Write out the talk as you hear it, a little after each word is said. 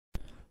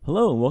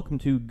Hello and welcome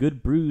to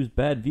Good Brews,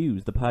 Bad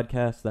Views, the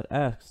podcast that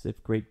asks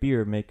if great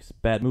beer makes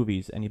bad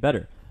movies any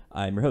better.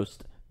 I'm your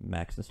host,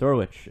 Max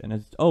Nestorowicz, and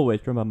as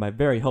always, joined by my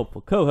very helpful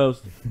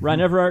co-host,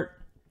 Ryan Everart,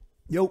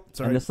 Yo,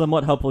 sorry. and the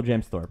somewhat helpful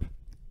James Thorpe.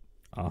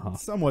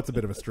 Somewhat's a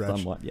bit of a stretch.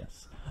 Somewhat,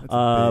 yes. That's We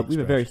a have big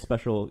a very stretch.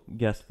 special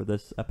guest for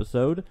this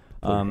episode.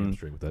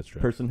 With that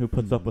stretch. Person who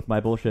puts up with my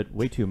bullshit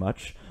way too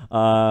much.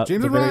 James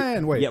and very-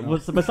 Ryan, wait. Yeah, no.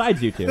 well,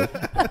 besides you two.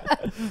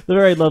 The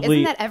very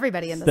lovely Isn't that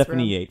everybody in this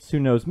Stephanie room? Yates, who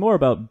knows more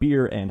about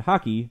beer and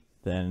hockey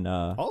than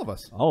All of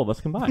us. all of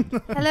us combined.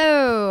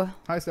 Hello.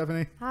 Hi,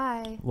 Stephanie.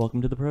 Hi.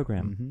 Welcome to the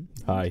program.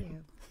 Hi.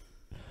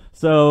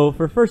 So,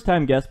 for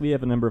first-time guests, we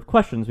have a number of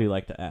questions we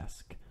like to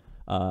ask.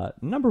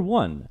 Number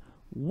one,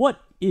 what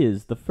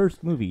is the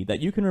first movie that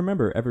you can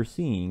remember ever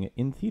seeing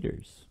in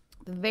theaters?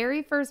 The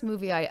very first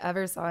movie I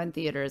ever saw in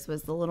theaters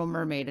was The Little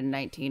Mermaid in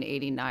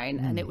 1989,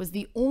 and it was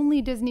the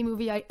only Disney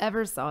movie I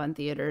ever saw in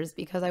theaters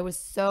because I was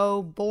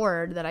so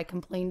bored that I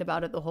complained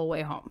about it the whole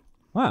way home.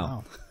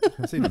 Wow. Oh,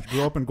 I see, did you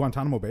grow up in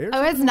Guantanamo Bay? Or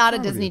I was something? not a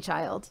What's wrong with Disney you?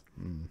 child.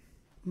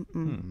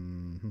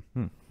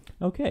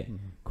 Okay.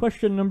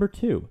 Question number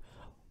two.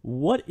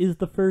 What is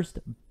the first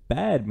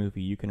bad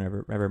movie you can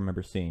ever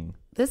remember seeing?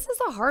 This is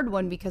a hard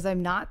one because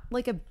I'm not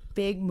like a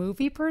big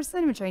movie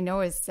person, which I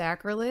know is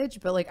sacrilege,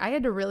 but like I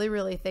had to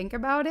really think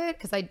about it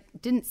because I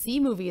didn't see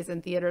movies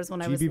in theaters when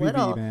I was GBBV,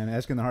 little. man,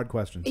 asking the hard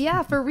questions.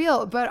 Yeah, for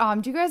real.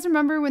 But do you guys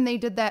remember when they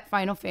did that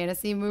Final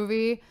Fantasy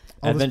movie?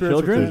 Oh, the Advent Spirits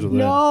Children? Within.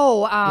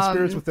 No, The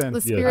Spirits Within. The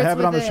I Spirits have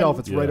it on the Within. shelf.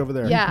 It's right Yeah. over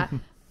there. Yeah.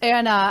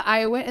 And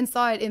I went and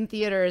saw it in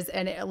theaters,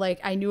 and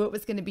I knew it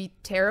was going to be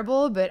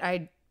terrible, but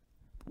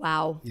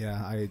wow. Yeah,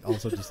 I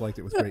also disliked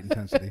it with great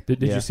intensity.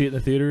 Did Yeah. you see it in the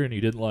theater and you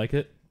didn't like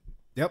it?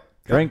 Yep.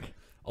 Drink.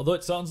 Although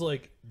it sounds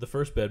like the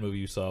first bad movie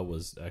you saw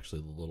was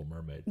actually The Little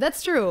Mermaid.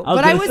 That's true. I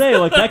was But going to say,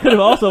 like, that could have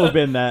also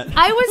been that.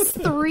 I was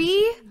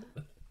 3,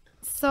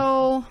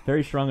 so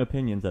Very strong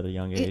opinions at a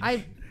young age.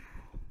 I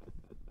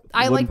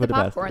Wouldn't like the put it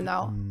past popcorn,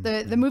 you.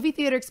 though. The movie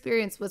theater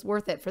experience was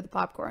worth it for the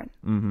popcorn.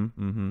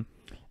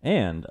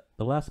 And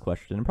the last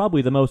question, and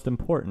probably the most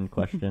important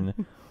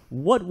question,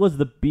 what was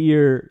the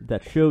beer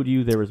that showed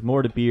you there was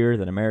more to beer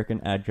than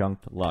American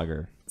Adjunct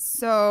Lager?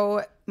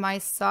 So my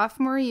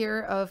sophomore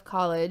year of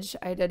college,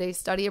 I did a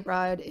study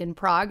abroad in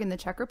Prague in the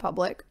Czech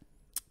Republic.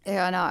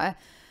 And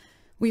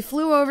we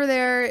flew over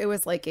there. It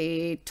was like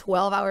a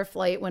 12-hour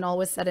flight when all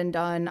was said and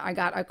done. I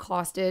got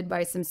accosted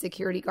by some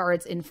security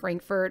guards in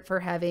Frankfurt for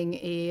having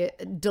a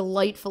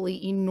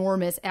delightfully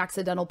enormous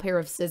accidental pair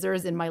of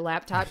scissors in my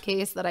laptop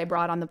case that I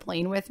brought on the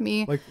plane with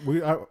me. Like,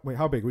 wait,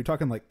 how big? Are we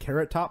talking like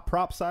carrot top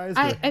prop size?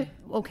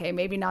 Okay,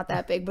 maybe not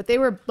that big, but they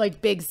were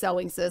like big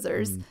sewing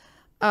scissors.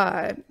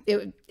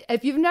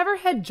 If you've never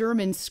had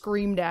German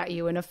screamed at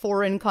you in a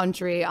foreign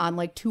country on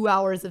like 2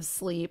 hours of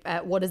sleep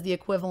at what is the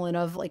equivalent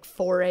of like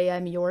 4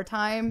 a.m. your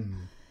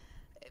time,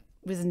 it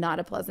was not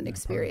a pleasant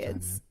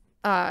experience.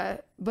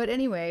 But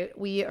anyway,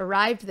 we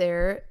arrived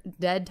there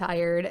dead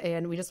tired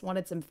and we just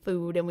wanted some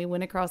food, and we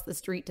went across the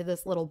street to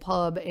this little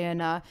pub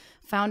and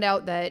found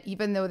out that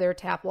even though their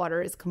tap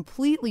water is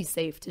completely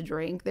safe to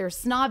drink, they're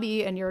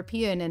snobby and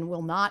European and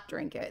will not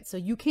drink it. So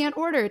you can't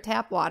order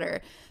tap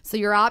water. So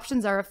your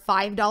options are a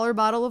 $5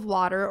 bottle of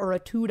water or a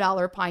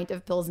 $2 pint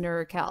of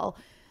Pilsner Urquell.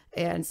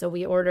 And so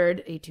we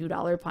ordered a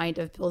 $2 pint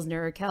of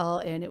Pilsner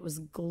Urquell, and it was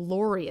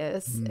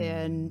glorious.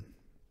 And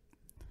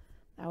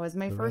that was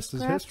my The first rest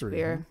is craft history,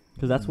 beer.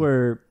 Because that's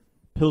where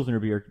Pilsner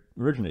beer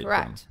originated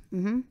Correct.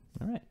 from.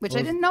 All right. Which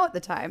I didn't know at the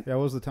time. Yeah,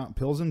 what was the town?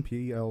 Pilsen?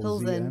 P-L-Z-N?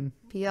 Pilsen.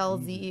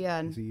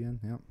 P-L-Z-E-N. Z-N,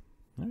 yeah.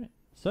 All right.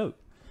 So,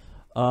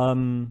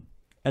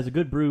 as a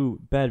good brew,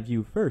 bad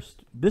view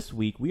first, this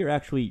week we are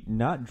actually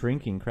not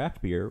drinking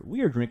craft beer.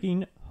 We are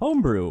drinking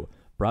homebrew,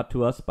 brought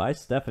to us by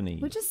Stephanie.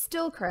 Which is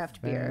still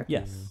craft beer.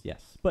 Yes,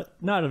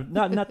 but not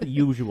the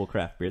usual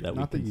craft beer that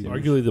Not we the consume.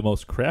 Arguably the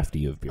most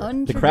crafty of beer.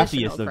 The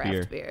craftiest of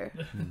Untraditional beer.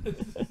 craft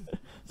beer.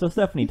 So,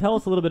 Stephanie, tell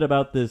us a little bit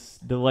about this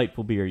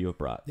delightful beer you have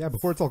brought. Yeah,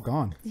 before it's all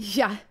gone.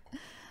 Yeah.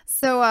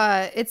 So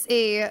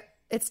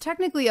it's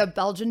technically a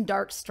Belgian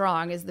dark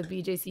strong is the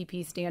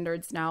BJCP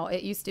standards now.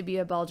 It used to be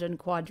a Belgian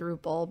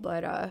quadruple,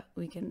 but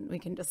we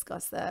can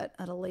discuss that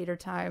at a later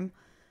time.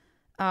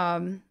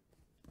 All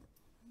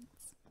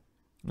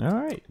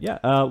right.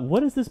 Yeah.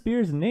 What is this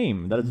beer's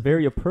name that is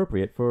very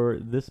appropriate for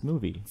this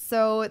movie?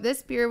 So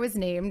this beer was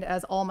named,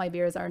 as all my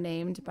beers are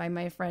named, by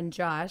my friend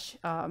Josh,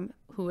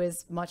 who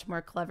is much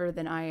more clever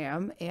than I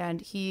am,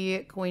 and he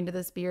coined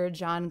this beer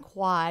John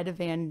Quad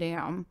Van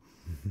Damme.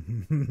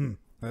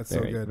 That's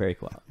Very, so good. very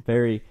cool.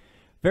 Very,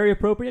 very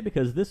appropriate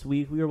because this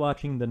week we are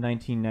watching the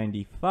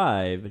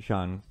 1995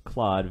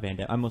 Jean-Claude Van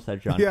Damme. I almost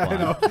said Jean-Claude. Yeah, I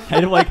know.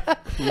 Kind of like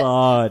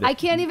Claude. I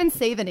can't even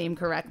say the name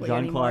correctly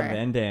Jean-Claude anymore.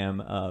 Van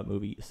Damme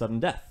movie Sudden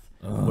Death,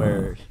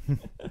 where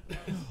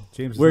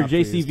James is where not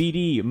pleased.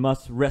 JCVD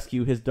must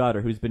rescue his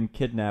daughter who's been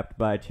kidnapped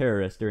by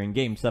terrorists during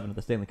Game 7 of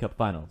the Stanley Cup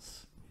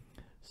Finals.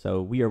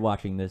 So we are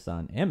watching this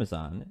on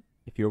Amazon.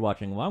 If you're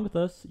watching along with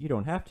us, you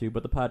don't have to,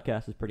 but the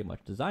podcast is pretty much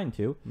designed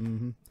to.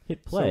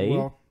 Hit play. So,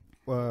 well,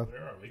 Where are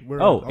we?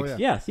 Oh,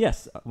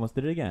 yes. Almost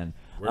did it again.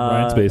 We're in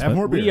Ryan's basement. Have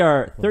more beer. We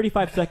are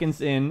 35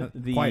 seconds in.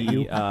 Quiet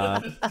you.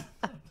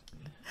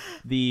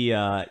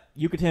 The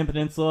Yucatan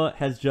Peninsula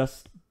has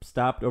just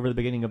stopped over the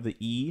beginning of the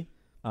E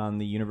on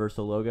the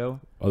Universal logo.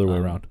 Other way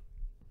around.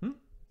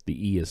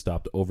 The E is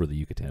stopped over the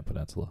Yucatan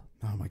Peninsula.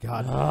 Oh my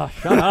God!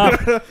 Shut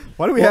up.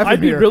 Why do we have him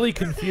I'd be here? really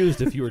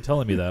confused if you were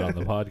telling me that on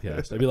the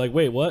podcast. I'd be like,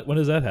 wait, what? When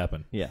does that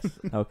happen? Yes.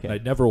 Okay.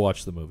 I'd never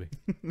watch the movie.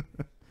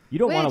 You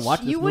don't want Which to watch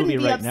this you movie wouldn't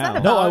be right upset now.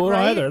 about. No, I wouldn't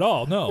right? either at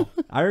all. No.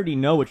 I already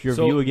know what your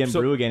view again,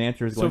 brew again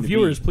answer is So going to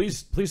viewers, be.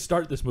 please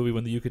start this movie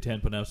when the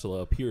Yucatan Peninsula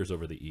appears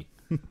over the E.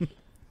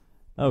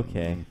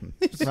 Okay.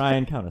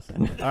 Ryan, count us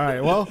in. All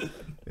right. Well,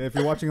 if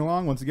you're watching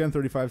along, once again,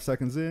 35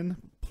 seconds in.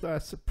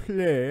 Press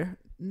play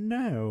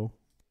now.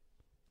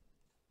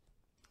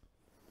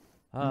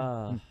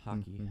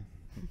 Hockey.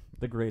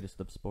 The greatest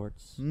of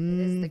sports. It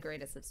is the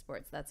greatest of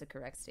sports. That's a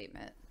correct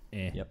statement.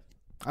 Yep.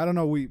 I don't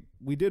know. We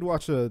did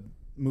watch a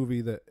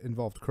movie that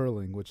involved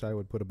curling, which I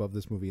would put above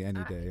this movie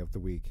any day of the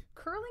week.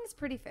 Curling's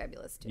pretty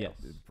fabulous too. Yes.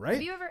 Right?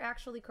 Have you ever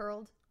actually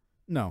curled?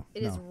 No.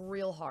 It is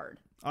real hard.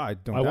 I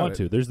don't. I doubt want it.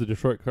 to. There's the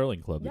Detroit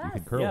Curling Club that you can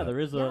Yes. curl Yeah, at. there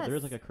is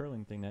Yes. like a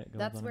curling thing that goes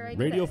That's on. where I did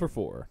Radio it. for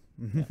 4.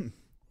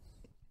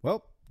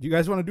 Well, do you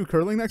guys want to do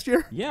curling next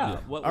year? Yeah.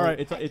 Well, All right.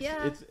 It's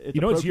yeah. it's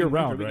You know it's approaching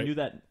year-round, winter. We right? can do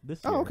that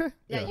this year. Oh, okay.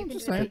 Yeah, Yeah. you can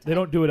Just do saying. it. They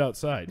don't do it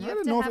outside. You I have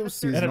didn't to know if have it a was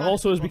certain And it seasonal.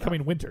 also is amount of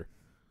becoming winter.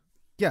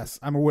 Yes,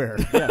 I'm aware.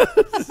 Yeah.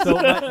 So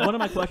one of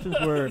my questions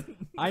were,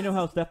 I know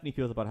how Stephanie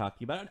feels about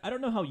hockey, but I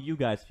don't know how you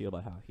guys feel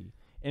about hockey.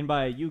 And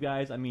by you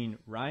guys, I mean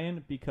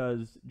Ryan,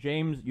 because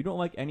James, you don't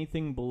like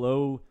anything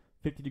below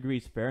 50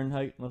 degrees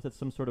Fahrenheit unless it's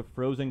some sort of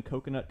frozen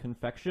coconut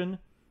confection.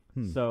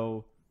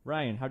 So,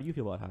 Ryan, how do you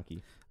feel about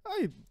hockey?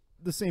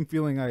 The same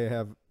feeling I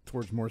have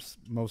towards most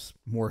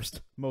sports.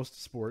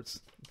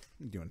 What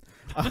are you doing?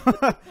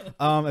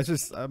 It's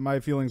just my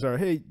feelings are,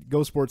 hey,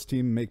 go sports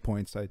team, make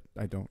points. I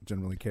don't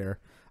generally care.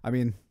 I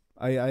mean,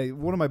 I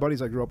one of my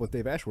buddies I grew up with,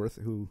 Dave Ashworth,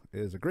 who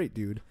is a great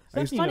dude.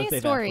 Funny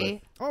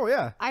story. Oh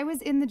yeah. I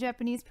was in the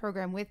Japanese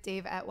program with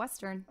Dave at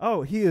Western.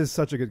 Oh, he is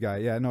such a good guy.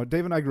 Yeah, no,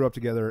 Dave and I grew up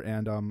together,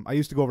 and I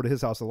used to go over to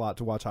his house a lot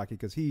to watch hockey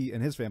because he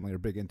and his family are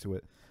big into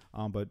it.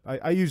 But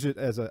I use it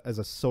as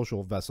a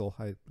social vessel.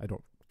 I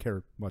don't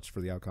care much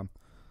for the outcome.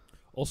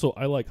 Also,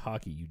 I like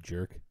hockey, you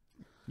jerk.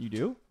 You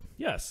do?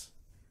 Yes.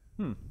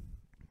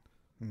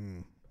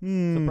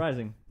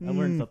 Surprising. I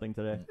learned something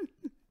today.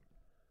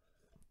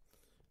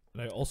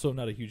 And I also am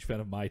not a huge fan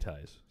of Mai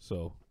Tais,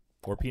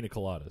 or pina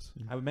coladas.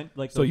 I meant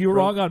like. So those you were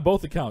wrong on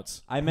both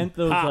accounts. I meant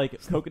those Ha! like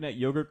coconut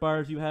yogurt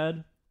bars you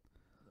had,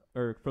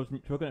 or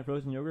coconut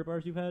frozen yogurt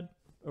bars you've had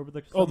over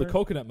the summer. Oh, the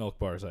coconut milk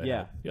bars I Yeah.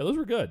 had. Yeah, those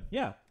were good.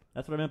 Yeah,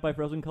 that's what I meant by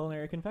frozen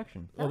culinary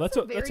confection. Oh, That's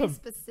that's a that's very a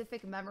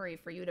specific memory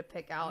for you to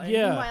pick out. And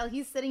Yeah. meanwhile,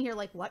 he's sitting here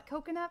like, what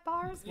coconut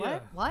bars? Yeah.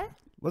 What?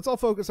 Let's all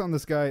focus on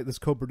this guy, this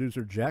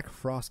co-producer, Jack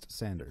Frost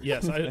Sanders.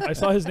 Yes, I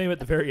saw his name at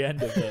the very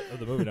end of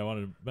the movie, and I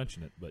wanted to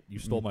mention it, but you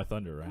stole my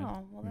thunder, Ryan.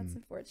 Oh, well, that's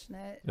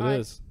unfortunate. It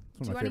is.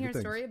 It's Do one you of my want to hear a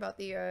favorite story things. about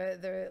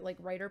the like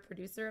writer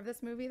producer of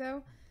this movie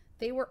though?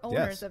 They were owners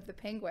Yes. of the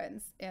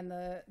Penguins, and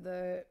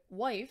the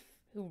wife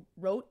who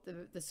wrote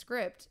the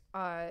script,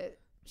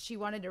 she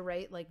wanted to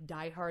write like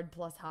Die Hard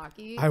plus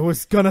hockey. I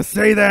was gonna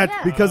say that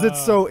Yeah. because it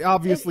so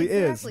obviously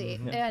exactly. is.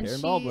 And Darren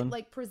she Baldwin.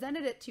 like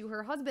presented it to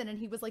her husband, and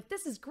he was like,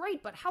 "This is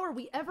great, but how are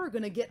we ever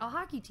gonna get a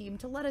hockey team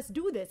to let us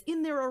do this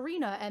in their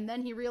arena?" And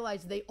then he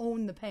realized they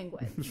own the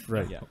Penguins.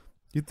 Right. Yeah.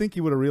 You'd think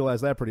you would have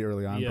realized that pretty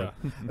early on. Yeah.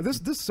 But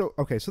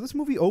so this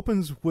movie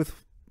opens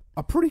with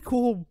a pretty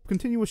cool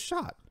continuous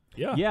shot.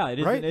 Yeah. Yeah, it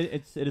is. Right?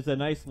 It is a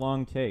nice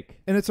long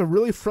take. And it's a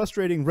really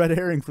frustrating red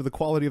herring for the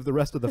quality of the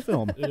rest of the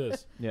film. It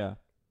is. Yeah.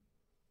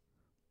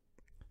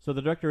 So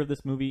the director of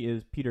this movie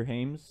is Peter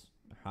Hyams.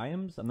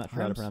 Hyams? I'm not sure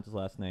how to Hyams? pronounce his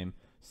last name.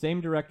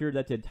 Same director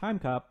that did Time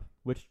Cop,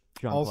 which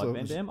Jean-Claude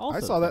Van Damme also I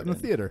saw that in the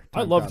starred theater.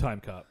 I love Cop.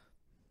 Time Cop.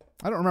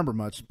 I don't remember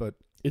much, but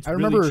It's I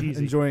really remember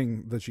cheesy.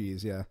 enjoying the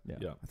cheese. Yeah. Yeah.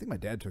 Yeah. I think my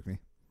dad took me.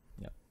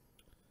 Yeah.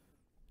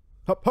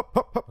 Hop, hop,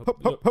 hop, hop,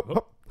 hop, hop, hop,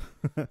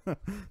 hop.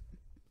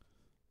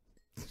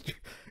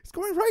 It's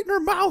going right in her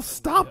mouth.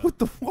 Stop with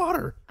the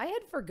water. I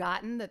had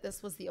forgotten that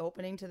this was the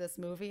opening to this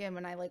movie, and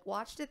when I like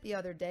watched it the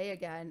other day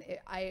again,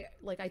 I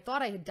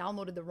thought I had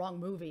downloaded the wrong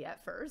movie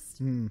at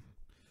first.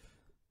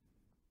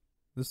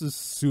 This is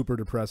super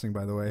depressing,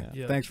 by the way.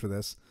 Yeah. Thanks for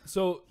this.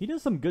 So He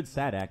does some good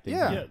sad acting.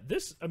 Yeah. yeah,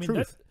 this I mean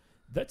Truth.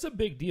 that's a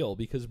big deal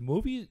because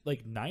movies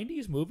like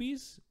 90s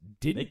movies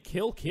didn't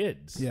kill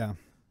kids. Yeah.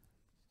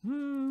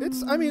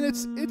 It's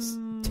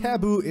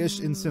taboo-ish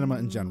in cinema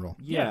in general.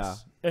 Yeah.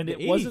 Yes. And The it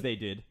 80s wasn't they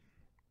did.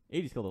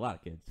 80s killed a lot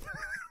of kids.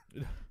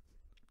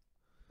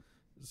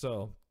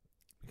 so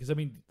because I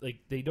mean like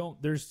they don't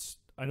there's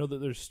I know that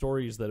there's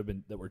stories that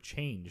were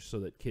changed so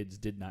that kids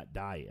did not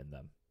die in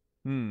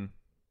them.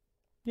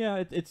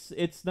 Yeah,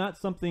 it's not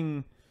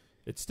something.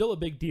 It's still a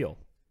big deal.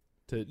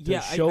 To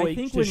Yeah, show I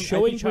think to when-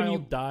 show I a think when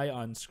child you- die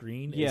on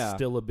screen is Yeah.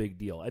 still a big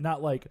deal. And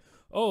not like,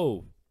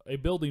 oh, a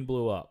building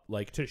blew up.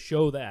 Like to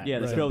show that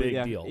Yeah, is the a big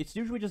yeah. deal. It's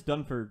usually just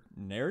done for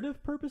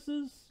narrative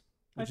purposes,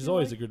 Which I is feel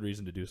always like. a good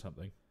reason to do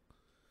something.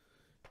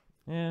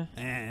 Yeah.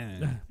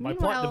 My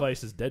plot Meanwhile-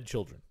 device is dead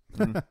children.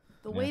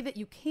 The way that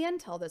you can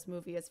tell this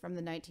movie is from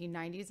the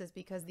 1990s is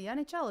because the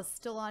NHL is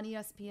still on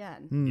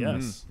ESPN.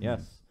 Yes.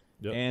 Yes.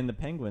 Yep. And the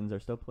Penguins are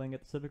still playing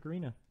at the Civic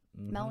Arena.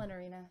 Mellon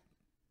Arena.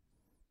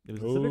 It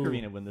was the Civic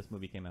Arena when this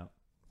movie came out.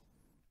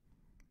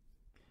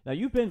 Now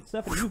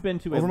Stephanie, you've been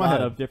to a Over my lot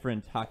head. of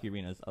different hockey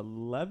arenas.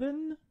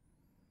 11?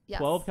 Yes.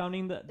 12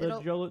 counting the It'll-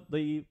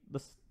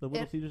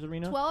 Little Caesars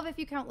Arena? 12 if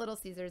you count Little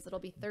Caesars. It'll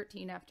be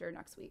 13 after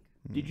next week.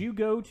 Did you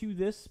go to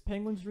this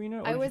Penguins Arena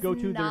or I did was you go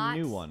to not,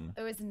 their new one?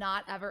 I was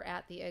not ever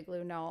at the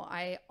Igloo, no.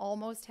 I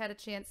almost had a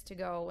chance to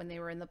go when they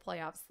were in the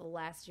playoffs the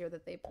last year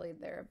that they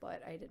played there,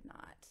 but I did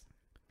not.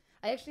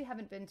 I actually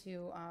haven't been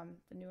to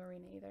the new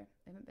arena either.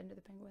 I haven't been to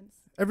the Penguins.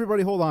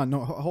 Everybody, hold on. No,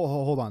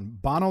 hold on.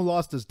 Bono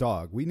lost his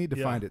dog. We need to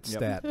Yeah. find it. Yep.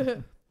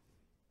 Stat.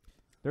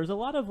 There's a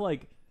lot of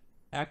like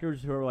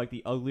actors who are like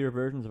the uglier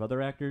versions of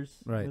other actors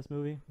Right. in this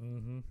movie.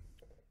 Mm-hmm.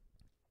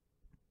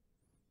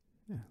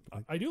 Yeah,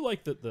 I do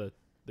like that the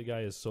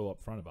guy is so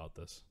upfront about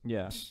this.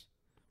 Yeah.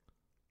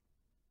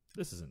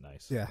 This isn't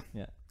nice. yeah.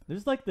 Yeah.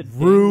 There's like the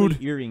Rude.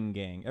 dangly earring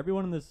gang.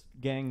 Everyone in this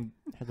gang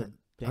has a A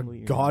dangly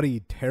earring. gaudy,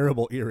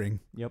 terrible earring.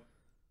 Yep.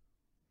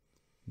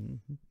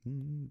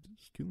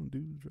 Just killing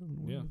dudes. driving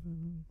away.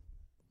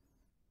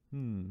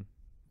 Yeah.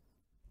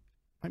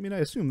 I mean, I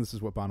assume this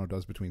is what Bono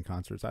does between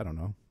concerts. I don't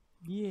know.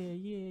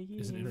 Yeah.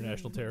 Is an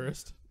international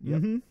terrorist.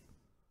 Yep. Mm-hmm.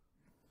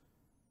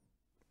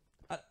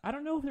 I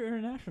don't know if they're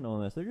international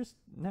in this. They're just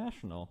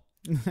national.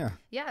 Yeah.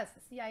 Yes,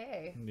 the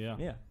CIA. Yeah.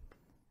 Yeah.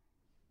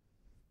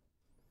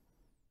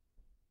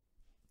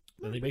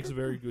 And he makes a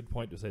very good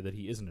point to say that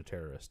he isn't a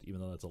terrorist, even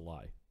though that's a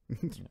lie.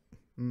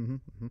 Mm-hmm.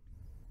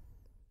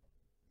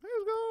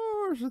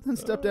 Scores! And then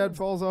stepdad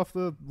falls off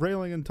the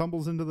railing and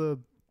tumbles into the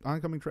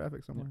oncoming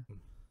traffic somewhere.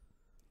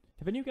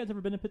 Have any of you guys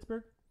ever been to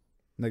Pittsburgh?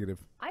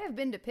 Negative. I have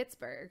been to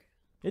Pittsburgh.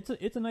 It's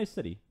a nice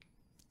city.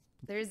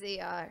 There's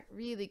a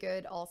really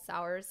good all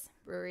sours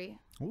brewery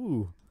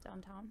Ooh.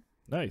 downtown.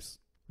 Nice.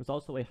 There's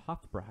also a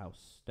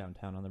Hofbrauhaus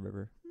downtown on the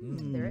river.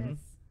 There is.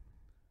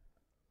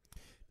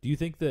 Do you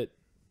think that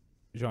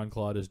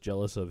Jean-Claude is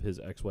jealous of his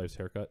ex-wife's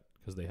haircut?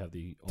 Because they have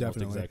the almost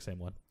Definitely. exact same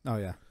one. Oh,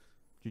 yeah.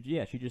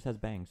 Yeah, she just has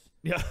bangs.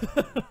 Yeah.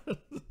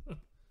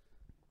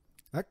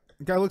 That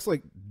guy looks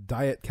like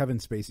Diet Kevin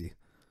Spacey.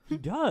 He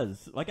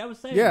does. Like I was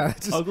saying, Yeah,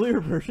 just- uglier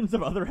versions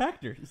of other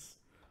actors.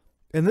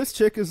 And this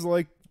chick is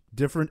like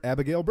different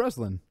Abigail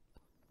Breslin,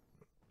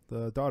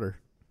 the daughter.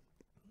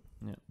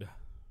 Yeah.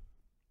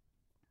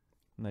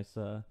 Nice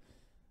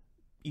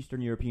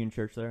Eastern European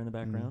church there in the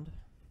background.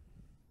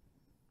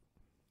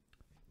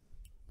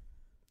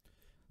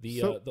 The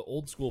So- the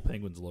old school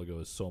Penguins logo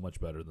is so much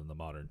better than the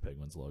modern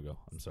Penguins logo.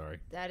 I'm sorry.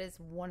 That is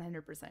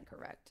 100%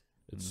 correct.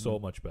 It's so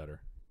much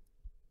better.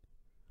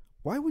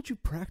 Why would you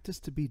practice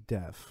to be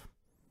deaf?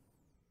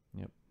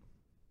 Yep.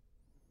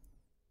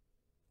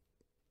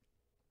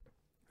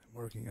 I'm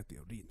working at the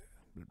Odina.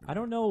 I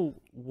don't know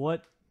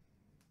what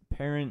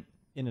parent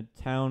in a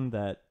town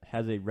that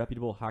has a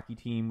reputable hockey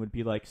team would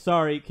be like,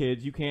 sorry,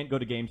 kids, you can't go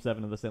to Game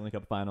 7 of the Stanley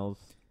Cup Finals,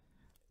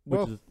 which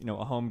Well, is,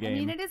 a home game. I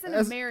mean, it is an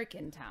As-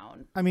 American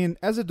town. I mean,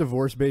 as a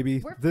divorce baby,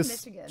 We're from this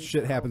Michigan,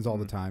 shit so- happens all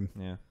the time.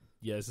 Yeah.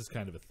 Yeah, this is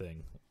kind of a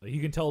thing. Like,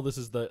 you can tell this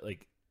is the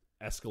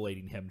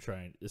escalating him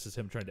trying. This is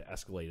him trying to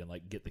escalate and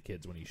get the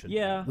kids when he shouldn't.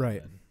 Yeah. have.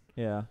 Right. And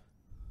Yeah.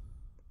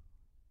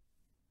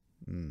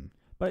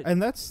 But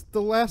And that's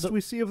the last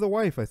we see of the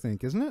wife, I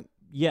think, isn't it?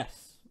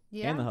 yes.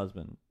 Yeah. And the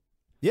husband.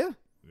 Yeah.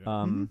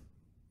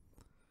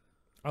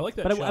 I like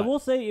that. But shot. I will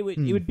say it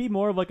would be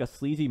more of like a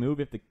sleazy move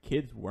if the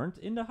kids weren't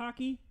into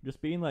hockey,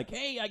 just being like,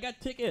 "Hey, I got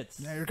tickets."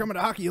 Yeah, you're coming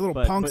to hockey, you little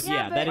But punks. yeah,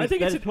 Yeah, that but- is I think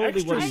that it's is an totally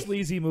extra what he-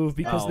 sleazy move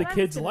because Oh. the That's what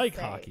I kids was gonna like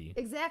say. hockey.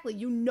 Exactly.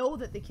 You know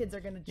that the kids are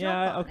going to jump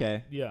Yeah. on Okay.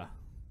 it. Yeah.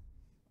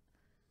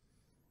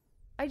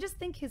 I just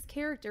think his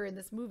character in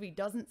this movie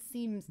doesn't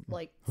seem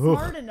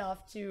smart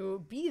enough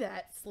to be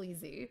that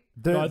sleazy.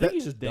 No, I think That-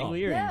 he's just dumb. Dangly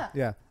earring. Yeah.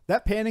 yeah,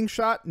 that panning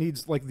shot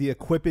needs the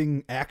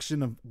equipping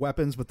action of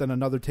weapons, but then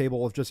another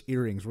table of just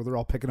earrings where they're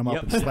all picking them up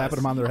Yep. and slapping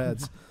them on their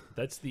heads.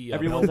 That's the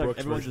Everyone's Mel like- Brooks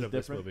everyone's version of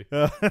just this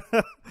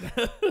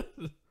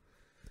different. movie.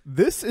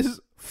 This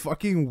is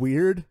fucking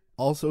weird,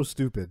 also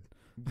stupid.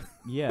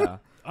 Yeah.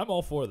 I'm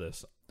all for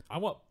this. I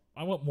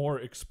want more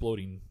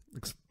exploding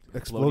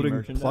Exploding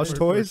merchandise. plush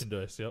toys.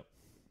 merchandise. Yep.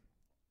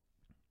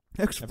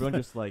 Everyone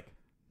just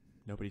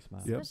nobody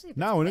smiles. Yep. Especially if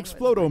Now it's an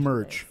Penguins Explodo merchandise.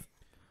 merch.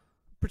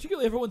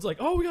 Particularly, everyone's like,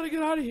 "Oh, we got to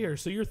get out of here."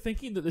 So you're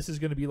thinking that this is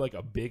going to be like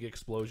a big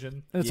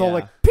explosion. And it's all Yeah.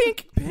 like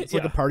pink. It's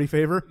like Yeah. a party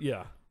favor.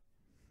 Yeah.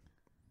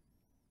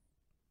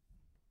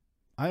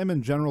 I am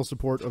in general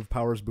support of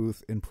Powers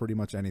Booth in pretty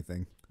much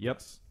anything.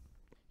 Yep.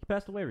 He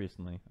passed away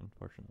recently,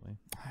 unfortunately.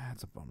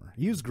 That's a bummer.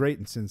 He was great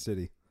in Sin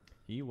City.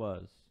 He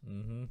was.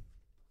 Mm-hmm.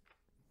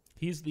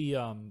 He's the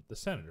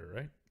senator,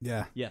 right?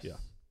 Yeah. Yes. Yeah.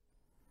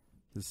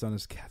 His son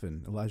is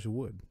Kevin, Elijah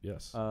Wood.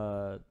 Yes.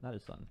 Not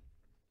his son.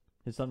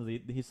 His son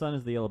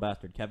is the yellow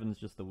bastard. Kevin's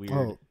just the weird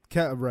Oh,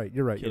 right.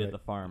 You're right. kid You're at right. the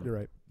farm. You're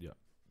right. Yeah.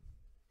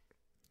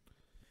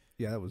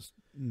 Yeah, that was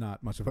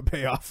not much of a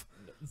payoff.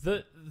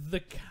 The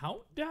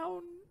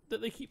countdown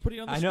that they keep putting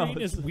on the I know,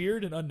 screen is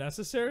weird and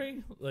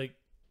unnecessary. Like,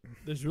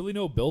 there's really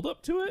no build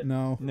up to it.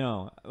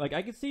 No. Like,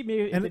 I could see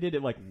maybe if they did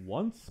it like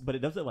once, but it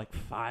does it like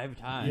 5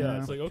 times. Yeah,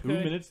 it's like, okay. 2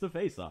 minutes to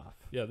face off.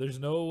 Yeah, there's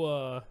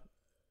no.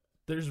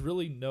 There's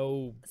really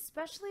no.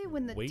 Especially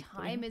when the wait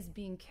time thing. is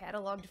being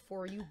cataloged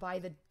for you by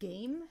the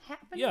game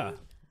happening. Yeah.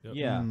 Yep.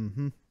 Yeah.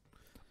 Mm-hmm.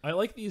 I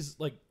like these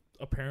like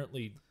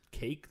apparently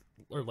cake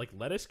or like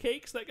lettuce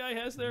cakes that guy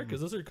has there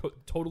because those are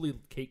totally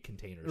cake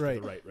containers to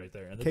the right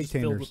there, and they're just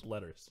filled with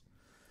letters.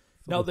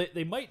 Now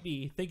they might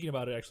be thinking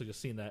about it. Actually,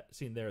 just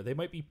seeing there, they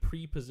might be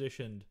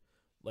pre-positioned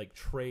like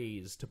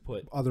trays to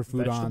put other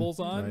food vegetables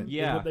on. Right.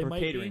 Yeah, they for might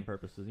catering be.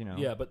 purposes, you know.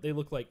 Yeah, but they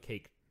look like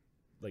cake,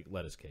 like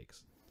lettuce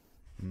cakes.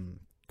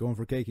 Going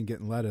for cake and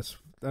getting lettuce.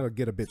 That'll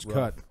get a bitch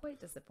Rough. cut.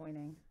 Quite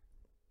disappointing.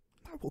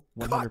 I will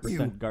cut you.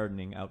 100%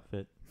 gardening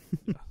outfit.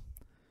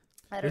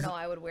 I don't know.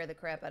 I would wear the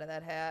crap out of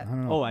that hat. I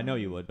don't know. Oh, I know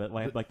you would, but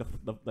like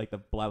the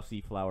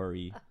blousy,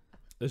 flowery.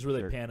 This is where they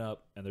Sure. pan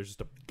up, and there's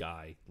just a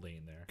guy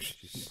laying there.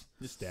 She's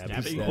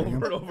stabbing stabbing him.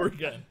 over and over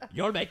again.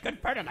 You'll make good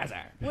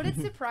fertilizer. Would it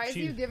surprise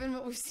She- you, given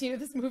what we've seen of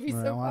this movie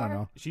so Well, I far? don't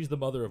know. She's the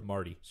mother of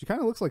Marty. She kind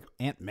of looks like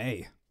Aunt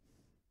May.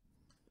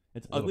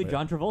 It's A little ugly bit.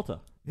 John Travolta.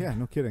 Yeah,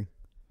 no kidding.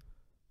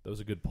 That was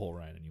a good pull,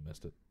 Ryan, and you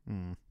missed it.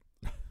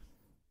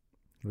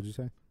 What'd you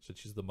say? Said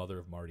she's the mother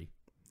of Marty.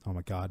 Oh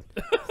my God.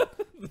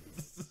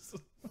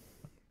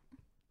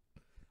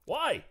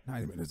 Why?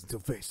 90 minutes until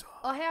face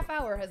off. A half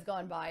hour has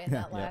gone by in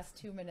Yeah. that last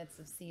 2 minutes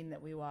of scene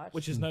that we watched.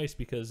 Which is nice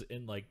because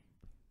in like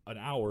an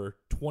hour,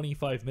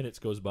 25 minutes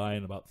goes by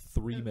and about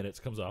 3 minutes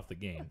comes off the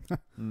game.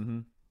 Mm-hmm.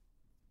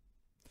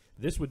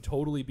 This would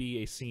totally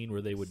be a scene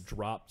where they would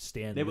drop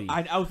Stan Lee.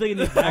 I was thinking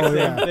the exact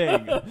same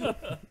thing.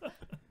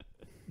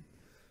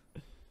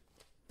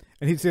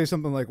 And he'd say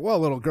something like, "Well,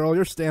 little girl,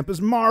 your stamp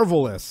is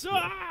marvelous."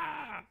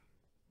 Ah!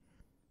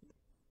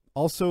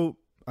 Also,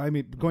 I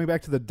mean, going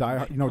back to the Die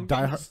Hard,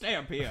 Die Hard,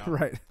 stamp here.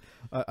 right?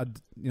 Die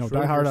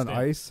Schroeder's Hard on stamp.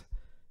 Ice.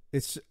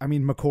 It's, I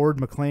mean, McCord,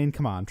 McLean,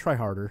 come on, try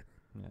harder.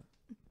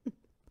 Yeah.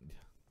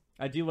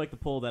 I do like the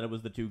pull that it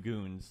was the two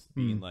goons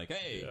being like,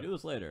 "Hey, do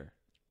this later."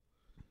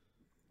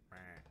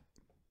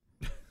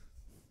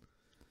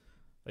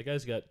 That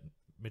guy's got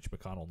Mitch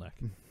McConnell neck.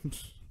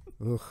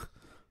 Ugh,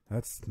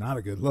 that's not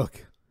a good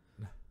look.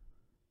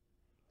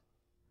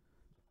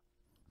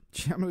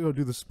 Gee, I'm gonna go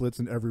do the splits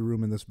in every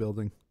room in this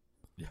building.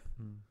 Yeah.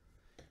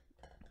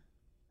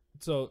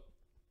 So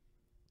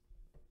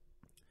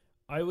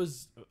I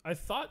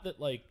thought that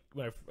like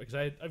because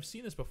I've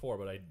seen this before,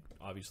 but I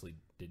obviously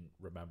didn't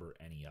remember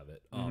any of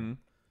it.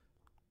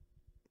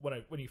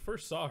 When you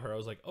first saw her, I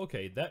was like,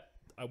 okay,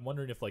 I'm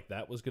wondering if like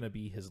that was going to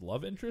be his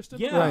love interest. In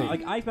the Yeah, Right.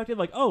 like I expected,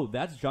 like, oh,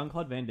 that's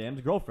Jean-Claude Van Damme's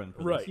girlfriend.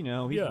 For Right. This. You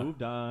know, he's Yeah.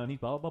 moved on. He's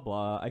blah blah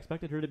blah. I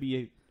expected her to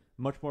be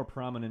much more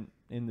prominent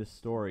in this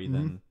story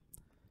than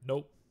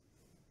Nope.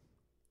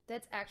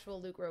 That's actual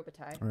Luke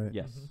Robitaille. Right.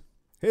 yes.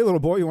 Hey, little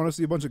boy, you want to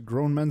see a bunch of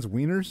grown men's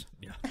wieners?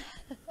 Yeah.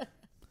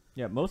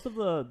 Yeah, most of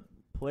the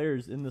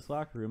players in this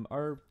locker room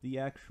are the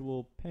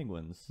actual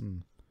Penguins.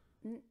 Do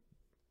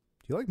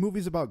you like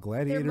movies about They're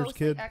gladiators, mostly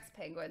kid?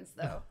 ex-Penguins,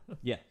 though.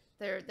 Yeah.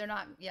 They're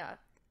not. Yeah,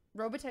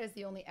 Robitaille is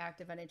the only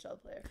active NHL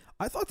player.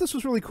 I thought this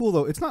was really cool,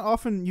 though. It's not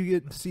often you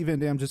get to see Van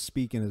Damme just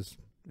speak in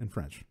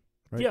French,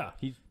 right? Yeah.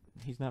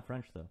 He's not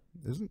French though.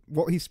 Isn't?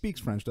 Well, he speaks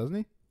French,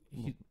 doesn't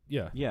he?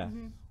 Yeah. Yeah.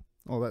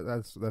 Oh,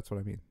 that's what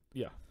I mean.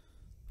 Yeah.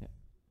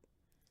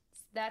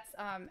 That's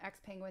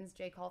ex-Penguins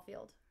Jay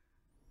Caulfield.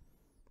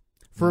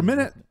 For a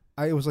minute,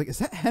 I was like, "Is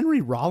that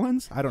Henry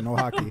Rollins?" I don't know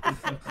hockey.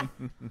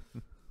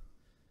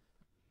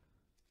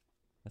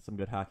 That's some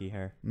good hockey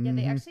hair. Yeah,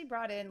 they actually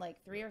brought in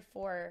like 3 or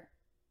 4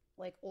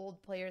 like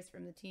old players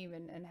from the team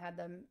and had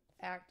them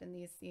act in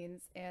these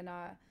scenes. And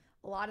a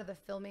lot of the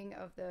filming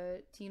of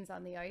the teams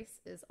on the ice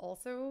is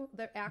also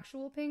the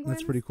actual Penguins.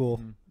 That's pretty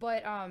cool.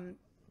 But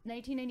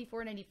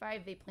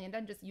 1994-95, they planned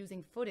on just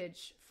using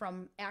footage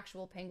from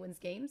actual Penguins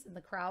games and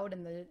the crowd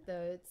and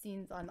the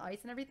scenes on the ice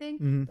and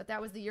everything. But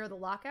that was the year of the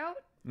lockout.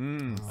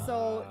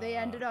 So they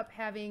ended up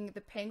having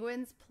the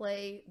Penguins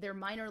play their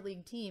minor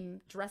league team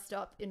dressed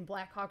up in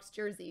Blackhawks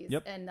jerseys.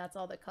 Yep. And that's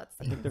all the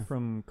cutscenes. I think they're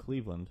from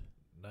Cleveland.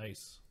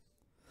 Nice.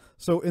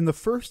 So in the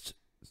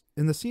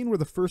scene where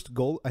the first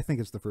goal, I think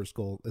it's the first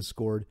goal, is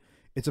scored,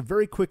 it's a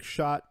very quick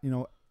shot,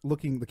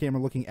 the camera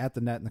looking at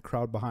the net and the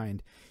crowd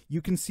behind.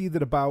 You can see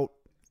that about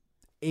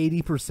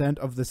 80%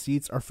 of the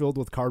seats are filled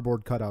with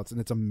cardboard cutouts,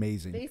 and it's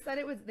amazing. They said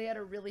they had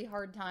a really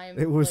hard time.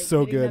 It was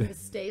so getting them good. to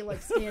stay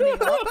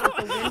standing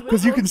up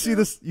Because you can see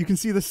this, you can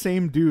see the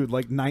same dude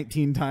like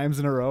 19 times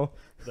in a row.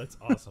 That's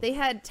awesome. They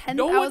had 10,000.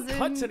 No one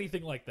cuts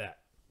anything like that.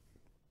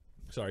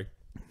 Sorry.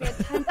 They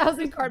had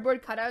 10,000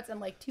 cardboard cutouts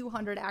and like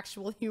 200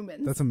 actual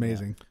humans. That's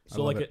amazing. I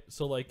So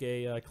love like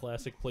a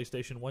classic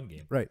PlayStation 1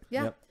 game. right,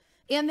 yeah. Yep.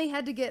 And they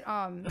had to get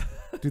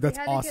dude, that's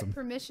they had to awesome. get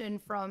permission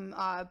from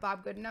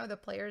Bob Goodenow, the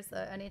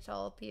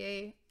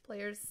NHLPA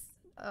players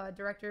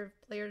director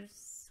of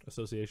players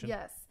Association.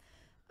 Yes.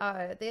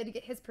 they had to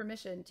get his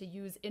permission to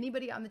use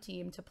anybody on the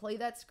team to play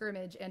that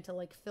scrimmage and to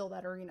like fill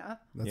that arena.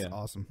 That's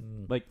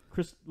awesome.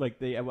 Like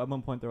they at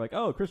one point they're like,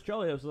 oh, Chris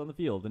Chelios is on the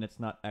field, and it's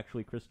not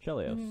actually Chris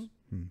Chelios.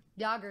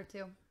 Yager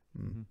too.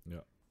 Yeah.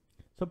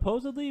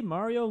 Supposedly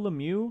Mario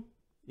Lemieux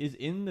is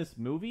in this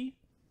movie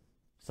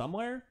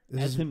somewhere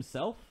as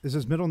himself. Is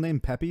his middle name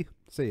Pepe?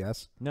 Say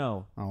yes.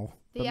 No. Oh.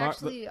 They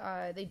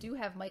they do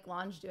have Mike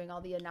Lange doing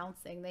all the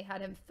announcing. They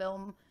had him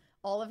film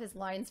all of his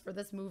lines for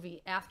this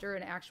movie after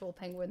an actual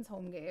Penguins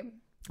home game.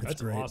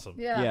 That's great. awesome.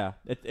 Yeah.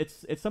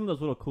 It's some of those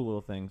little cool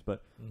things,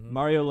 but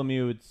Mario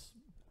Lemieux,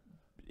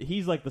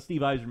 he's like the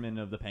Steve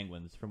Yzerman of the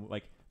Penguins. From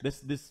like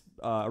this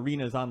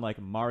arena is on like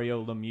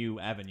Mario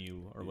Lemieux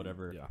Avenue or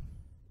whatever. Yeah.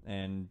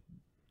 And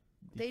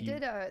they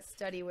did a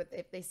study with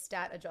if they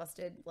stat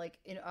adjusted, like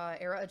in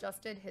era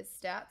adjusted his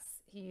stats.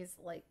 He's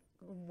like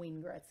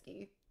Wayne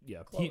Gretzky.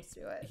 Yeah, close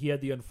to it. He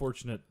had the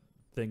unfortunate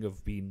thing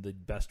of being the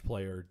best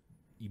player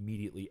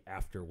immediately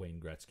after Wayne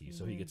Gretzky,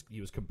 so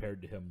he was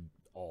compared to him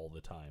all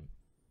the time.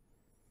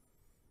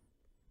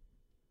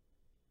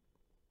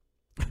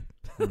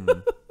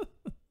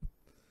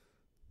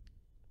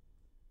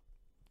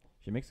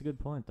 She makes a good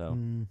point though.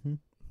 Mm-hmm.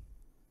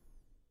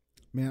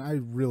 Man, I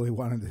really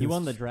wanted this. He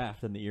won the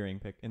draft in the earring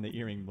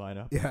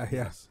lineup. Yeah,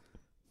 yes.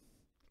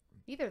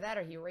 Either that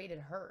or he rated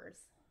hers.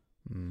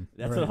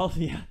 That's right. All.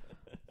 Yeah.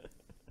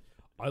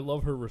 I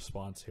love her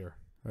response here.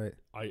 Right.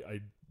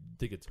 I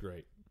think it's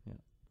great. Yeah.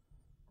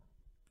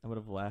 I would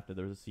have laughed if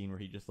there was a scene where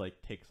he just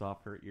like takes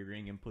off her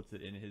earring and puts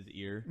it in his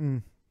ear.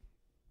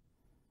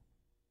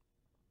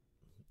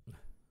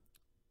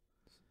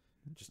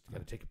 Just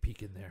gotta take a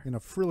peek in there. In a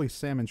frilly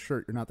salmon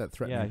shirt, you're not that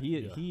threatening.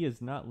 Yeah, he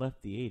has not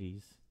left the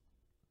 80s.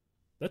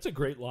 That's a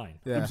great line.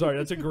 Yeah. I'm sorry,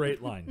 that's a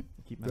great line.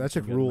 That's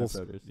like rules.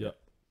 Yep.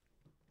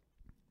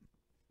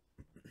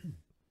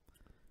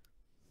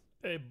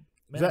 Hey,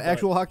 man, is that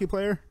actual hockey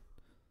player?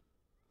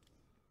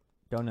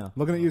 Don't know.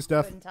 Looking at you,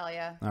 Steph. Couldn't tell you.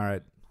 All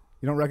right.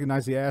 You don't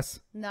recognize the ass?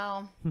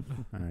 No. All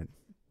right.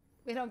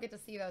 We don't get to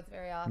see those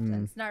very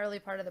often. It's not really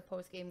part of the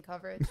post game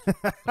coverage.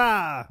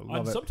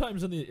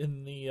 Sometimes in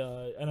the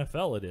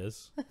NFL it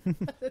is.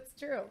 That's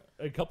true.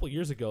 A couple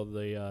years ago,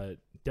 the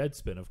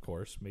Deadspin, of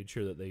course, made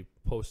sure that they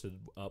posted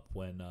up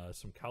when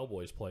some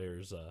Cowboys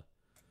players'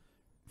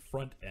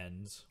 front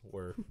ends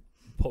were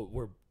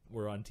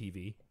on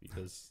TV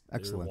because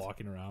they were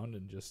walking around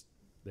and just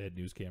they had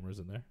news cameras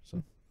in there.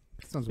 So.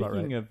 Sounds about right.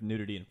 Speaking of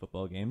nudity in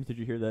football games, did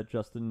you hear that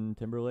Justin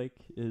Timberlake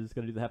is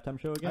going to do the halftime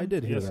show again? I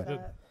did hear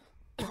that.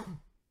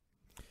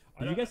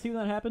 Did you guys see when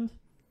that happened?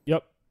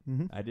 Yep.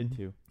 Mm-hmm. I did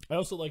too. I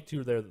also like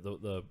too there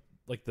the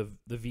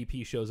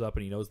VP shows up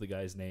and he knows the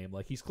guy's name.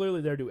 Like he's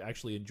clearly there to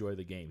actually enjoy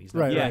the game. He's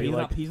not right. Yeah,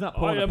 he's not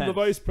pulling I am the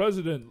vice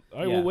president.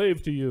 I will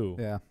wave to you.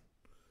 Yeah.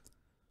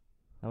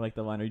 I like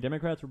the line. Are you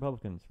Democrats,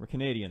 Republicans? We're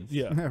Canadians.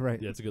 Yeah.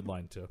 Right. Yeah, it's a good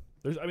line too.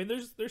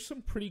 There's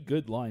some pretty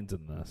good lines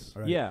in this.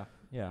 Right.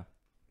 Yeah.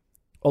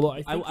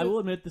 Although I will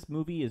admit this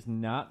movie is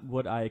not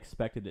what I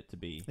expected it to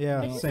be.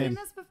 Yeah, Have you same. seen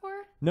this before?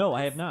 No,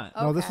 I have not.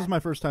 Okay. No, this is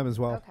my first time as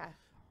well.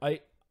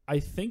 Okay. I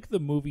think the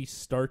movie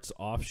starts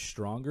off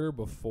stronger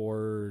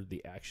before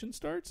the action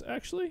starts,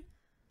 actually.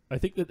 I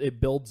think that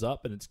it builds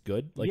up and it's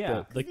good.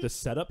 The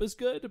setup is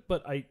good,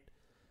 but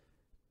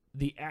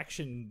the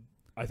action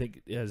I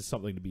think has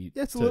something to be.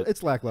 Yeah,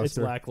 it's lackluster. It's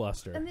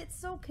lackluster. And it's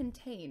so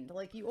contained.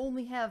 Like you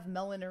only have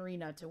Mellon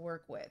Arena to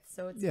work with,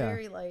 so it's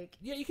very like.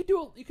 Yeah, you could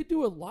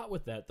do a lot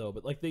with that though.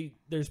 But like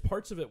there's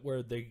parts of it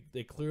where they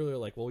clearly are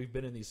like, well, we've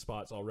been in these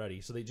spots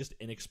already, so they just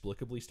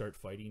inexplicably start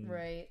fighting,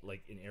 right?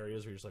 Like in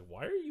areas where you're just like,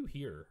 why are you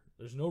here?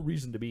 There's no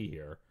reason to be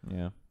here.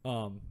 Yeah.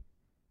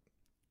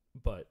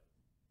 But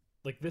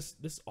like this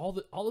all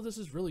of this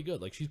is really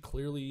good. Like she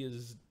clearly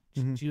is.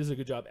 She does a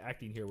good job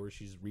acting here, where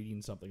she's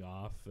reading something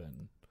off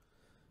and.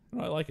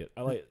 No, I like it.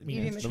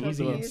 It's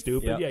easy and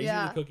stupid. Yep. Yeah, easy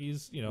the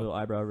cookies. Little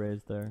eyebrow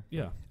raised there.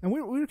 Yeah. And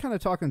we were kind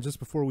of talking just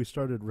before we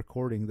started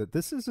recording that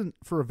this isn't,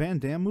 for a Van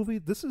Damme movie,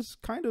 this is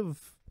kind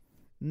of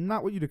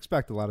not what you'd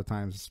expect a lot of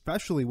times,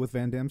 especially with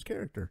Van Damme's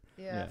character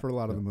for a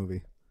lot of the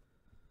movie.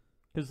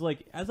 Because,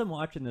 like, as I'm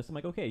watching this, I'm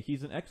like, okay,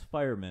 he's an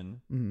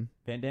ex-fireman. Mm-hmm.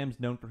 Van Damme's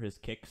known for his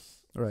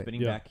kicks, right.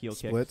 spinning back heel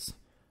kicks.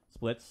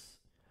 Splits.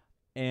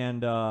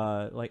 And,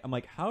 I'm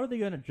like, how are they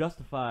going to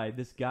justify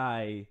this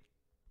guy,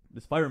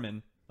 this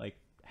fireman, like,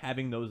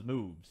 having those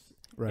moves?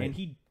 Right. And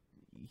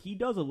he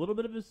does a little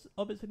bit of his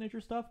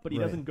signature stuff, but he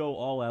doesn't go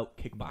all out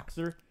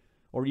kickboxer,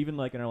 or even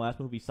like in our last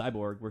movie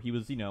Cyborg, where he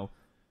was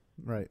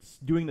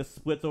doing the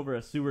splits over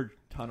a sewer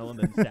tunnel and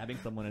then stabbing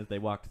someone as they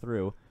walked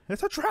through.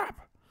 It's a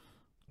trap.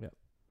 Yep.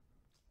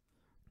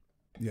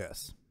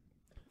 Yes,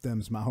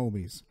 them's my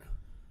homies.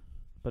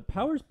 But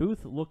Powers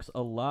Booth looks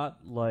a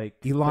lot like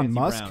Elon Clancy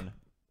Musk. Brown.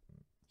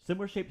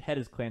 Similar shaped head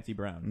as Clancy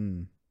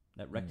Brown.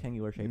 That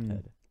rectangular shaped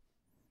head.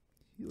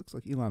 He looks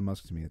like Elon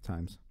Musk to me at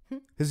times.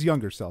 His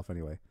younger self,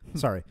 anyway.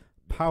 Sorry,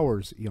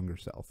 Powers' younger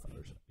self.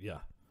 Yeah,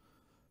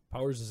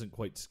 Powers isn't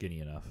quite skinny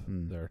enough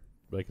there.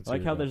 But I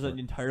like how there's an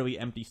entirely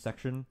empty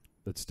section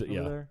that's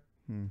there.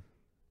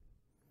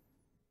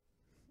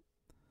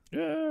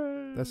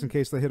 Yeah. That's in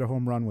case they hit a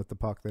home run with the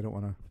puck. They don't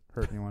want to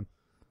hurt anyone.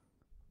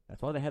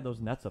 That's why they have those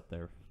nets up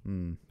there.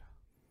 Mm.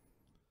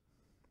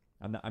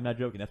 I'm not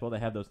joking. That's why they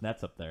have those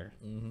nets up there.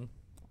 Mm-hmm.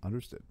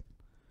 Understood.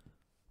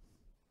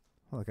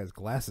 Oh, that guy's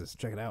glasses.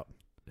 Check it out.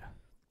 Yeah.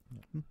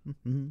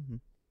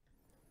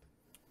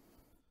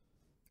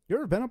 You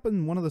ever been up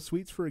in one of the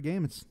suites for a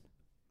game? It's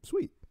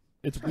sweet.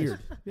 It's weird.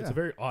 Yeah. It's a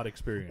very odd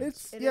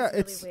experience. It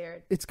is really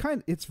weird.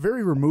 It's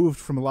very removed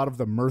from a lot of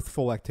the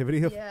mirthful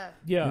activity of Yeah.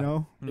 you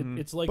know,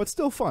 It's like, but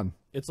still fun.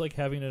 it's like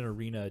having an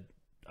arena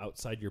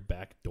outside your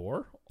back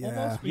door. Yeah.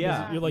 Almost.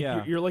 Yeah. You're like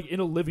Yeah. you're like in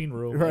a living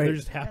room. Right. And there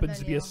just happens then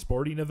to be a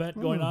sporting event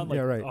going on, like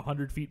yeah, right.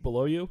 100 feet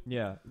below you.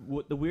 Yeah.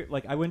 The weird,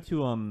 like I went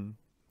to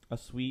a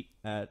suite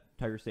at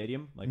Tiger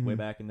Stadium, like way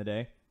back in the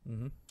day,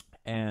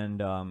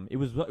 and it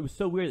was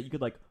so weird that you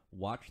could like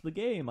watch the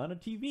game on a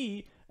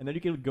TV, and then you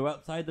could go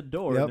outside the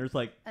door, and there's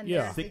like And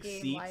Yeah. there's the 6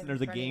 game seats, live and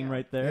there's in a front of game you.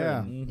 right there. Yeah.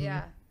 and-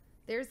 Yeah.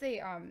 There's a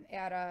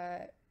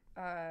at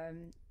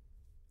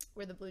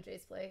where the Blue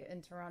Jays play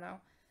in Toronto.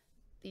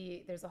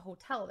 There's a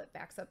hotel that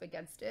backs up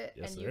against it,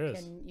 Yes, and there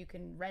is. you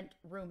can rent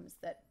rooms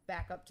that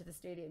back up to the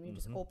stadium. You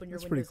just open your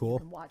That's pretty windows cool.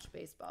 and you can watch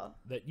baseball.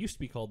 That used to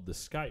be called the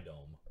Sky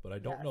Dome, but I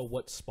don't Yes. know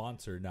what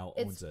sponsor now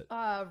It's owns it.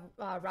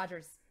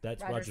 Rogers.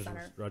 That's Rogers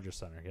Center. Rogers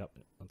Center. Yep,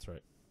 that's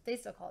right. They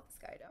still call it the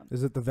Sky Dome.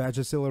 Is it the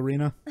Vagisil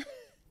Arena?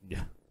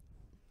 Yeah.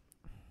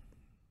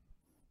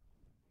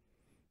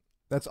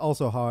 That's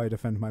also how I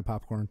defend my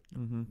popcorn.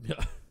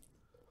 Yeah.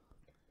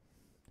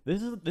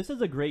 This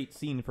is a great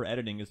scene for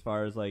editing, as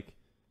far as like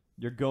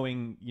you're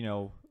going, you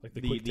know, Like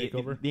the quick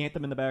takeover? the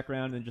anthem in the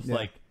background, and just Yeah.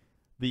 like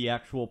the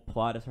actual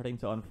plot is starting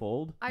to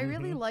unfold. I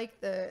really like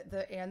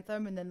the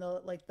anthem and then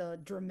the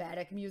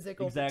dramatic music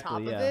over the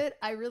Exactly, top yeah. of it.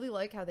 I really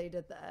like how they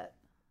did that.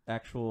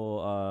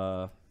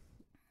 Actual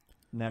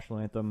national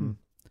anthem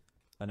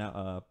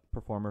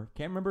performer.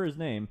 Can't remember his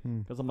name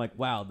because I'm like,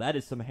 wow, that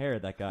is some hair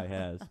that guy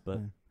has. But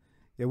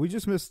Yeah, we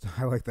just missed.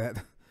 I like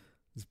that.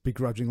 Just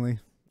begrudgingly.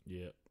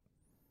 Yeah.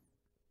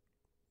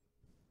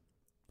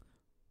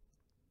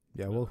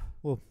 Yeah,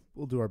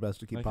 we'll do our best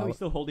to keep like, how he's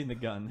still holding the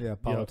gun.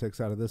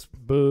 politics out of this.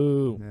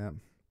 Boo.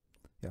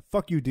 Yeah.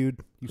 Fuck you, dude.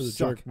 You For the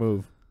suck. jerk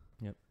move.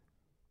 Yep.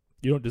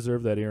 You don't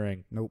deserve that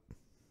earring. Nope.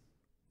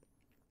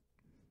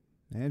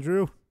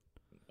 Andrew.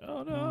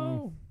 Oh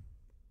no.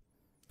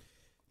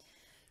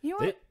 You know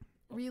They- what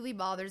really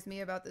bothers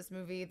me about this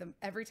movie?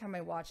 Every time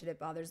I watch it, it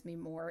bothers me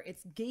more.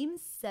 It's Game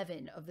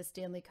 7 of the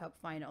Stanley Cup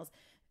Finals.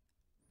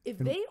 If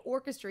they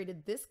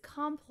orchestrated this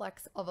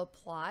complex of a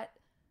plot,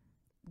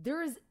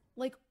 there is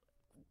like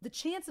the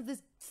chance of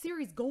this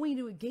series going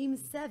to a Game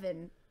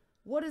 7.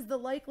 What is the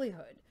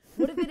likelihood?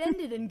 What if it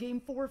ended in Game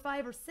 4,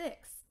 5, or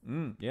 6?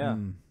 Yeah.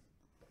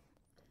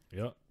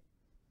 Yeah.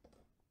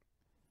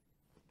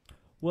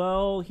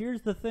 Well,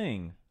 here's the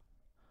thing.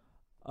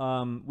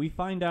 We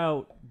find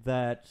out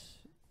that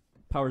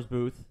Powers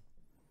Booth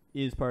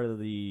is part of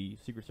the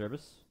Secret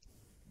Service.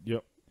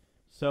 Yep.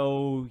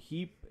 So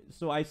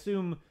I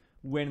assume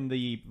when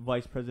the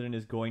vice president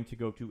is going to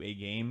go to a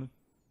game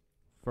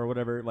for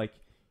whatever, like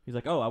he's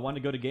like, oh, I want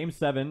to go to Game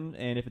 7,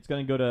 and if it's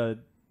going to go to,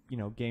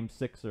 Game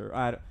 6 or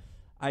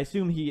I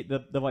assume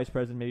the vice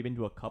president maybe been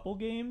to a couple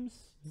games.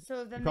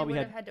 So then they probably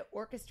would have had to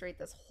orchestrate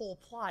this whole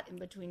plot in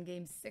between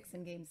Game 6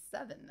 and Game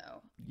 7,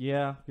 though.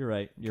 Yeah, you're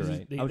right. You're 'Cause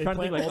right. I was trying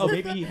to think plan like, all oh, the-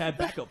 maybe he had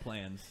backup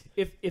plans.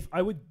 If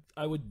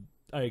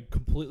I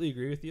completely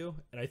agree with you,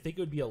 and I think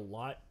it would be a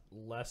lot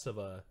less of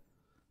a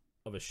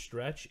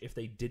stretch if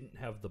they didn't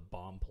have the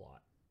bomb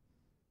plot.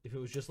 If it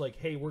was just like,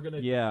 hey, we're gonna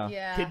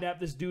Yeah.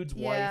 kidnap this dude's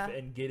Yeah. wife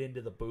and get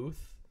into the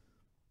booth.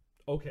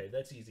 Okay,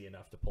 that's easy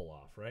enough to pull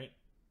off, right?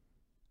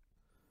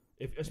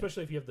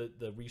 Especially if you have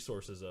the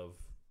resources of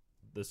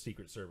the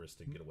Secret Service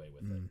to get away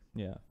with it.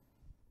 Yeah.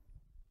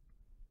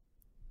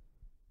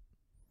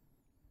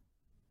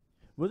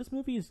 Well, this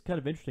movie is kind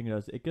of interesting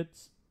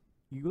because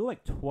you go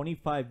like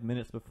 25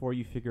 minutes before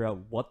you figure out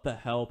what the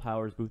hell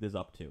Powers Booth is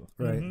up to.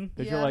 Right. Mhm.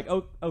 Because Yeah. you're like,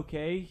 oh,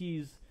 okay,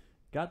 he's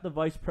got the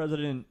vice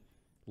president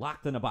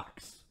locked in a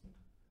box.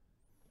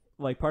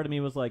 Like, part of me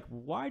was like,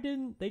 why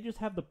didn't they just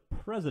have the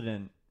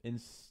president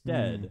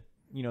instead?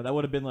 That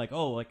would have been like,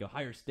 oh, like a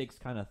higher stakes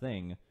kind of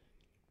thing.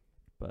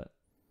 But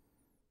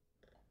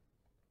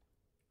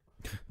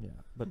yeah,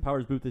 but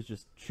Powers Booth is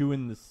just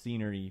chewing the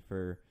scenery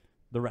for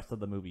the rest of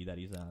the movie that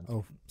he's on.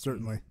 Oh,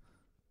 certainly.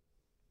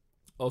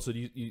 Also, do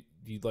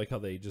you like how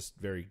they just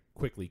very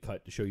quickly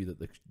cut to show you that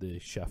the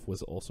chef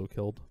was also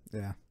killed?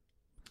 Yeah.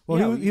 Well,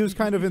 Yeah, he was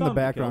kind of you in saw the him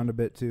get background killed. a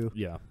bit too.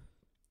 Yeah.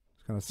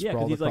 Kind of Yeah, because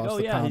sprawled he's like, across oh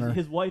the yeah, counter.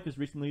 his wife is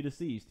recently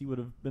deceased. He would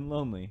have been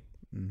lonely.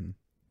 And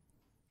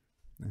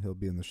he'll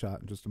be in the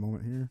shot in just a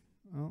moment here.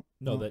 Oh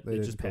No, they it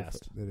didn't just go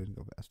passed. They didn't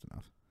go fast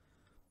enough.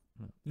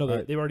 No,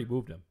 Alright. they've already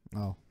moved him.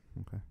 Oh,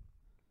 okay.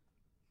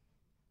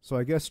 So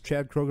I guess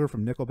Chad Kroger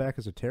from Nickelback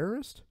is a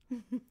terrorist?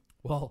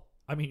 Well,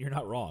 I mean, you're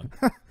not wrong.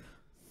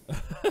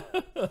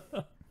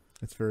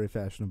 It's very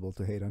fashionable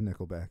to hate on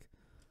Nickelback.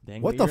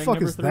 Dang, What the earring fuck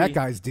number is 3. that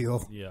guy's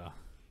deal? Yeah.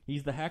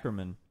 He's the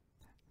hackerman.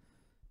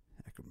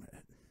 Ackerman.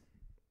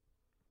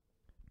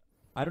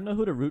 I don't know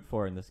who to root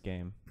for in this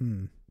game.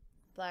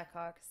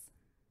 Blackhawks.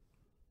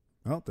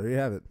 Oh, there you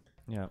have it.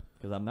 Yeah,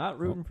 because I'm not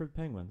rooting for the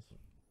Penguins.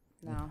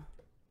 No.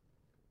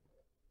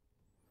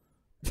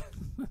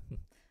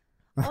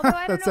 Although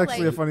I don't That's know,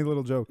 actually a funny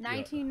little joke.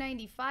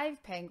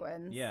 1995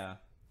 Penguins. Yeah.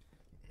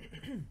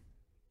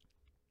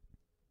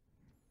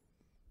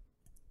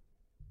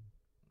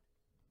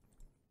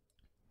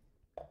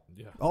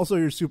 Yeah. Also,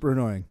 you're super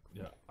annoying.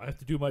 Yeah. I have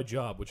to do my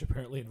job, which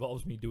apparently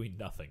involves me doing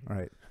nothing. All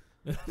right.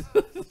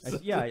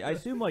 I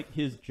assume like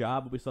his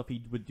job would be stuff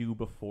he would do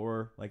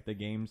before like the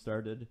game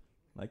started,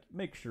 like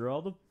make sure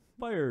all the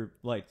fire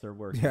lights are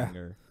working. Yeah.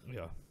 Or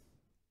Yeah.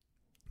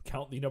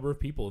 Count the number of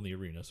people in the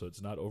arena so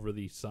it's not over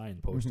the sign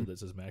posted that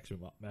says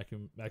maximum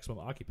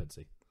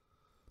occupancy.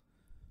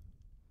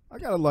 I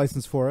got a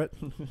license for it.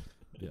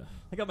 Yeah.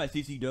 I got my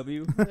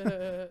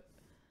CCW.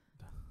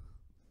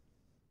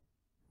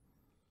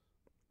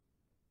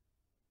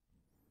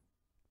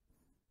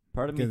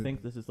 Part of me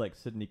thinks this is like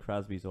Sidney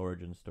Crosby's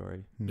origin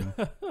story.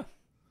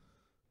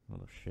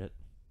 Oh shit.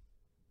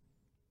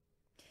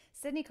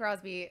 Sidney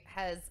Crosby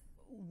has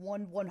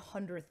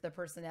 1/100th the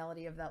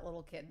personality of that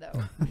little kid,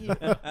 though.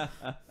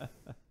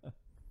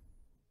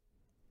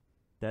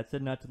 Dad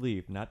said not to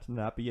leave, not to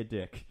not be a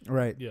dick.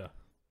 Right. Yeah.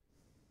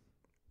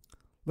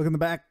 Look in the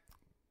back.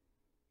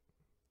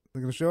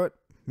 They're going to show it.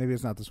 Maybe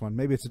it's not this one.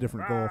 Maybe it's a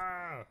different goal.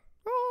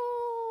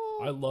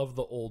 I love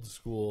the old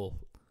school.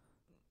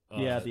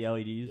 Yeah, the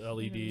LEDs.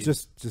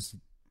 LEDs.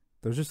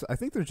 I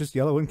think they're just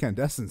yellow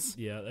incandescents.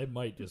 Yeah, they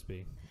might just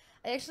be.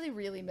 I actually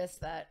really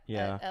missed that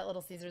at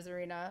Little Caesars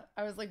Arena.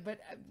 I was like, but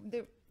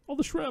All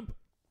the shrimp.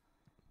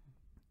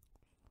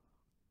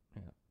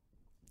 Yeah.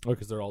 Oh,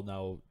 because they're all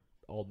now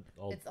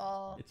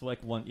It's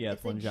like one. Yeah,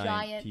 it's one a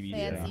giant TV.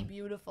 fancy,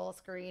 beautiful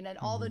screen, and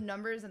all the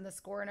numbers and the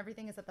score and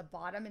everything is at the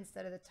bottom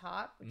instead of the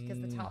top,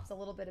 because the top's a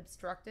little bit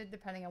obstructed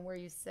depending on where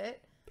you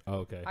sit. Oh,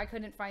 okay. I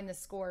couldn't find the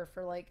score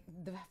for like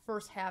the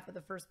first half of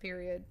the first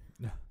period.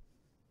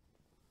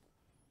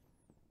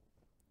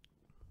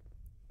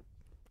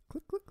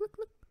 Click, click, click,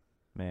 click.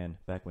 Man,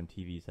 back when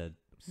TVs had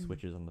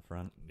switches on the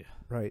front. Yeah.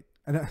 Right.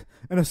 And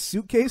a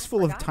suitcase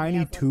full of Forgot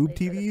tiny Yaz tube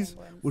played for the TVs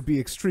Penguins. would be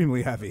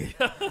extremely heavy.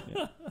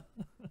 Yeah.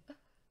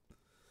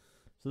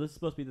 So this is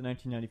supposed to be the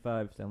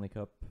 1995 Stanley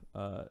Cup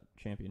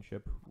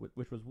championship,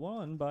 which was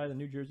won by the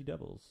New Jersey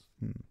Devils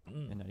in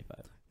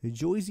 '95. The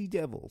Jersey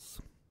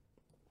Devils.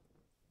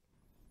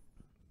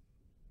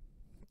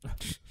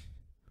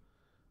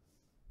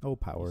 Oh,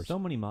 Powers. So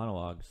many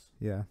monologues.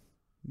 Yeah.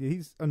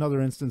 He's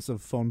another instance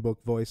of phone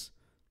book voice.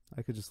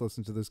 I could just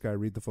listen to this guy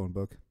read the phone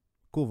book.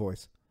 Cool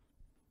voice.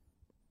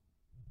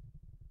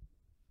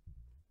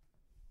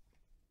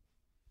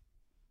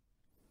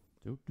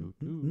 It's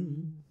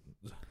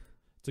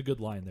a good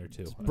line there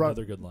too. brought-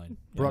 Another good line.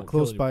 Brought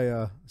close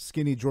by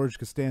skinny George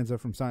Costanza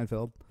from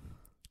Seinfeld.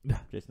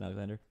 Jason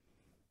Alexander.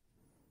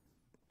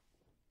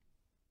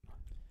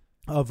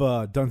 Of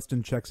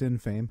Dunstan Checks In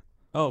fame.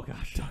 Oh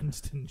gosh.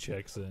 Dunstan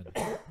checks in.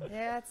 Yeah,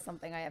 that's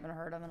something I haven't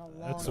heard of in a long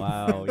That's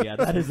time. Wow. Yeah,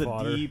 that is a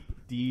Fodder.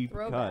 deep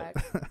Throwback.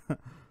 cut.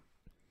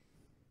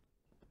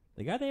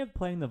 The guy they have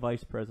playing the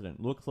vice president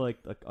looks like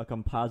a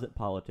composite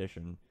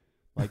politician.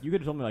 Like, you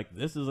could tell me, like,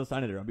 this is a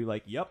senator. I'd be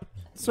like, yep,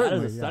 Certainly,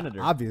 that is a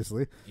senator.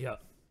 obviously. Yeah.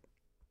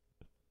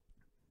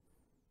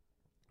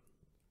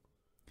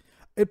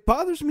 It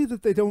bothers me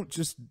that they don't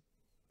just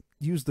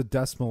use the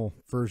decimal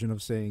version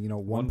of saying,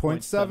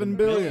 1.7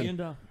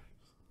 billion.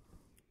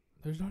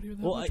 There's not even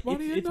that Well, much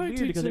money in it's weird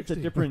because it's a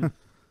 1960. different.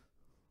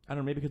 I don't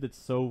know, maybe because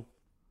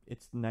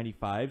it's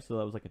 95, so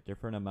that was like a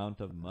different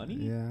amount of money.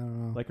 Yeah, I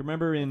don't know. Like,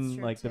 remember That's in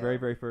true, like the too. very,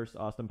 very first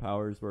Austin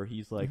Powers where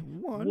he's like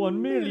 $1 $1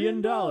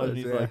 million, and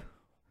he's yeah. like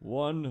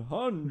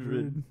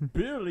 $100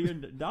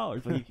 billion.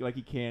 Like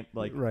he can't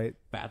like right.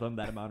 fathom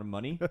that amount of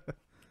money.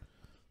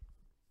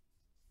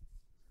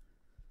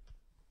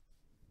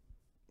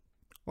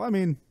 Well, I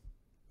mean,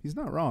 he's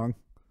not wrong.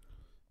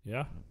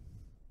 Yeah.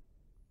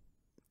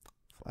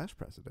 Flash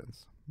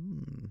presidents.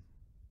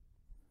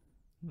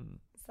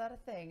 Is that a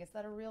thing? Is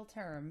that a real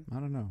term? I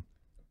don't know.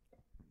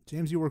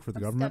 James, you work for the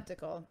I'm government.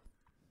 skeptical.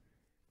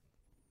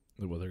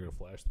 Well, they're going to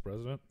flash the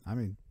president? I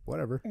mean,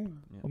 whatever.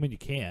 I mean, you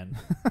can.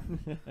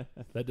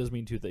 That does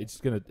mean two things.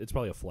 It's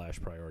probably a flash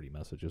priority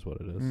message is what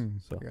it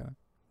is. So Yeah.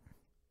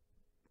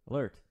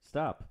 Alert!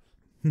 Stop!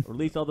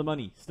 Release all the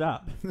money!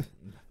 Stop!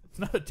 it's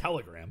not a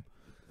telegram.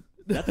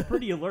 That's a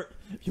pretty alert.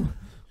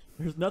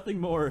 There's nothing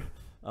more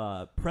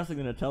pressing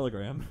than a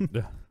telegram.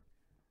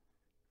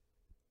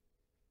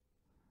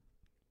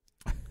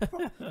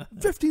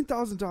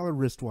 $15,000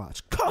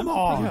 wristwatch. Come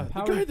on. Yeah,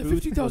 the guy at the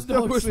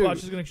 $15,000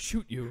 wristwatch is going to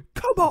shoot you.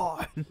 Come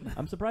on.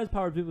 I'm surprised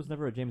Power Dude was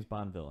never a James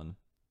Bond villain.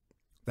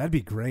 That'd be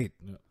great.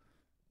 Yeah.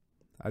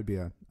 I'd be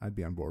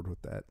on board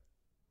with that.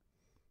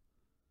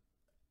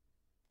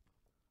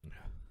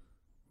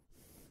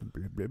 I'm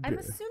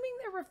assuming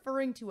they're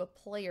referring to a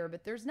player,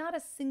 but there's not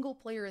a single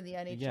player in the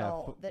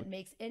NHL that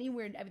makes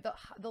anywhere. I mean,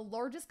 the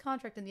largest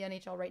contract in the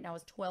NHL right now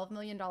is $12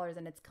 million,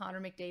 and it's Connor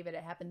McDavid.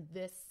 It happened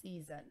this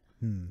season.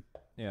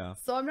 Yeah.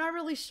 So I'm not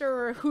really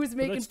sure who's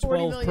making that's $40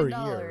 $12 million. per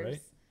year,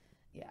 right?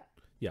 Yeah.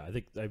 Yeah,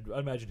 I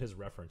imagine his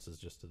reference is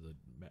just to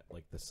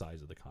the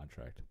size of the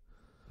contract.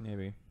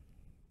 Maybe.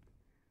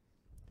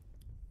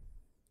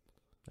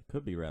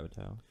 Could be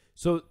Rabbitow.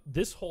 So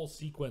this whole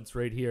sequence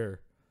right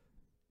here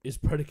is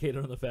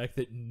predicated on the fact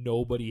that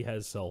nobody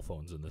has cell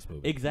phones in this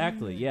movie.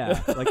 Exactly.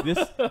 Yeah. Like this.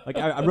 Like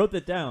I wrote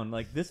that down.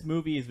 Like this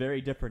movie is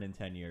very different in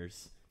 10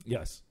 years.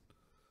 Yes.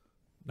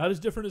 Not as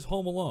different as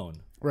Home Alone,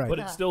 Right. but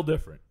it's still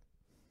different.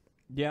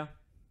 Yeah.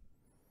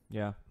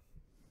 Yeah.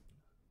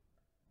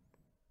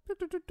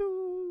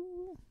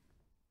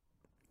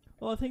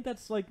 Well, I think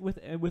that's like with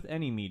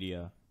any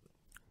media.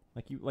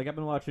 Like I've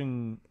been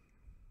watching.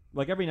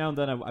 Like every now and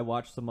then I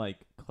watch some like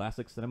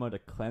classic cinema to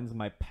cleanse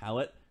my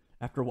palate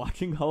after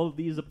watching all of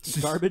these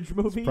garbage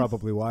movies. It's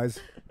probably wise.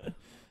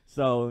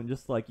 So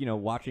just like,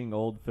 watching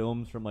old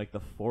films from like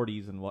the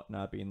 40s and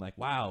whatnot, being like,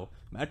 wow,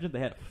 imagine if they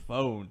had a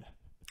phone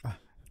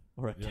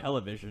or a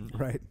television.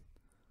 Right.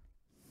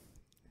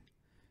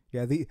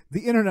 Yeah, the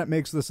internet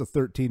makes this a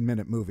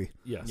 13-minute movie.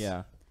 Yes.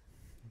 Yeah.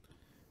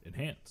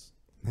 Enhance.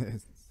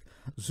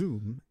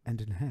 Zoom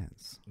and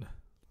enhance.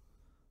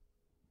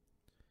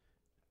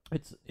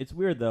 It's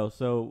weird though.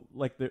 So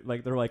they're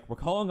like we're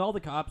calling all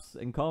the cops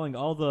and calling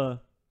all the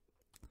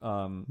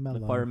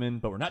firemen,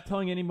 but we're not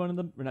telling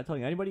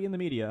anybody in the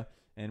media,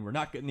 and we're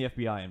not getting the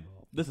FBI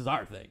involved. This is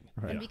our thing.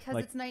 Right. And because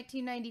Like- it's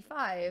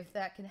 1995,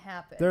 that can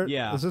happen.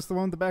 Yeah. Is this the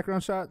one with the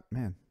background shot?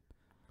 Man,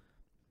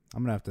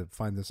 I'm gonna have to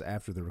find this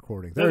after the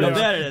recording. There There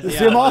it is. it is.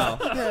 See them all? Wow.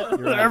 You're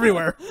They're right.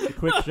 everywhere. A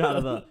quick shot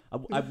of the.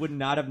 I would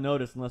not have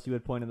noticed unless you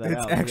had pointed that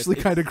It's out. actually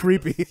kind of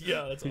creepy.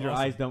 Yeah, that's because your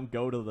eyes don't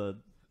go to the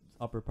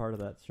upper part of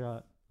that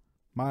shot.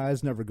 My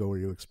eyes never go where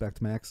you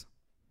expect, Max.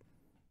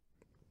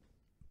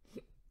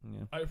 Yeah.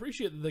 I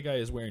appreciate that the guy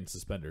is wearing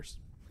suspenders.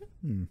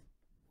 Hmm.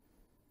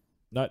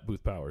 Not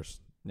Booth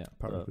Powers, Yeah.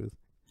 Power the booth.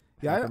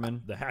 Yeah,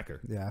 Hackerman. the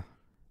hacker. Yeah.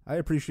 I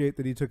appreciate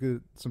that he took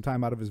some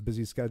time out of his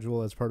busy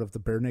schedule as part of the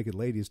Bare Naked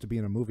Ladies to be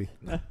in a movie.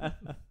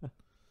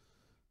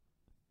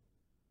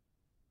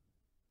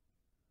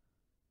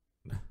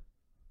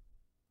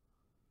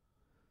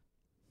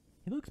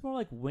 He looks more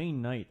like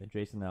Wayne Knight than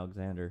Jason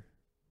Alexander.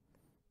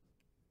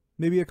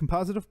 Maybe a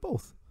composite of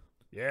both.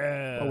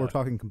 Yeah. Oh, we're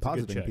talking good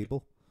compositing, check.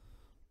 people.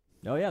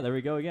 Oh yeah, there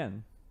we go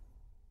again.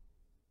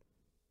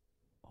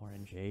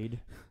 Orangeade.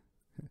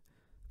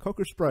 Coke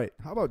or Sprite?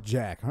 How about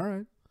Jack? All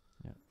right.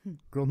 Yeah.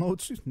 Girl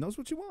knows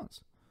what she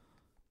wants.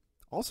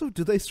 Also,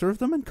 do they serve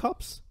them in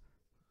cups?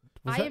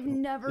 Was I that- have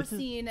never this is-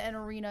 seen an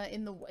arena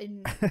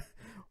in.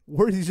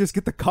 Where did you just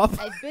get the cup?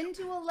 I've been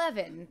to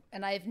 11,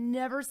 and I've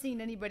never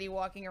seen anybody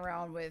walking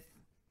around with.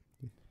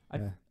 Yeah,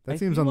 I that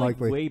seems feel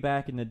unlikely. Like way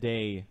back in the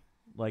day,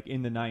 like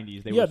in the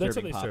 90s, they Yeah, were that's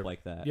serving what they pop serve.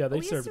 like that. Yeah, they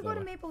We serve used to it go that to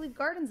way. Maple Leaf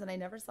Gardens, and I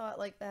never saw it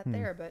like that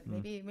there. But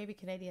maybe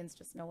Canadians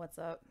just know what's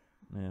up.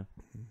 Yeah.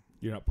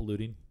 You're not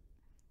polluting.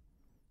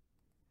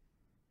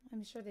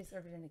 I'm sure they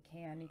serve it in a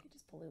can. You could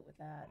just pollute with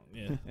that.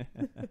 Yeah.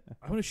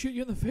 I want to shoot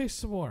you in the face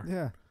some more.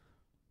 Yeah.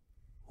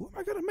 Who am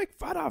I gonna make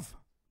fun of?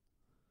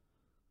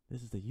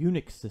 This is the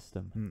Unix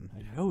system.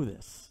 I know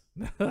this.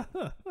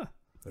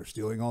 They're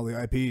stealing all the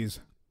IPs.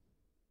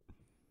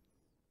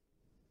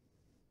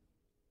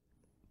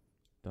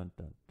 Dun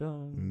dun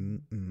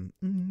dun.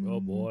 Oh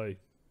boy.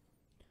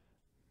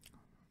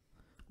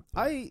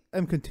 I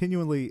am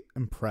continually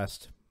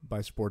impressed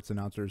by sports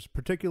announcers,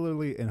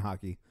 particularly in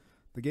hockey.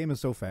 The game is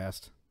so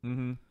fast.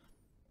 Mm-hmm.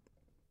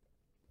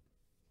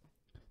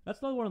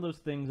 That's not one of those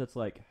things that's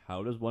like,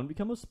 how does one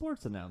become a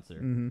sports announcer?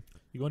 Mm-hmm.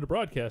 You go into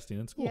broadcasting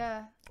in school.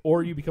 Yeah.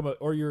 Or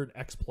you're an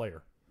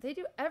ex-player. They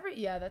do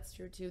yeah, that's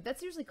true too.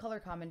 That's usually color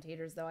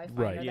commentators though, I find,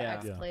 Right, are yeah.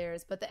 the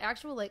ex-players. But the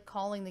actual like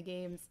calling the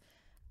games,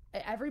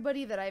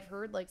 everybody that I've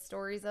heard like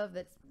stories of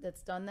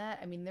that's done that,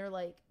 I mean, they're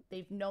like,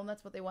 they've known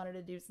that's what they wanted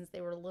to do since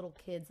they were little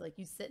kids. Like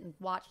you sit and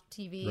watch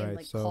TV Right, and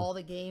like so call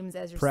the games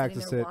as you're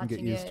practice sitting there it and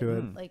watching get used to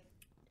it. Like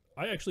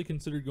I actually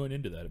considered going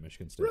into that at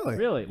Michigan State. Really?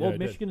 Really? Yeah, Well, I did.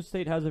 Michigan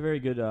State has a very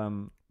good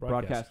Broadcast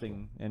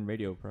broadcasting and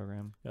radio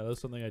program. Yeah, that's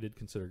something I did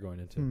consider going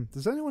into.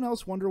 Does anyone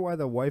else wonder why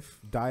the wife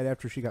died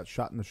after she got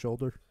shot in the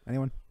shoulder?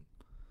 Anyone?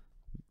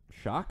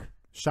 Shock?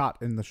 Shot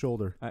in the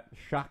shoulder.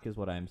 Shock is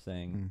what I'm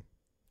saying.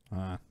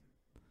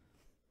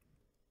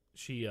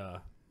 She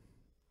got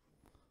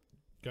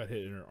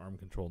hit in her arm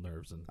control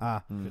nerves and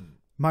couldn't-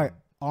 My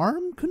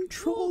arm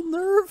control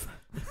nerve?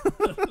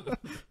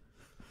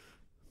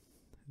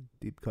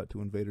 Deep cut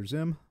to Invader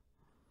Zim.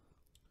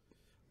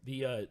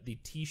 the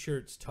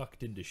T-shirts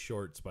tucked into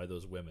shorts by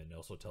those women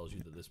also tells you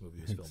that this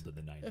movie was filmed in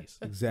the 90s.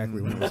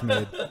 Exactly when it was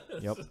made.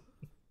 Yep.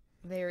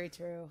 very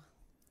true.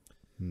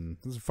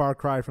 This is a far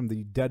cry from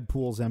the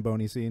Deadpool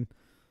Zamboni scene.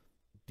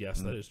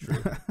 Yes, that is true.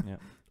 Yeah.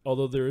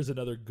 Although there is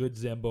another good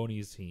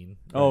Zamboni scene.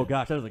 Oh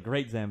gosh, that was a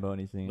great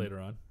Zamboni scene. Later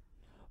on.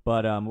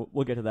 But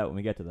we'll get to that when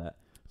we get to that.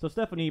 So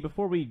Stephanie,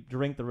 before we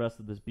drink the rest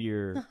of this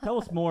beer, tell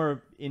us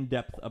more in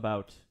depth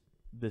about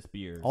this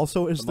beer.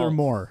 Also, is The there malts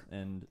more?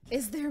 And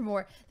Is there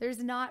more? There's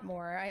not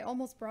more. I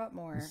almost brought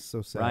more. This is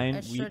so sad. Ryan,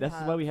 I should this is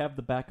have. why we have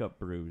the backup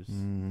brews,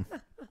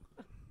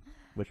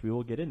 which we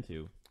will get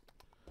into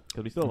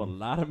because we still have a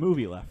lot of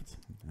movie left.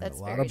 That's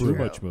lot very of Too brew.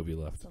 true. much movie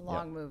left. It's a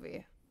long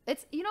movie.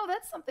 It's,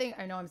 that's something,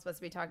 I know I'm supposed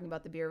to be talking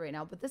about the beer right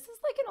now, but this is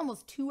like an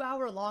almost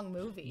 2-hour-long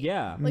movie.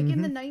 Yeah. Like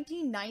in the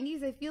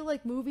 1990s, I feel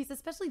like movies,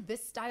 especially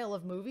this style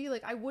of movie,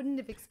 like I wouldn't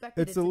have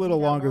expected it's it a to little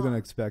be that longer long. than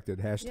expected.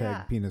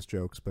 Hashtag penis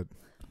jokes, but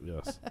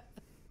Yes.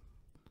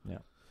 Yeah.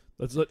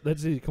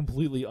 That's a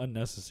completely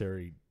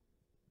unnecessary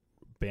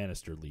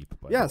banister leap.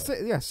 By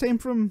the way. Same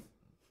from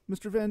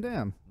Mr. Van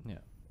Damme. Yeah.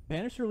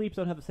 Banister leaps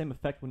don't have the same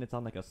effect when it's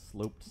on like a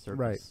sloped surface.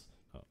 Right.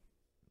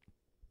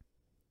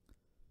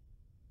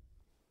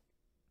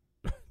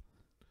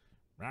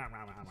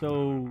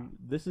 So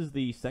this is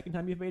the second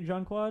time you've made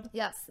Jean Quad?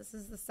 Yes, this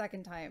is the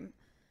second time.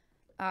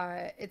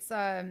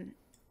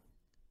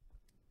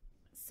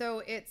 So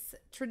it's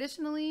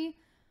traditionally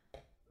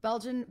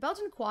Belgian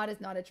Quad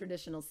is not a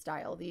traditional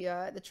style.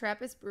 The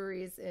Trappist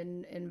breweries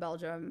in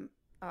Belgium,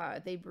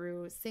 they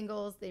brew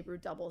singles, they brew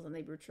doubles, and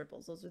they brew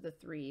triples. Those are the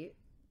three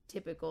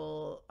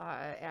typical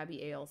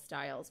Abbey ale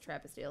styles,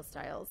 Trappist ale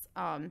styles.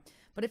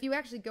 But if you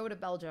actually go to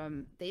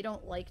Belgium, they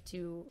don't like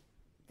to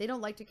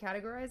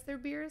categorize their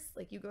beers.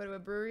 Like you go to a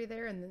brewery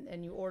there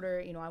and you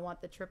order, I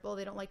want the triple.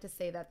 They don't like to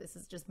say that this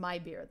is just my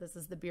beer. This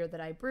is the beer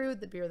that I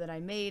brewed, the beer that I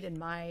made in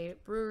my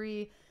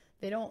brewery.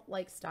 They don't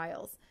like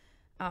styles.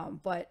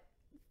 But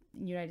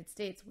in the United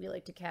States, we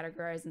like to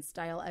categorize and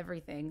style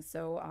everything.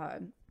 So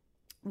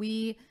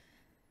we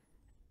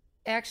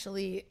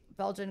actually,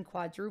 Belgian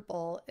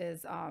quadruple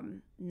is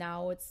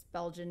now it's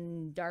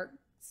Belgian dark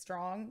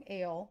strong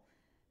ale.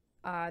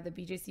 The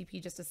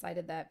BJCP just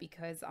decided that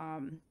because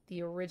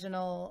the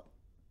original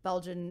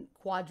Belgian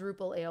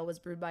quadruple ale was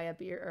brewed by a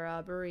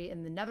brewery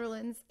in the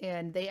Netherlands,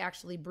 and they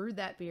actually brewed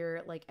that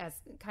beer like as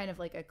kind of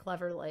like a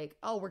clever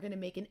we're going to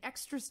make an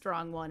extra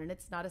strong one, and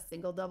it's not a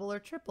single, double, or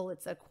triple,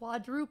 it's a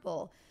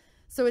quadruple.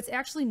 So it's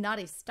actually not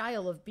a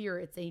style of beer,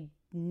 it's a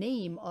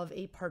name of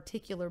a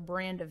particular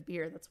brand of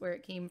beer. That's where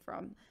it came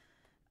from.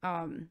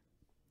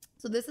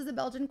 So this is a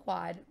Belgian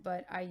quad,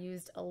 but I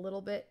used a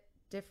little bit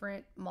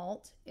different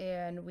malt,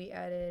 and we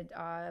added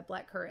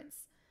black currants,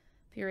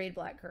 pureed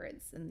black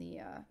currants in the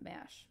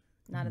mash,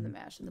 not in the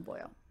mash, in the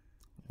boil.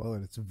 Well,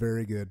 it's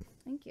very good.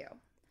 Thank you.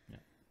 Yeah.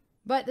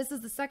 But this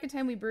is the second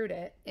time we brewed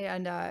it,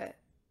 and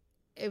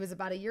it was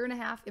about a year and a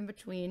half in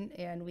between,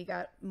 and we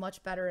got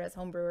much better as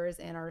home brewers,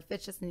 and our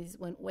efficiencies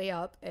went way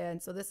up.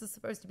 And so this is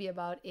supposed to be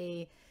about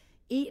a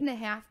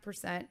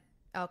 8.5%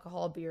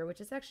 alcohol beer,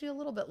 which is actually a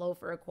little bit low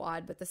for a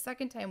quad. But the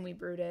second time we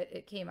brewed it,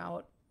 it came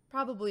out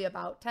probably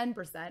about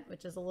 10%,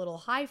 which is a little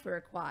high for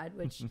a quad,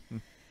 which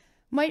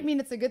might mean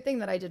it's a good thing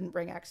that I didn't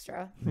bring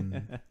extra.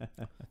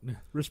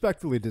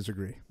 Respectfully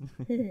disagree.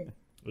 It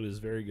is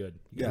very good.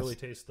 You can Yes. really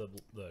taste the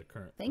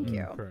current. Thank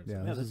you. Current.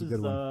 Yeah, Yeah, this is a is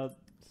good one. the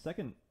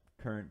second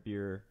current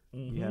beer.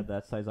 You had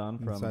that Saison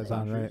from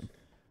Saison, right?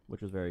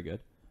 which was very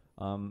good.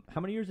 How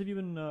many years have you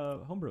been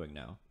homebrewing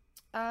now?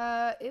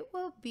 It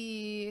will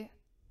be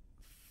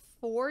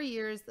 4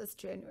 years this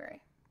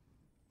January.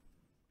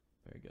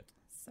 Very good.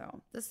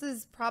 So this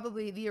is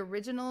probably the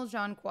original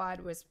Jean Quad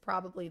was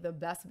probably the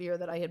best beer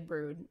that I had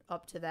brewed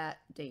up to that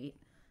date.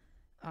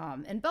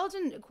 And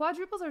Belgian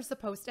quadruples are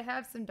supposed to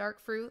have some dark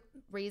fruit,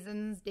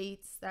 raisins,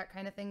 dates, that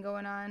kind of thing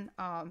going on.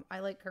 I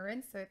like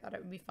currants, so I thought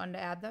it would be fun to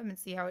add them and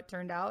see how it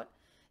turned out.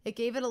 It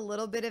gave it a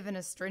little bit of an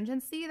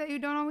astringency that you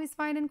don't always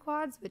find in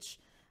quads, which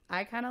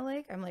I kind of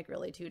like. I'm like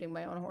really tooting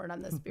my own horn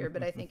on this beer,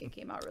 but I think it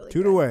came out really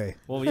Toot good. away.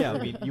 Well, yeah, I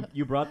mean,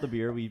 you brought the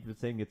beer. We've been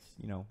saying it's,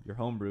 your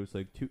homebrew,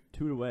 so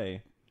toot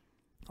away.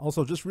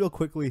 Also, just real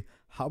quickly,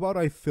 how about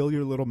I fill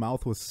your little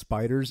mouth with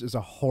spiders is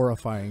a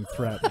horrifying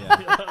threat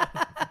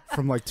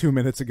from like 2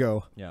 minutes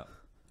ago. Yeah.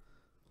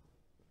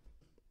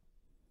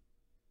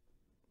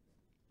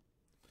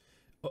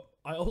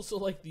 I also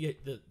like the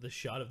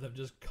shot of them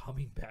just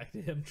coming back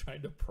to him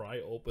trying to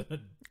pry open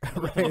a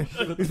Right.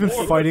 He's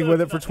been fighting with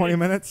it for 20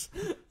 minutes.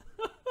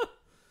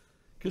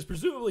 Because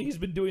presumably he's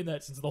been doing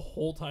that since the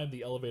whole time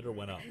the elevator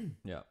went up.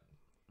 Yeah.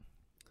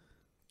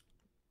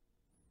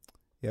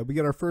 Yeah, we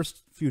get our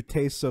first few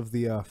tastes of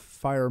the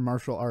fire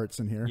martial arts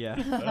in here.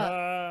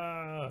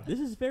 Yeah. This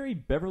is very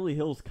Beverly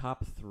Hills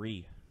Cop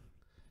 3.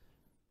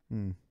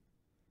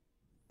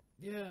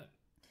 Yeah.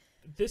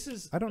 This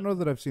is... I don't know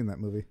that I've seen that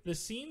movie. The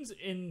scenes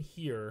in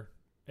here...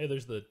 Hey,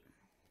 there's the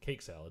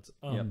cake salads.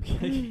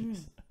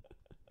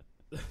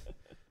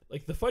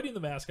 Like, the fighting the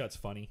mascot's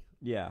funny.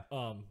 Yeah.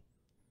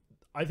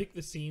 I think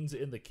the scenes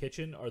in the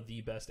kitchen are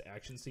the best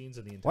action scenes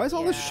in the entire. Why is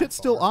all this shit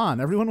still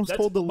on? Everyone was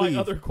told to leave. My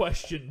other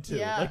question too.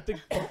 Yeah. Like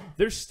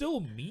there's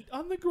still meat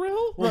on the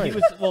grill. Well,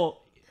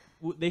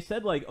 Right. they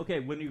said okay,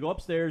 when you go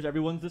upstairs,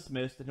 everyone's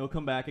dismissed, and he'll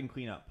come back and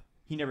clean up.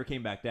 He never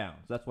came back down,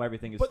 so that's why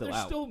everything is But still there's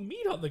out. still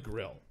meat on the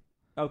grill.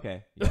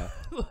 Okay, yeah.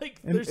 Like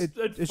And there's it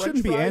French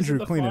shouldn't be fries in Andrew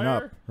the cleaning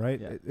fire. up,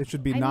 right? Yeah. It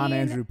should be I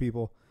non-Andrew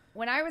people.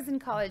 When I was in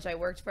college, I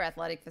worked for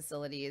athletic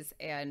facilities,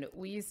 and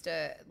we used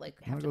to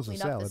have to goes the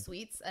clean up the salad.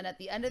 suites. And at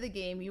the end of the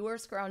game, you were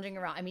scrounging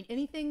around. I mean,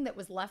 anything that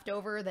was left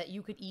over that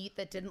you could eat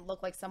that didn't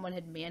look like someone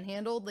had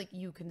manhandled, like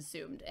you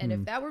consumed. And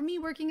if that were me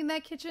working in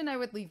that kitchen, I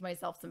would leave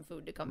myself some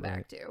food to come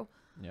back to.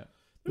 Yeah.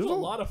 There's a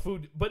lot of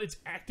food, but it's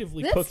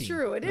actively That's cooking.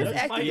 true. It is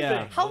That's my active.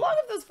 Yeah. thing. How long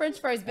have those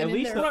French fries been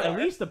in there? At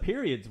least the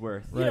period's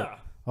worth. Yeah.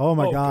 Oh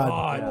my Oh,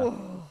 God.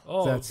 God.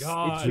 Oh, That's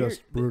God.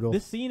 just brutal.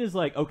 This scene is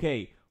like,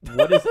 okay,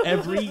 what is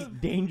every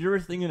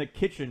dangerous thing in a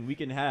kitchen we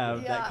can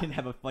have that can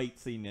have a fight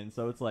scene in?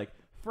 So it's like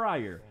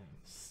fryer,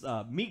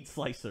 meat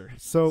slicer,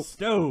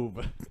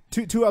 stove.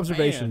 Two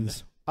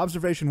observations.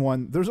 Observation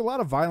 1, there's a lot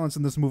of violence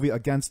in this movie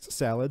against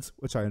salads,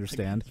 which I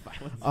understand.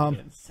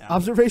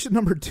 Observation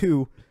number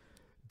 2,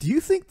 do you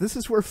think this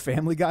is where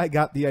Family Guy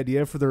got the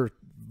idea for their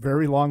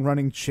very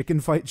long-running chicken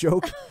fight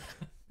joke?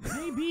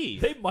 Maybe.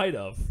 They might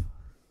have.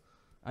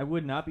 I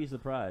would not be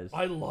surprised.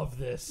 I love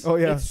this. Oh,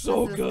 yeah. It's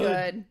so This is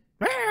good.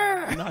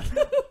 Not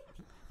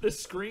The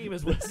scream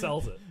is what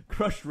sells it.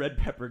 crushed red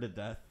pepper to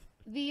death.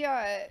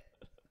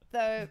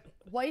 The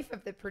wife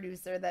of the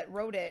producer that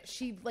wrote it,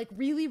 she like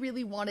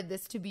really wanted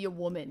this to be a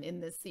woman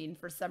in this scene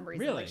for some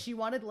reason. Really? Like she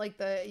wanted like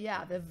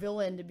the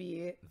villain to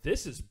be.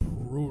 This is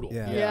brutal.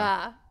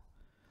 Yeah.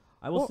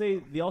 I will say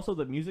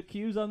the music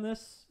cues on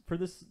this for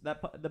this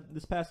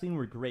past scene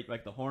were great.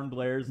 Like the horn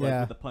blares,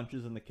 like with the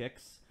punches and the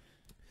kicks.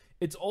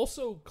 It's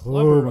also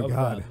clever of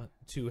God. them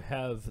to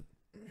have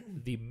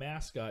the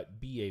mascot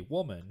be a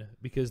woman,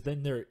 because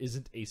then there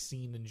isn't a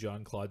scene in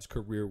Jean-Claude's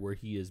career where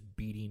he is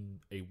beating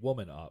a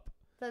woman up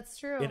That's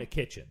true. in a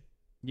kitchen.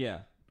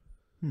 Yeah.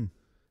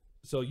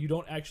 So you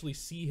don't actually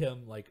see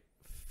him like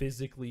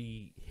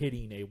physically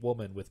hitting a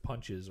woman with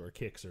punches or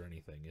kicks or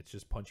anything. It's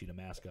just punching a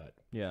mascot.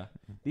 Yeah.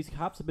 These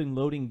cops have been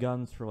loading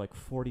guns for like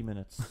 40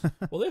 minutes.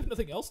 Well, they have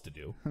nothing else to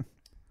do.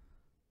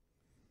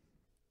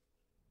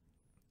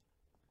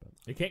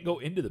 They can't go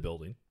into the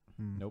building.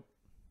 Nope.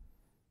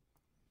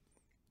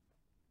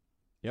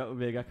 Yep,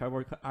 they got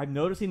cardboard. I'm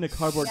noticing the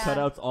cardboard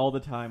cutouts all the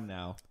time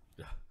now.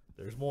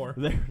 There's more.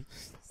 There's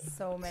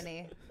So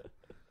many.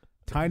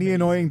 Tiny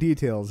annoying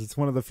details. It's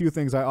one of the few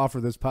things I offer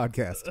this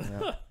podcast.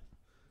 yeah.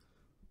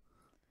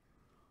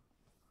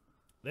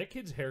 That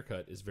kid's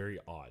haircut is very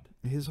odd.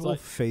 His whole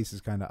face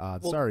is kind of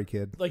odd. Well, Sorry,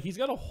 kid. Like he's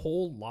got a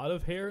whole lot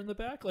of hair in the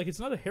back. Like it's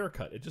not a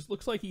haircut. It just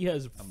looks like he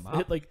has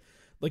like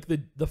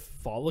the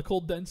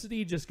follicle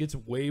density just gets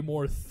way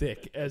more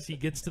thick as he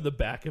gets to the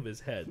back of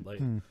his head.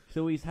 Like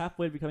So he's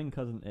halfway to becoming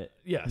Cousin It.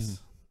 yes.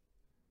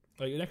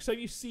 Like next time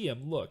you see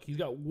him, look, he's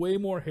got way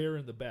more hair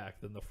in the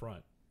back than the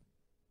front.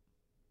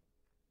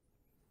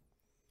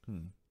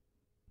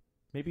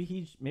 Maybe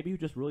he was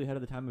just really ahead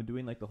of the time of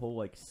doing like the whole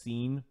like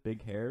scene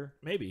big hair.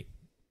 Maybe.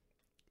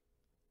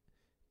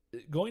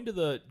 Going to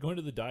the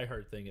Die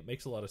Hard thing, it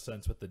makes a lot of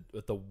sense with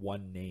the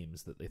one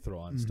names that they throw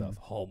on stuff.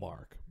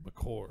 Hallmark,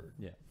 McCord,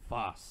 Yeah.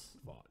 Foss.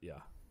 yeah.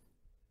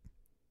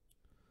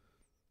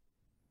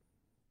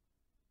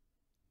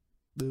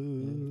 I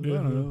don't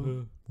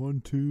know.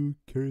 1, 2,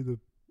 carry the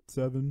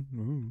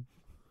 7.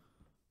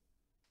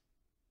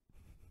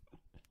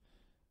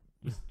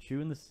 He's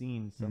chewing the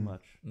scene so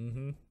much.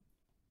 Mm-hmm.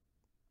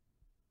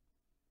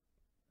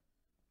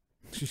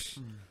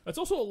 That's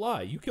also a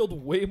lie. You killed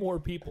way more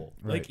people.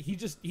 Right. Like he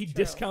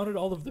discounted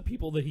all of the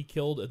people that he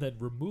killed and then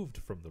removed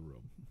from the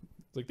room.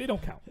 It's like they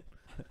don't count.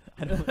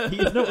 He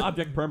has no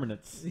object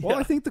permanence. Well,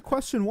 I think the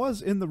question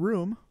was in the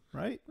room,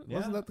 right? Yeah.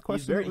 Wasn't that the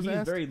question that was he's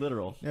asked? very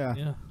literal. Yeah.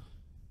 Yeah.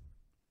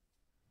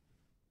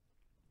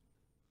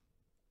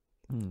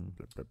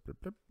 Blip, blip,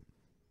 blip, blip.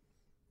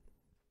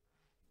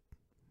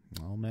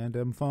 Oh man,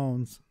 them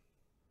phones.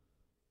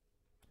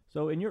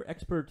 So, in your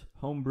expert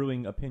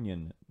homebrewing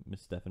opinion,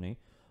 Miss Stephanie,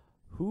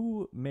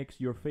 who makes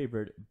your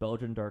favorite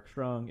Belgian Dark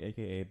Strong,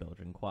 aka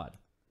Belgian Quad?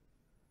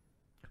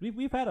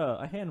 We've had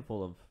a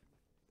handful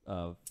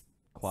of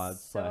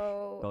quads /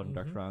 Belgian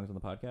Dark Strongs on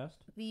the podcast.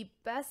 The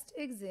best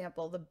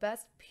example, the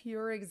best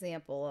pure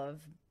example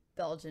of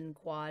Belgian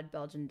Quad,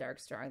 Belgian Dark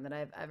Strong that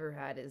I've ever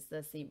had is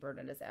the St.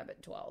 Bernardus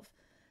Abbot 12.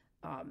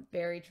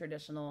 Very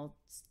traditional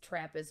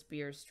Trappist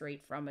beer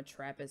straight from a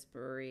Trappist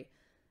brewery.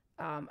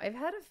 I've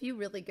had a few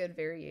really good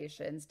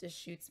variations.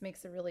 Deschutes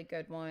makes a really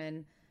good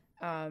one.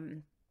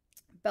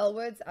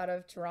 Bellwoods out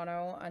of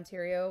Toronto,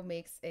 Ontario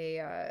makes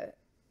a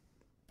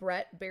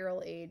Brett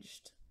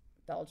barrel-aged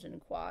Belgian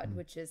Quad,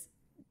 which is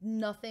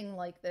nothing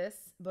like this,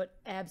 but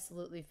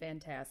absolutely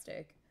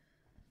fantastic.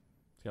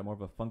 It's got more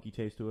of a funky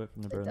taste to it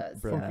from the It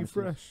does, Funky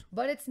fresh.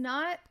 But it's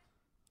not...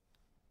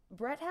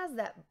 Brett has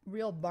that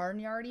real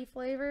barnyardy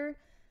flavor,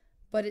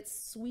 but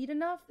it's sweet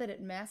enough that it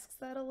masks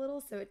that a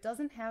little, so it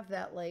doesn't have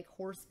that, like,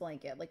 horse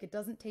blanket. Like, it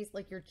doesn't taste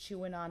like you're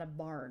chewing on a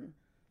barn.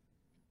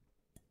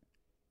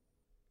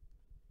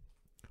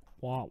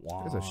 Wah,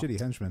 wah. That's a shitty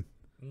henchman.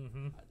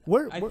 Mm-hmm.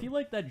 I feel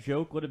like that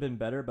joke would have been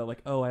better, but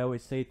like, oh, I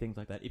always say things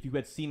like that. If you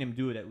had seen him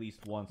do it at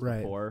least once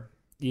before.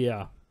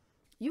 Yeah.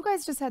 You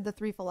guys just had the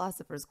Three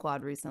Philosophers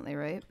Quad recently,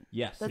 right?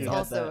 Yes. That's we had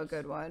also that. a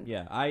good one.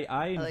 Yeah, I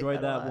like enjoyed that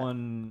a that lot.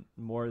 one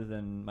more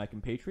than my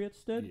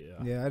compatriots did.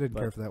 Yeah. Yeah, I didn't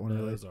care for that one That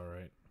really. was all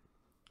right.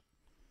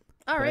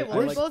 All right, I well,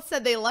 we like- both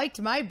said they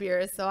liked my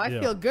beer, so I Yeah.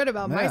 feel good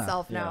about Yeah.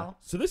 myself Yeah. now.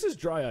 So this is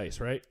dry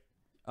ice, right?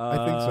 I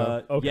think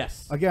so. Okay.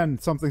 Yes. Again,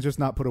 something's just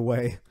not put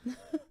away.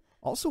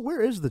 Also,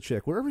 where is the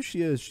chick? Wherever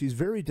she is, she's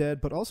very dead,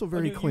 but also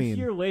very you clean.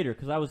 see her later,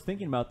 because I was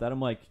thinking about that. I'm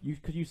like,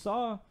 because you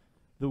saw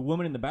the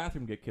woman in the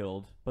bathroom get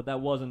killed, but that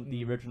wasn't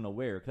the original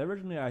wearer. Because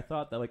originally I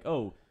thought that, like,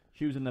 oh,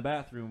 she was in the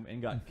bathroom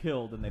and got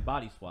killed, and they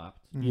body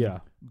swapped. Yeah,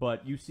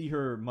 but you see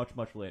her much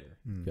later.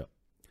 Yep.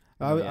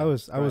 I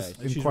was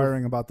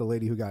inquiring about the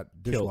lady who got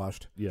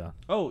dishwashed. Yeah.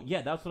 Oh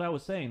yeah, that's what I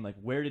was saying. Like,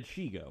 where did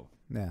she go?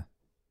 Yeah.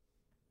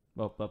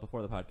 Well, but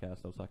before the podcast,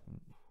 I was talking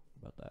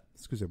about that.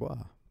 Excusez-moi.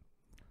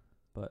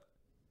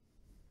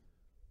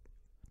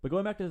 But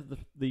going back to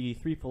the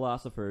three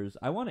philosophers,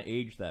 I want to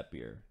age that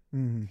beer.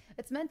 Mm-hmm.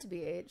 It's meant to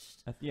be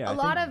aged. Yeah,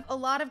 a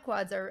lot of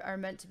quads are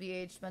meant to be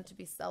aged, meant to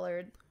be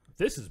cellared.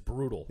 This is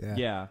brutal.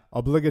 Yeah.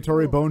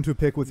 Obligatory bone to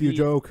pick with you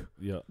joke.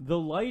 Yeah. The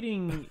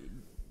lighting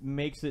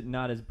makes it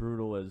not as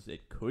brutal as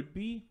it could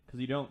be because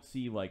you don't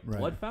see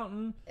blood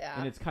fountain,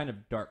 and it's kind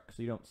of dark,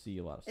 so you don't see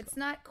a lot of stuff. It's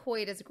not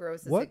quite as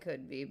gross as it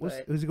could be.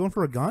 But was he going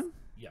for a gun?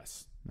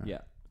 Yes. No. Yeah.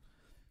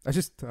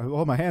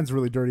 My hand's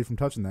really dirty from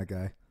touching that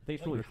guy. I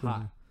think it's really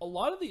hot. A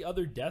lot of the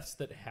other deaths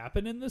that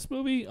happen in this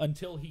movie,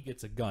 until he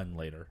gets a gun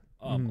later,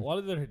 a lot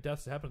of the other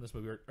deaths that happen in this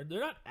movie they're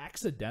not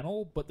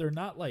accidental, but they're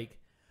not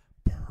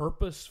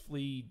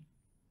purposefully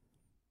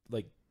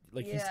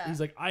he's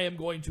like, I am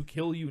going to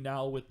kill you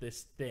now with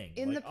this thing.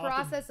 In the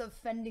process of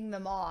fending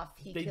them off,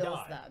 he kills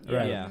them.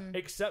 Right. Yeah.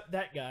 Except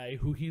that guy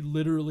who he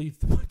literally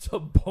puts a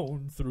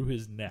bone through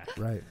his neck.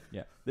 Right.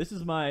 Yeah. This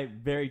is my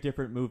very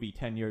different movie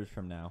 10 years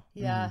from now.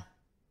 Yeah.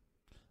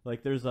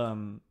 There's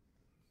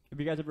have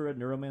you guys ever read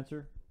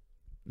Neuromancer?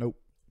 Nope.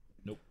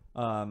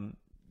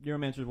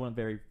 Neuromancer is one of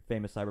the very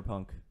famous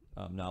cyberpunk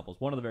novels.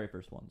 One of the very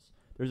first ones.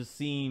 There's a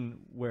scene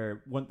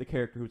where the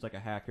character who's like a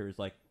hacker is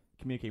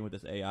communicating with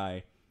this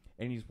AI,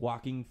 and he's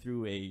walking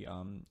through a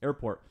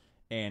airport,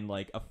 and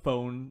a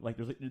phone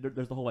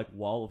there's the whole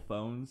wall of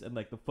phones, and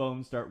the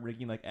phones start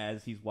ringing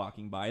as he's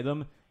walking by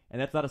them,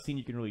 and that's not a scene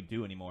you can really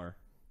do anymore.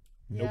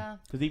 Yeah.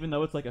 Because even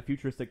though it's a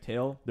futuristic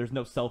tale, there's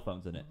no cell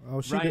phones in it.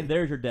 Oh, Ryan,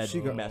 there's your dead.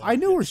 I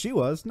knew where she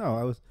was. No,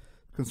 I was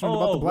concerned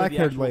about the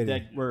black-haired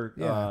lady.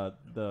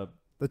 The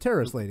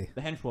terrorist lady.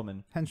 The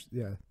henchwoman.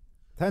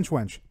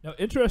 Henchwench. Now,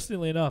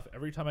 interestingly enough,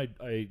 every time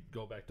I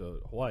go back to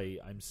Hawaii,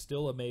 I'm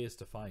still amazed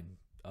to find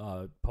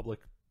public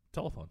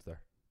telephones there.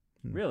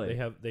 Really?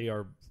 They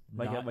are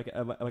like a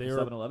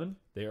 7-Eleven?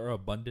 They are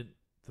abundant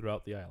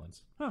throughout the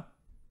islands. Huh.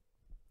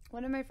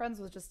 One of my friends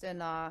was just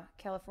in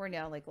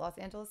California, Los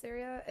Angeles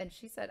area, and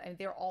she said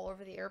they're all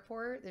over the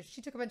airport.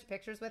 She took a bunch of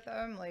pictures with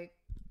them. I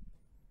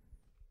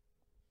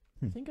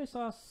think I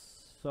saw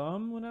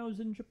some when I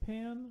was in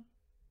Japan.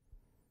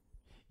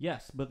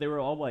 Yes, but they were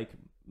all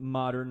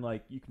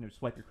modern, you can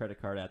swipe your credit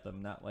card at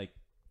them, not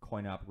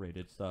coin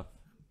operated stuff.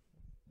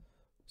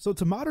 So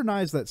to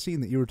modernize that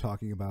scene that you were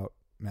talking about,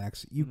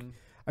 Max, you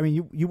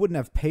wouldn't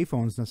have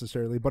payphones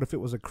necessarily, but if it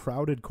was a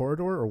crowded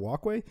corridor or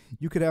walkway,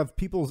 you could have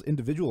people's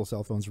individual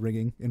cell phones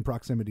ringing in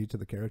proximity to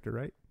the character,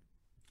 right?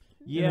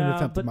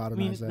 Yeah, but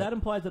that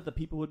implies that the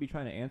people would be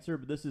trying to answer,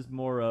 but this is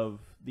more of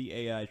the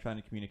AI trying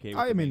to communicate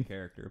with the main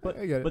character.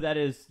 But that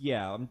is,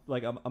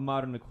 a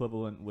modern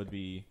equivalent would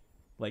be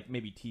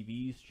maybe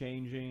TVs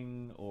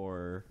changing,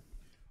 or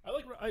I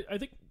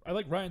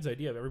like Ryan's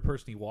idea of every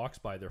person he walks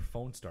by, their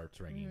phone starts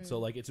ringing. Mm.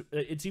 So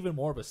it's even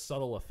more of a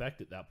subtle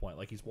effect at that point.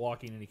 He's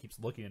walking and he keeps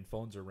looking and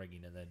phones are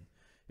ringing, and then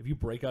if you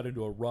break out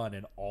into a run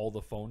and all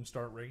the phones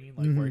start ringing,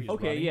 where he's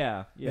running,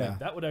 yeah,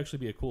 that would actually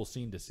be a cool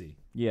scene to see.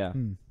 Yeah.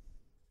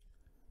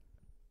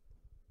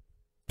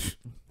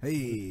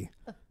 Hey,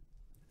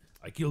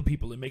 I kill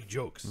people and make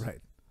jokes. Right.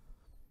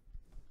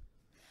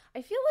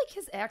 I feel like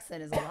his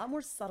accent is a lot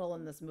more subtle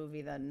in this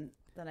movie than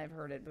I've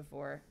heard it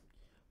before.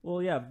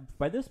 Well, yeah.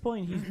 By this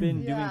point, he's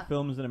been doing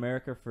films in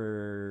America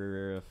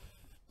for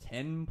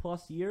 10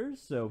 plus years,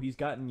 so he's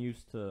gotten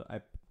used to,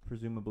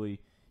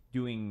 presumably,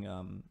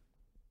 doing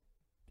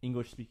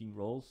English-speaking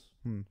roles.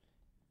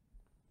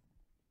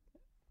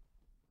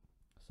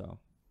 So,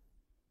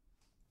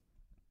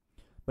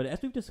 but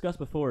as we've discussed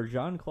before,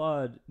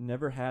 Jean-Claude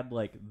never had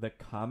the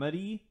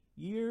comedy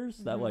years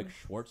that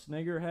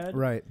Schwarzenegger had.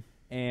 Right.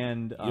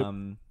 And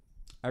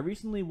I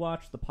recently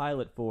watched the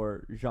pilot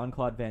for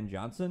Jean-Claude Van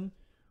Johnson,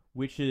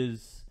 which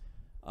is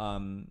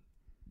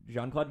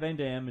Jean-Claude Van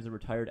Damme is a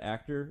retired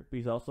actor, but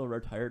he's also a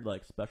retired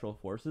special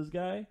forces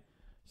guy.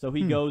 So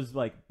he goes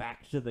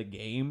back to the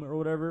game or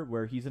whatever,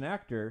 where he's an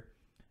actor,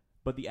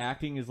 but the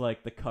acting is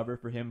the cover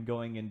for him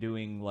going and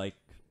doing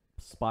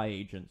spy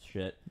agent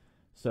shit.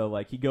 So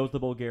he goes to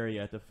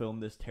Bulgaria to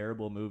film this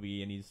terrible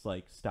movie, and he's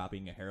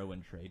stopping a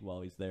heroin trade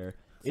while he's there.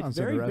 It's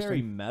very,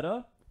 very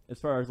meta as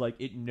far as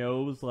it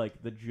knows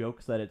the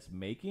jokes that it's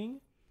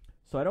making.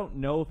 So I don't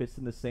know if it's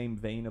in the same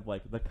vein of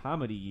the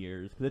comedy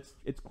years, because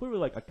it's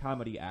clearly a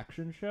comedy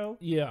action show.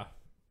 Yeah,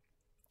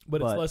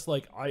 but it's less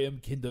I am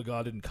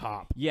kindergarten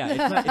cop. Yeah,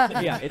 it's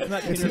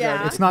not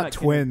kindergarten. It's not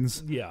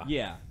twins.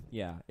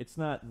 Yeah, it's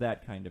not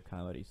that kind of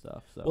comedy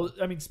stuff. So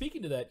well,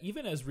 speaking to that,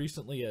 even as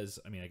recently as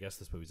I guess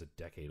this movie's a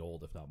decade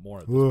old, if not more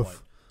at this point.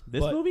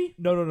 This movie?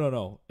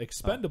 No.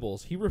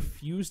 Expendables. He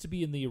refused to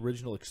be in the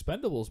original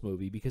Expendables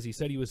movie because he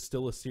said he was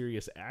still a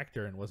serious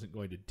actor and wasn't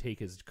going to take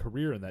his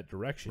career in that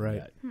direction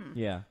yet.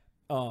 Yeah.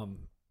 And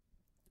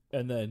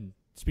then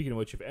Speaking of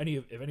which, if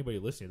anybody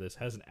listening to this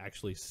hasn't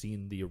actually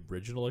seen the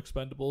original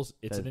Expendables,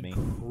 it's That's an me.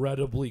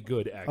 incredibly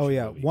good action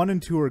movie. 1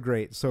 and 2 are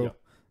great. So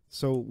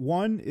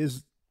 1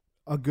 is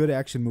a good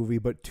action movie,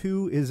 but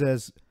 2 is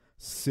as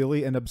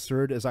silly and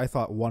absurd as I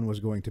thought 1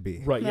 was going to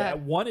be. Right, yeah. Yeah.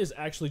 1 is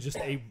actually just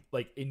a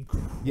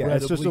incredibly Yeah,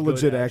 it's just a good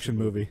legit action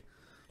movie.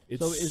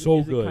 It's so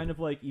is good. it kind of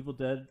like Evil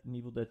Dead and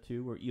Evil Dead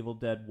 2, where Evil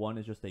Dead 1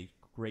 is just a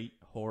great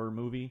horror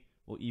movie?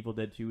 Well, Evil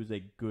Dead 2 is a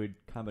good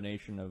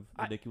combination of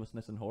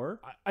ridiculousness and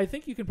horror. I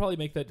think you can probably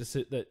make that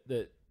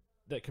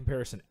that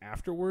comparison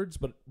afterwards,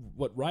 but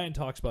what Ryan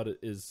talks about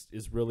is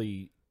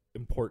really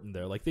important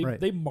there. Like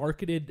they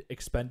marketed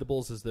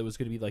Expendables as there was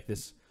going to be like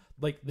this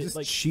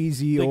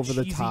cheesy, over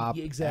the top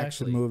exactly.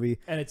 action movie,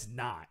 and it's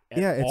not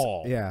at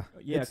all. Yeah.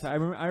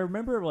 I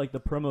remember like the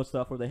promo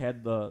stuff where they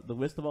had the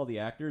list of all the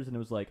actors, and it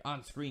was like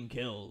on-screen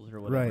kills or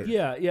whatever. Right.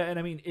 Yeah, and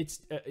I mean it's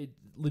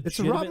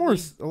a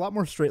lot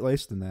more straight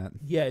laced than that.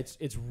 Yeah,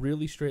 it's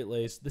really straight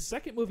laced. The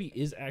second movie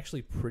is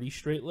actually pretty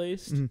straight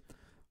laced,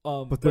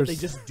 but they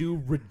just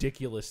do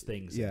ridiculous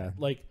things. Yeah,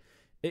 like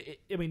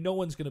I mean, no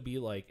one's gonna be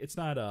like, it's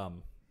not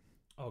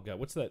oh god,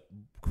 what's that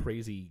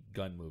crazy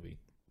gun movie?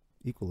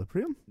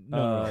 Equilibrium?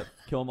 No.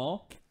 Kill 'Em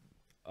All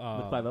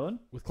with Clive Owen.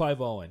 With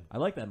Clive Owen, I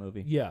like that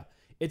movie. yeah,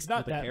 it's not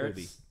With the that carrots?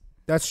 movie.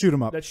 That's Shoot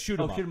 'Em Up. That's Shoot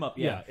 'Em Up. Shoot 'Em Up,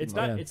 yeah. It's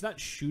not. It's not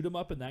Shoot 'Em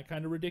Up and that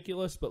kind of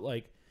ridiculous, but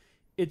like,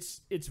 it's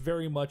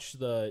very much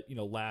the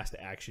last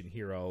action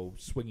hero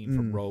swinging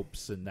from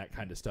ropes and that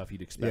kind of stuff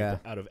you'd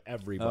expect out of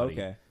everybody.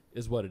 Okay.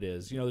 Is what it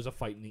is. There's a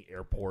fight in the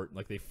airport, and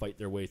like they fight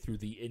their way through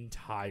the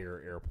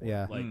entire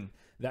airport, like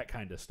that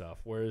kind of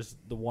stuff. Whereas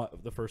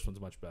the first one's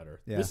much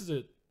better. Yeah. This is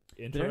a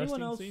interesting Did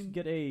anyone else scene.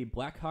 get a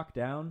Black Hawk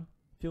Down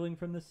feeling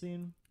from this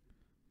scene?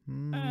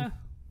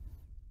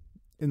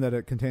 In that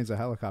it contains a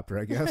helicopter,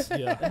 I guess.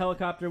 Yeah. A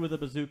helicopter with a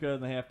bazooka,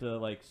 and they have to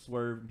like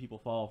swerve, and people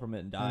fall from it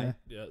and die.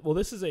 Yeah. Well,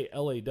 this is a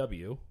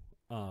LAW,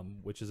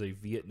 which is a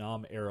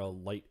Vietnam era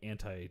light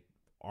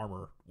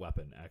anti-armor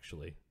weapon,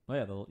 actually.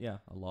 Oh yeah,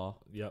 a law.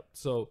 Yep.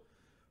 So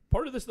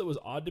part of this that was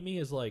odd to me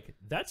is like,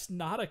 that's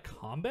not a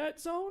combat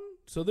zone,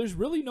 so there's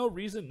really no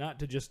reason not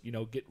to just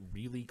get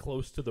really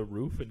close to the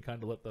roof and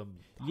kind of let them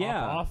hop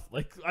off.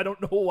 Like, I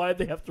don't know why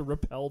they have to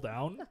rappel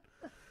down.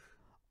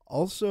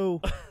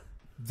 Also,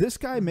 this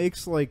guy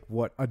makes like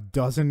a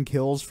dozen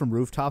kills from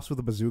rooftops with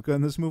a bazooka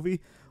in this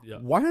movie. Yeah.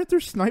 Why aren't there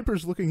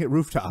snipers looking at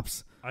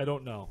rooftops? I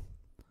don't know.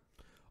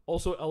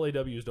 Also,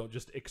 LAWs don't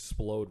just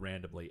explode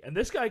randomly, and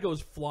this guy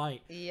goes flying.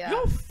 Yeah. You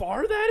know how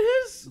far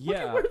that is? Look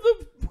Yeah. at where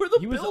the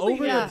He was building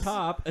over is. the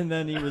top, and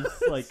then he was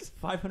like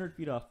 500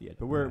 feet off the edge.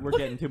 But we're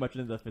getting too much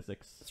into the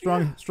physics.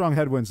 Strong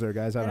headwinds there,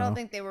 guys. I I don't don't know.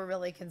 think they were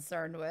really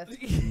concerned with.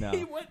 No,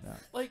 He went no.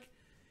 like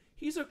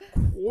he's a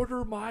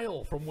quarter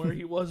mile from where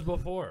he was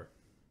before.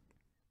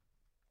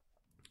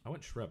 I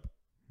went shrimp.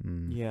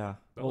 Yeah,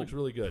 That looks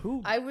really good.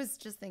 Who I was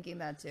just thinking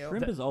that too.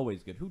 shrimp is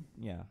always good. Who?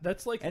 Yeah.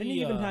 That's like At any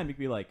given time, you could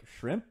be like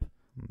shrimp,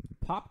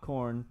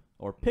 popcorn,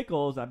 or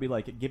pickles. I'd be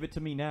like, give it to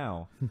me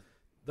now.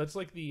 That's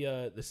like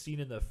the scene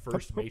in the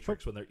first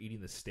Matrix when they're eating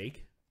the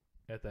steak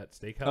at that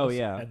steakhouse. Oh,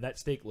 yeah. And that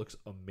steak looks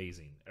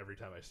amazing every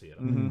time I see it.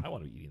 I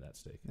want to be eating that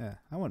steak. Yeah,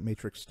 I want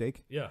Matrix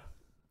steak. Yeah.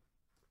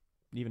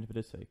 Even if it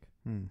is fake.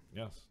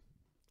 Yes.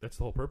 That's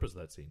the whole purpose of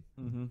that scene.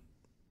 Mm-hmm.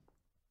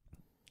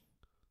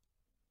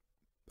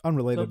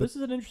 Unrelated. So this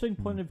is an interesting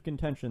point of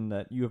contention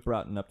that you have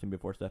brought up to me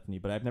before, Stephanie,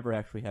 but I've never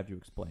actually had you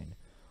explain.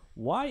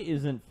 Why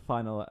isn't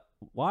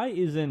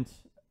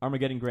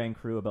Armageddon Grand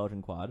Cru a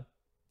Belgian quad?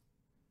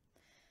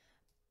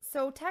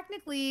 So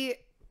technically,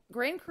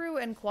 Grand Cru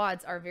and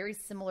quads are very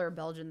similar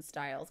Belgian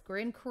styles.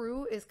 Grand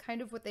Cru is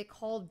kind of what they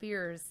called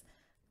beers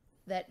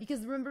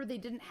because remember they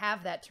didn't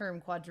have that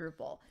term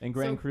quadruple. And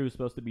Grand Cru is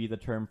supposed to be the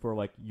term for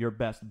like your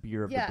best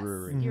beer of the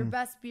brewery. Your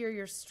best beer,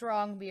 your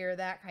strong beer,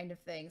 that kind of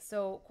thing.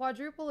 So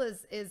quadruple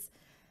is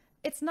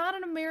it's not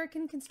an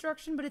American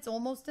construction, but it's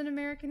almost an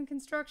American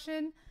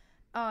construction.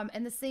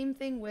 And the same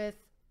thing with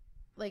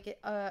like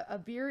a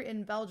beer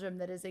in Belgium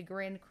that is a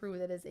Grand Cru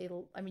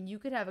you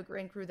could have a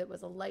Grand Cru that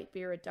was a light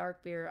beer, a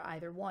dark beer,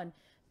 either one.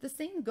 The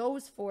same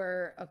goes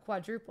for a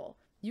quadruple.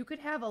 You could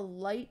have a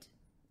light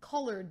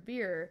colored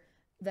beer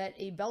that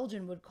a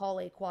Belgian would call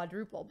a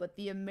quadruple, but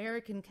the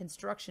American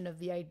construction of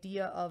the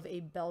idea of a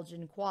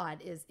Belgian quad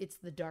is it's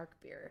the dark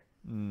beer.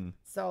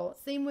 So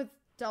same with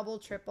double,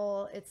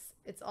 triple.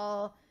 It's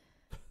all.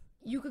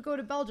 You could go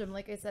to Belgium,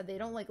 like I said, they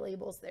don't like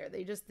labels there.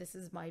 They just, this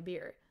is my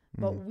beer.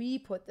 But we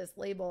put this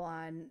label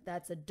on,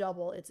 that's a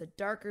double, it's a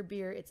darker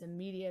beer, it's a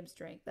medium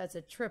strength. That's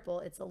a triple,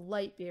 it's a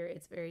light beer,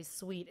 it's very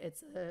sweet,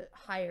 it's a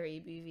higher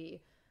ABV.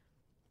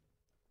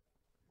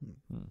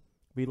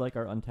 We like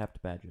our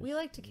untapped badges. We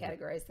like to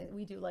categorize things.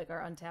 We do like our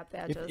untapped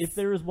badges. If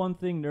there is one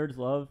thing nerds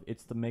love,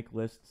 it's to make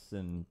lists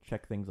and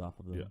check things off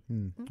of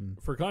them.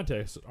 Yeah. For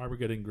context,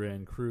 Armageddon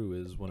Grand Cru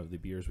is one of the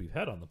beers we've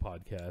had on the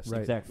podcast. Right.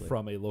 Exactly.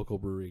 From a local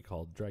brewery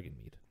called Dragon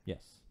Mead.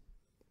 Yes.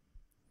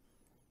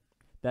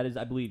 That is,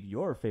 I believe,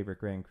 your favorite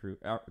Grand Cru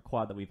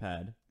quad that we've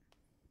had,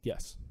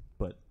 Yes.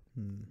 but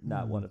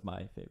not one of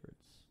my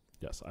favorites.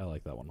 Yes, I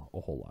like that one a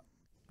whole lot.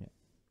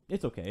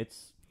 It's okay.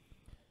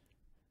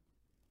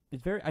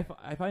 it's very.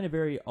 I find it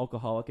very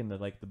alcoholic in the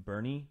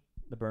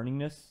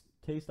burningness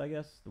taste. I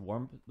guess the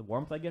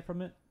warmth I get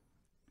from it.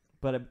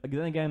 But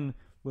then again,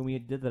 when we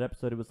did that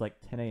episode, it was like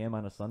 10 a.m.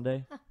 on a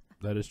Sunday.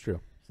 That is true.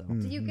 So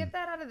Do you get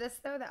that out of this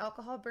though? The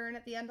alcohol burn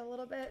at the end a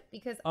little bit,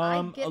 because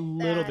I get a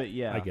little that bit.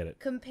 Yeah, I get it.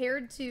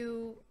 compared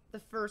to the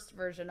first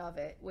version of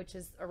it, which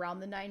is around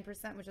the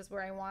 9%, which is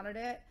where I wanted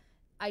it.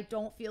 I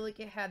don't feel like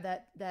it had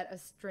that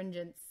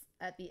astringence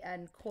at the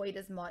end quite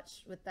as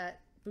much with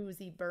that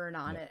boozy burn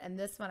on it, and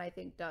this one I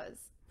think does.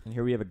 And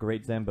here we have a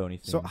great Zamboni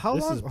scene. So how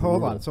long?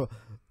 Hold on. So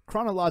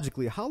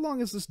chronologically, how long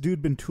has this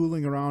dude been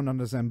tooling around on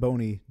the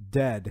Zamboni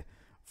dead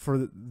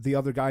for the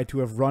other guy to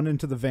have run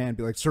into the van,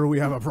 be like, "Sir, we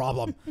have a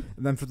problem,"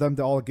 and then for them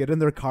to all get in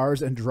their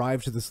cars and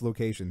drive to this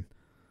location?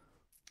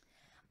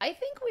 I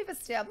think we've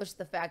established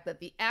the fact that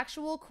the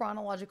actual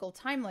chronological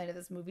timeline of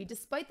this movie,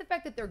 despite the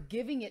fact that they're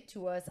giving it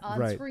to us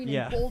on screen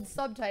in bold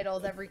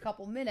subtitles every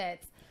couple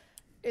minutes,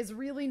 is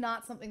really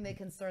not something they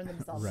concern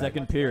themselves with.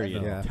 Second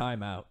period,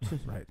 time out.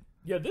 Right.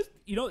 Yeah, this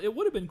it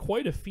would have been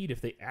quite a feat if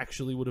they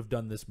actually would have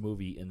done this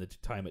movie in the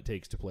time it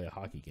takes to play a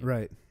hockey game.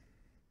 Right.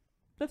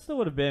 That still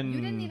would have been.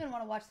 You didn't even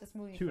want to watch this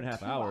movie for 2.5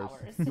 2 hours.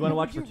 You want to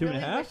watch for you 2.5?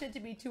 really wish it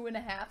to be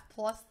 2.5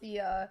 plus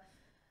the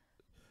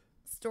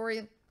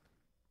story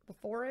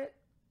before it.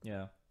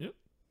 Yeah. Yep.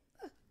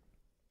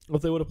 Well,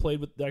 if they would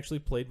have actually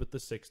played with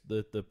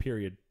the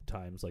period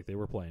times like they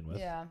were playing with.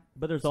 Yeah.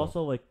 But there's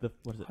also like the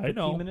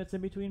 15 minutes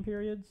in between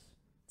periods?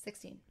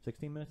 16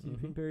 minutes in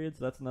between periods?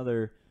 So that's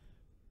another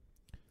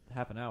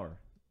half an hour.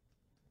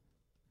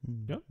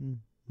 Yep.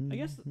 I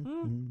guess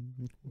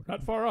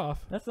Not far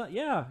off. that's not.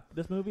 Yeah,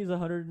 this movie's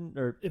 100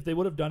 or If they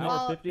would have done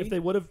hour it, 50. if they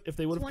would have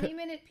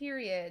 20-minute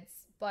periods,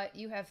 but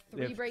you have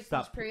 3 breaks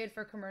each period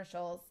for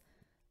commercials.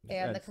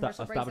 And the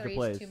commercial breaks are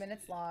each 2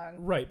 minutes long.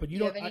 Right, but you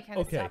Do you don't have any kind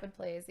of stop and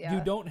plays. Yeah.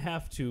 You don't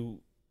have to.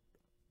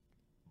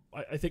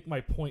 I think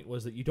my point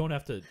was that you don't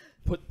have to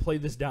play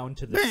this down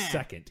to the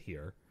second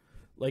here.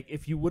 Like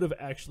if you would have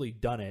actually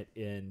done it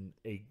in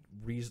a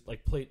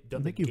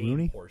done the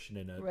game portion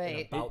in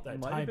about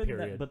that time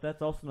period. But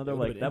that's also another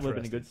that would have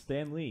been a good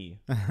Stan Lee.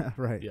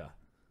 Right. Yeah.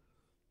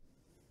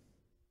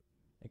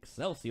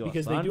 Excelsior.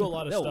 Because son. they do a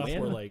lot of They'll stuff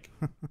win. where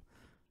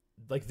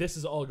like this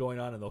is all going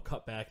on and they'll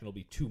cut back and it'll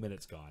be 2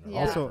 minutes gone. Yeah.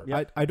 Also,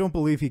 I don't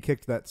believe he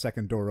kicked that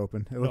second door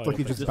open. It looked like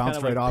he just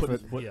bounced right off put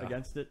it. his foot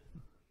against it.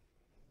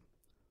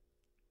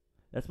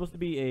 That's supposed to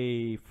be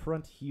a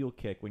front heel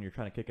kick when you're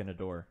trying to kick in a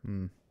door.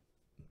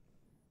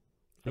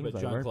 I bet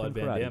Jean-Claude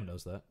Van Damme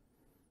knows that.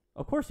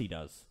 Of course he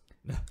does.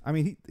 I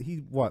mean,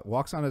 he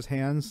walks on his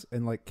hands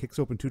and like kicks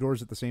open 2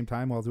 doors at the same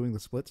time while doing the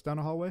splits down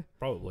a hallway.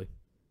 Probably.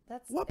 Do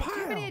you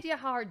have any idea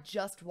how hard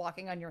just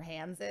walking on your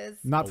hands is?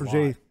 Not for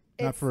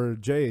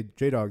J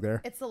Dog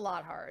there. It's a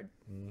lot hard.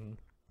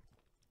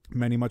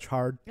 Much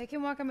hard. I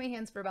can walk on my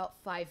hands for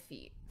about 5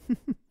 feet.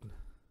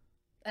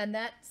 And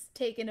that's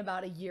taken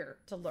about a year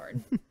to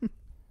learn.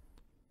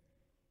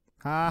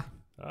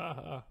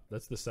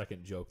 That's the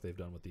second joke they've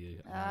done with the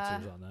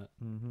announcers on that.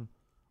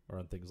 Or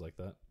on things like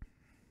that.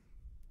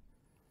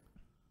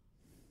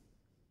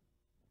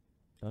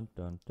 Dun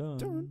dun dun.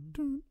 Dun,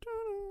 dun,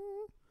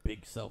 dun.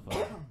 Big cell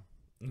phone.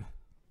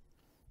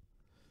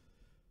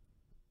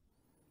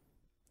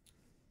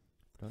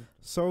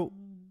 So,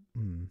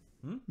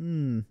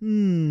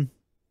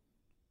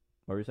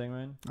 What were you saying,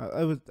 Ryan?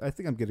 I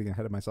think I'm getting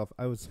ahead of myself.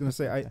 I was going to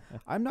say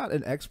I'm not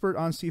an expert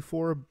on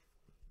C4,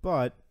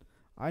 but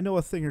I know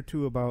a thing or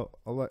two about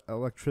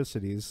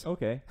electricities.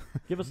 Okay,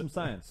 give us some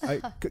science.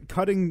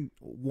 Cutting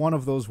one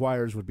of those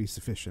wires would be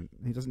sufficient.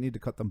 He doesn't need to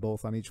cut them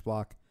both on each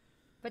block.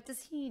 But does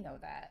he know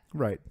that?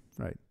 Right.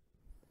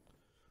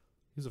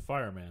 He's a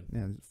fireman.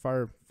 Yeah,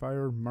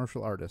 fire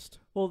martial artist.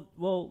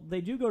 Well,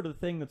 they do go to the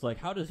thing that's like,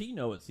 how does he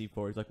know it's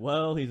C4? He's like,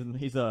 well,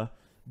 he's a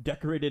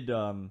decorated,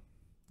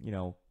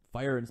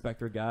 fire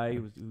inspector guy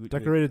who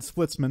Decorated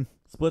splitsman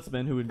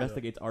who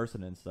investigates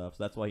arson and stuff.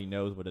 So that's why he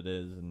knows what it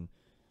is and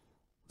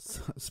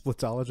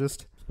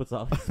splitologist.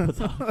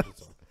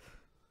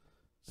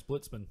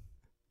 Splitsman.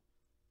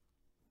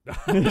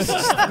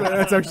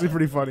 That's actually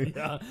pretty funny.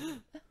 Yeah.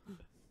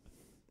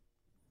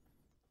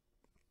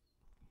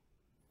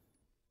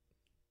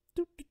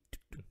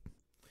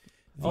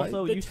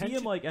 Also, you see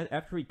him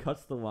after he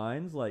cuts the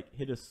lines,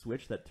 hit a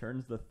switch that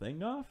turns the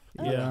thing off.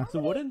 Yeah. So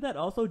wouldn't that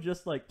also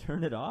just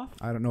turn it off?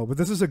 I don't know, but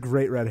this is a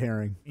great red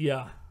herring.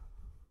 Yeah.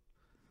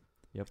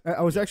 Yep.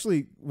 I was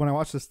actually, when I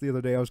watched this the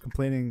other day, I was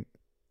complaining,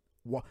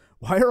 why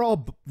are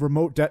all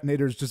remote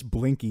detonators just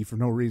blinky for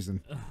no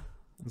reason? I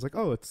was like,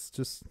 oh, it's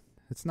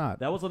not.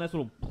 That was a nice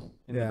little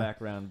in the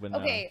background when.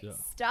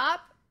 Stop.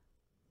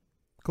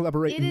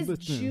 Collaborate. It is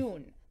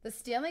June. The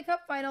Stanley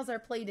Cup Finals are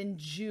played in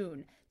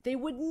June. They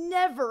would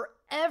never,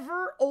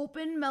 ever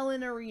open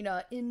Mellon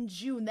Arena in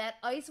June. That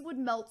ice would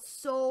melt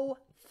so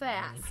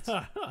fast.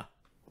 Because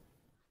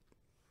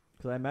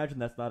I imagine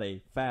that's not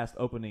a fast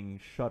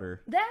opening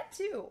shutter. That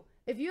too.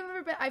 If you've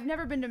ever been, I've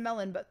never been to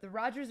Mellon, but the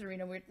Rogers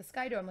Arena, the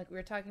Sky Dome, like we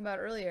were talking about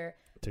earlier,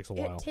 it takes a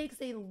while. It takes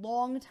a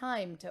long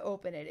time to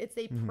open it. It's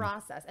a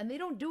process, and they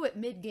don't do it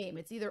mid-game.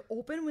 It's either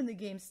open when the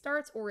game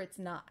starts or it's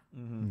not.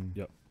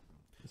 Yep.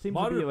 It seems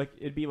to be like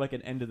it'd be like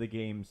an end of the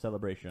game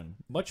celebration.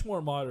 Much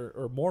more modern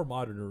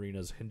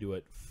arenas can do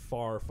it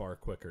far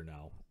quicker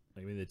now.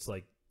 I mean, it's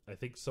like I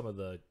think some of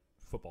the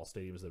football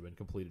stadiums that have been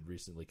completed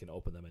recently can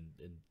open them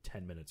in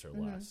 10 minutes or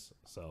less.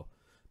 So,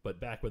 but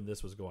back when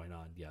this was going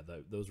on,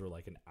 those were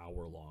like an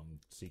hour-long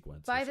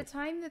sequence. By the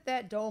time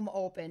that dome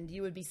opened,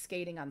 you would be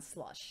skating on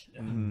slush.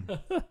 Yeah. Also,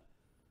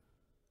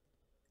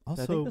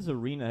 Mm-hmm. I think this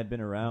arena had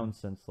been around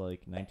since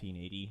like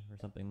 1980 or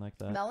something like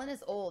that. Mellon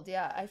is old,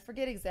 yeah. I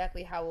forget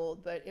exactly how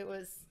old, but it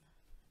was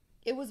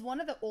one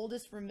of the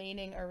oldest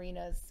remaining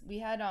arenas. We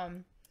had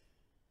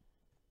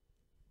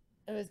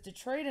it was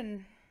Detroit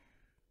and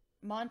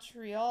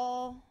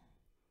Montreal,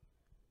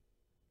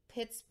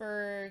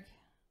 Pittsburgh,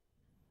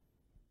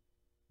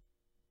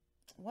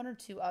 one or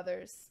two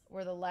others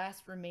were the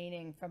last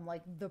remaining from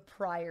like the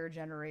prior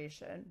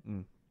generation.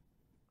 Mm-hmm.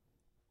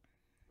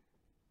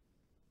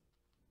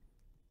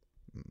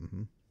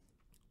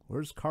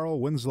 Where's Carl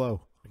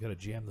Winslow? I gotta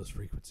jam those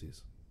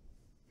frequencies.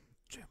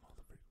 Jam all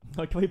the frequencies.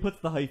 Like when he puts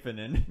the hyphen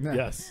in.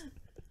 Yes.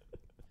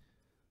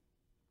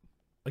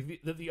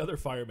 Like the other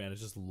fireman is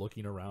just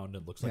looking around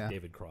and looks like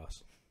David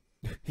Cross.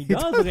 He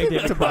does look like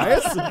David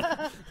Cross.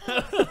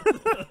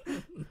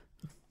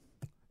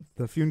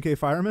 The Funke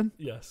fireman?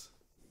 Yes.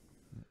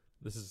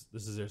 This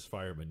is his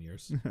fireman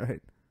years.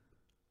 Right.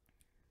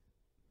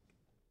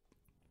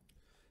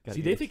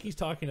 See, they think he's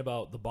talking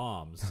about the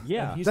bombs.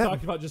 Yeah. And he's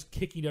talking about just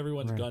kicking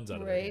everyone's guns out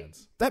of their Right.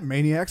 hands. That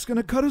maniac's going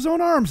to cut his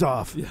own arms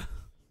off. Yeah.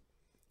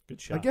 Good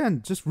shot.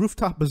 Again, just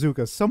rooftop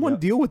bazooka. Someone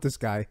deal with this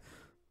guy.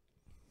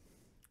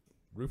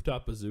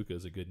 Rooftop Bazooka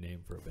is a good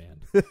name for a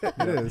band.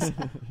 It is.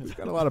 We've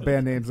got a lot of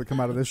band names that come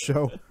out of this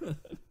show.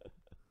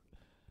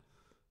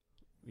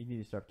 We need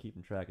to start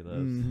keeping track of those.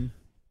 Mm-hmm.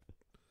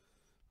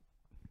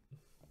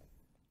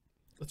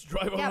 Let's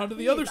drive on Yeah, onto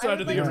the please. other side I of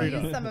would the like arena.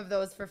 to use some of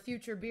those for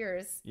future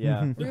beers.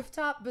 Yeah.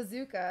 Rooftop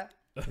Bazooka.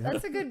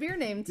 That's a good beer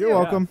name too. You're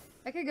welcome.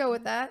 I could go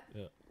with that.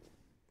 Yeah.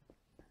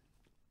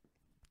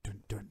 Dun,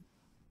 dun,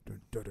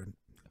 dun, dun, dun.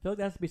 I feel like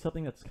that has to be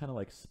something that's kind of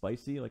like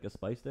spicy, like a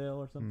Spice Ale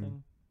or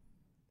something.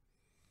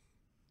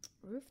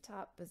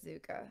 Rooftop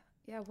Bazooka.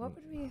 Yeah, what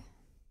would we...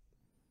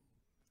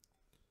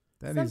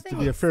 That needs to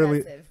Something be a fairly.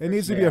 excessive, It for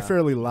needs to be sure. a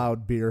fairly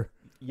loud beer.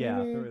 Yeah,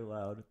 very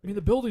loud. I mean,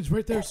 the building's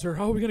right there, sir.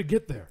 How are we going to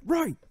get there?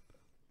 Right.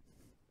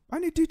 I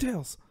need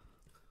details.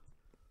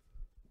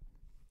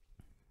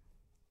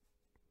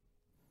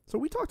 So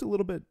we talked a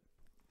little bit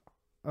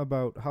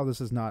about how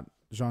this is not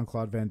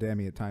Jean-Claude Van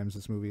Damme at times,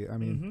 this movie. I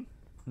mean,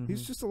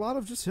 he's just a lot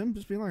of just him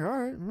just being like, all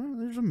right, well,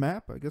 there's a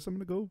map. I guess I'm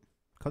going to go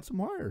cut some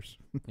wires.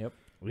 Yep.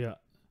 Yeah.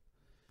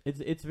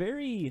 It's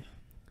very...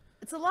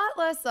 It's a lot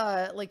less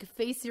like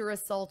face your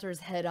assaulters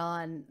head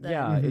on. Than...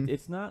 Yeah,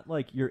 it's not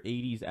like your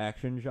 80s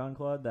action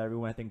Jean-Claude that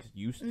everyone I think is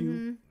used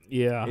to.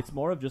 Yeah. It's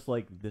more of just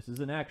like, this is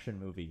an action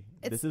movie.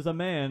 This is a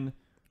man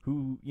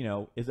who,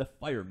 is a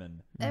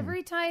fireman.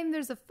 Every time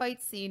there's a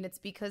fight scene, it's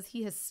because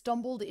he has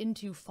stumbled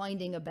into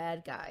finding a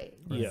bad guy.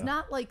 Yeah. He's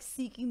not like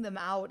seeking them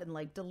out and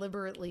like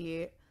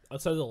deliberately.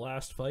 Outside of the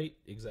last fight,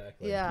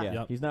 exactly. Yeah. Yeah,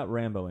 Yep. he's not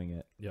Ramboing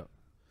it. Yep.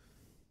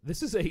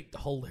 This is a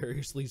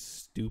hilariously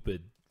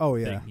stupid Oh,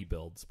 thing yeah. he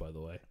builds, by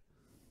the way.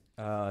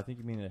 I think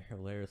you mean a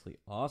hilariously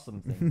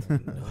awesome thing.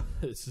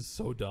 This is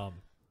so dumb.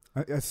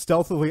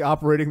 Stealthily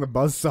operating the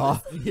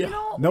buzzsaw. Yeah. You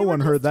know, No we were one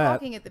just heard that.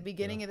 Talking at the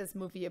beginning of this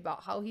movie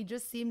about how he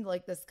just seemed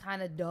like this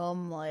kind of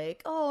dumb,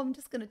 like, oh, I'm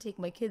just gonna take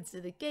my kids to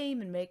the game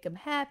and make them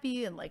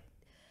happy, and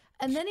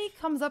then he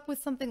comes up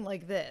with something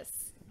like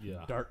this.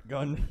 Yeah. Dart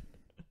gun.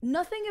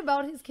 Nothing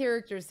about his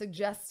character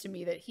suggests to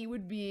me that he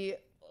would be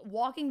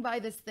walking by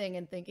this thing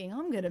and thinking,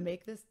 I'm gonna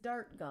make this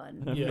dart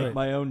gun. Yeah. Make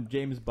my own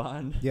James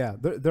Bond. Yeah,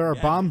 there are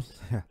bombs.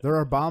 Yeah, there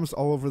are bombs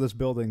all over this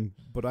building,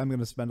 but I'm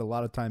going to spend a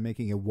lot of time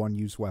making a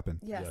one-use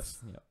weapon. Yes.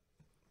 Yep.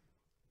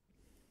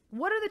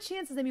 What are the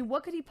chances? I mean,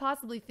 what could he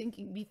possibly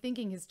be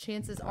thinking his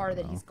chances are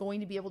that he's going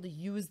to be able to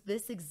use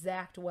this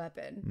exact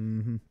weapon?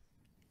 Mm-hmm.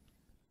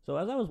 So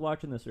as I was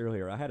watching this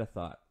earlier, I had a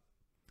thought.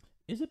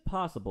 Is it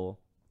possible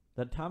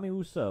that Tommy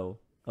Wiseau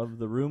of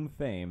The Room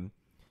fame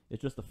is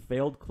just a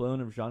failed clone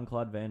of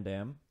Jean-Claude Van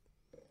Damme?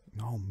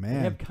 Oh, They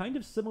man. have kind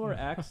of similar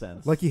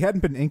accents. Like he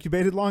hadn't been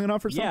incubated long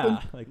enough or something?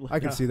 Yeah. Like, I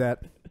can see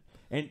that.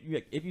 And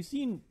if you've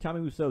seen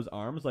Tommy Wiseau's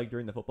arms, like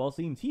during the football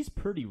scenes, he's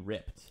pretty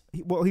ripped.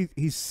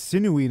 He's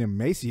sinewy and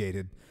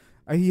emaciated.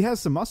 He has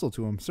some muscle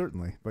to him,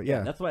 certainly. But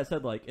yeah, That's why I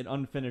said like an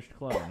unfinished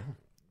clone.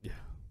 Yeah.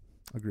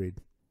 agreed.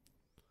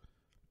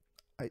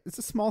 It's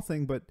a small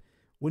thing, but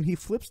when he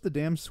flips the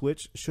damn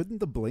switch, shouldn't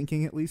the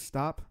blinking at least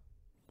stop?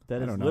 That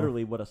I is don't know.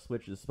 literally what a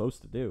switch is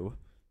supposed to do.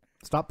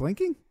 Stop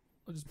blinking?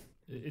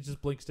 It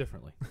just blinks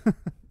differently.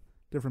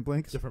 Different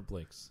blinks? Different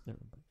blinks.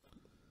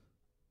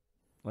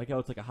 Like how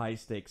it's like a high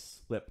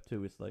stakes flip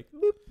too. It's like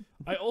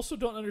I also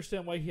don't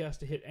understand why he has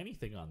to hit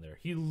anything on there.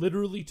 He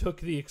literally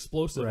took the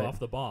explosive Right. off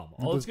the bomb.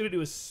 All it's going to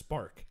do is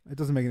spark. It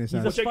doesn't make any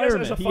sense. Which I guess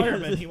as a fireman.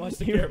 fireman, he wants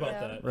to care about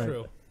Yeah. that. Right.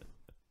 True.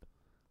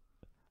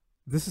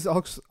 This is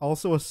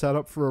also a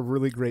setup for a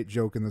really great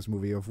joke in this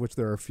movie, of which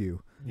there are a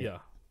few. Yeah.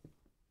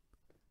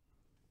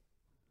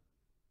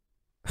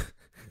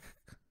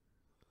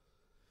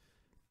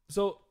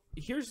 So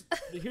here's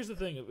the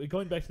thing.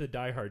 Going back to the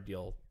Die Hard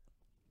deal,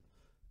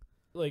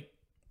 like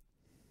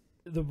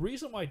the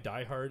reason why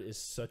Die Hard is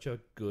such a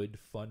good,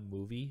 fun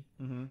movie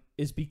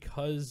is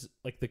because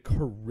like the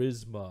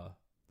charisma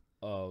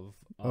of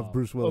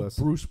Bruce Willis.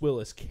 Of Bruce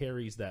Willis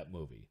carries that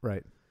movie.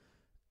 Right.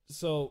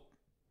 So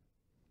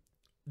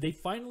they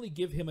finally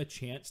give him a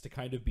chance to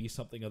kind of be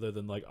something other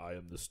than like, I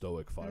am the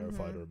stoic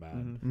firefighter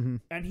man.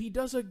 And he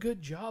does a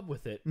good job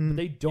with it. But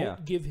they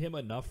don't give him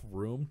enough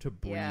room to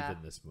breathe in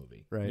this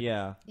movie. Right.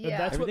 Yeah. And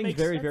that's what makes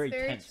very, very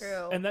tense.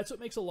 True. And that's what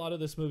makes a lot of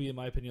this movie, in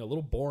my opinion, a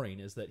little boring,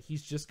 is that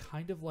he's just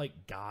kind of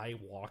like guy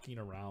walking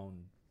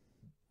around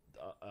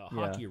a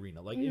hockey arena.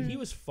 Like, if he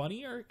was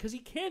funnier, because he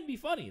can be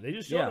funny. They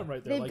just showed him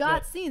right there. They've like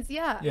got that. scenes,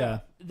 Yeah.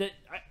 That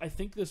I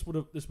think this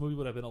movie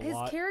would have been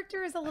His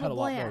character is a little had a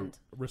lot more bland.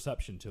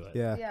 reception to it.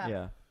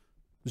 Yeah.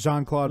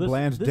 Jean-Claude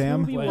Van This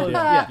Damme. movie was,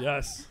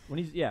 Yes. when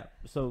he's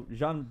so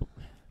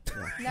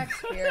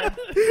Next year.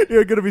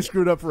 You're gonna be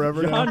screwed up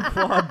forever now.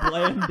 Jean-Claude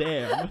Van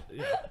Damme.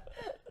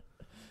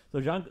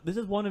 So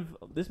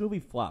this movie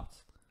flopped.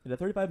 It had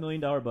a $35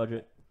 million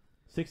budget,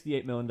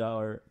 $68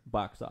 million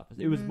box office.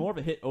 It was more of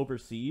a hit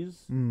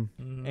overseas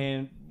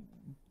and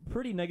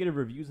pretty negative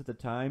reviews at the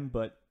time,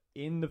 but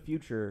in the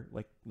future,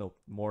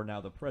 more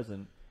now the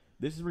present,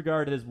 this is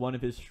regarded as one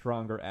of his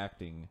stronger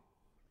acting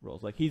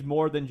roles. Like, he's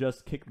more than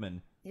just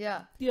Kickman.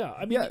 Yeah. Yeah,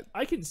 I mean,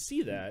 I can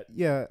see that.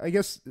 Yeah, I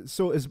guess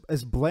so.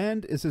 As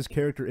bland as his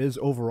character is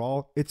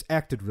overall, it's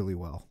acted really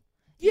well.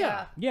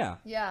 Yeah.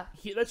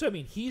 That's what I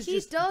mean. He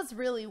does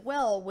really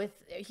well with.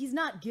 He's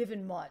not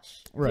given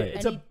much, Right?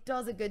 And he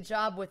does a good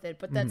job with it,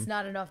 but that's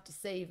not enough to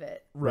save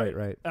it. Right.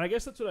 And I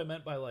guess that's what I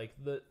meant by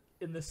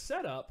in the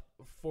setup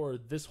for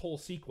this whole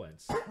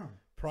sequence,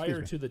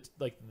 prior to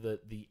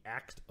the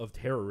act of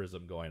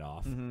terrorism going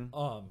off.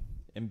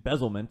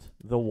 Embezzlement,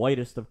 the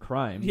whitest of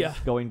crimes. Yeah.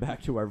 Going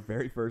back to our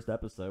very first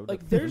eepisode.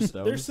 Like,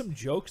 there's some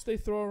jokes they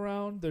throw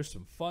around. There's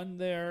some fun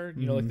there.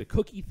 You know, like the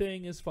cookie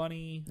thing is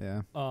funny.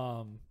 Yeah.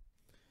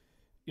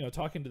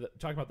 Talking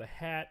about the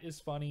hat is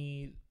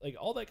funny. Like,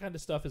 all that kind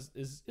of stuff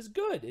is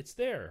good. It's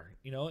there.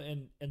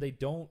 And they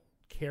don't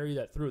carry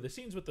that through. The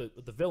scenes with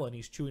the villain,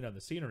 he's chewing on the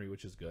scenery,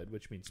 which is good.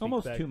 Which means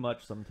almost too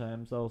much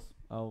sometimes.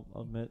 I'll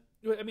admit.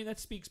 I mean, that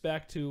speaks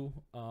back to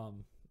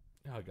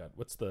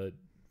what's the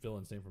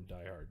villain's name from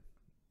Die Hard?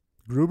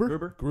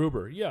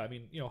 Gruber. Yeah, I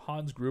mean,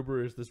 Hans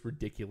Gruber is this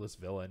ridiculous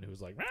villain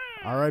who's like,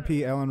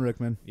 R.I.P. Alan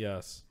Rickman.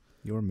 Yes,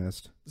 you're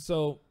missed.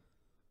 So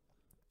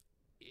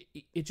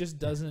it just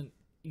doesn't.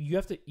 You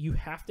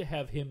have to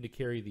have him to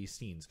carry these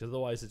scenes, because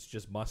otherwise it's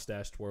just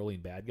mustache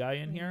twirling bad guy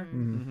in here.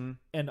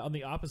 And on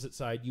the opposite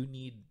side, you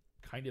need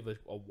kind of a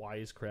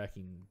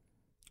wisecracking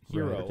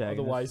hero.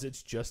 Otherwise,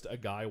 it's just a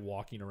guy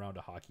walking around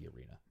a hockey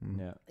arena.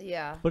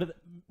 Yeah. But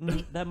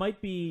that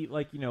might be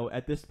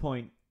at this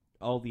point,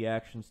 all the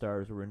action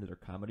stars were into their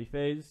comedy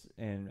phase,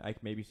 and I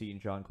can maybe see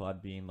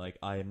Jean-Claude being like,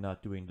 I am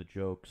not doing the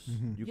jokes.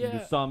 You can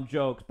do some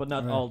jokes, but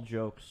not all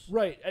jokes.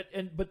 Right.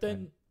 But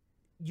then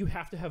you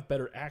have to have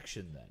better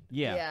action then.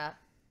 Yeah.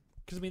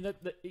 Because I mean,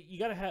 that you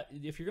gotta have,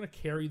 if you're gonna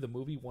carry the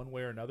movie one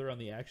way or another on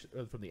the action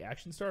from the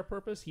action star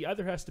purpose, he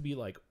either has to be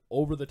like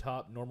over the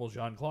top normal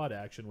Jean-Claude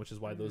action, which is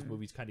why those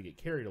movies kind of get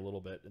carried a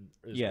little bit in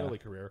his early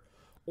career,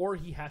 or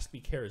he has to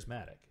be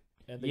charismatic,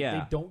 and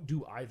they don't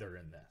do either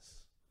in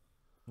this.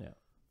 Yeah.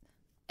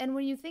 And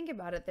when you think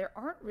about it, there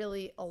aren't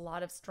really a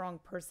lot of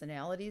strong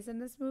personalities in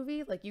this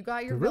movie. Like, you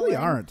got your there really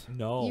villain. aren't.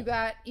 No. You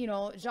got,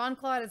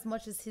 Jean-Claude, as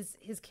much as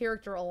his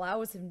character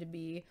allows him to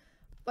be.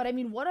 But, I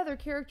mean, what other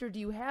character do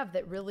you have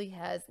that really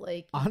has,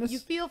 you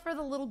feel for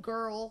the little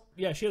girl?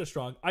 Yeah, she had a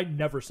strong... I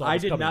never saw I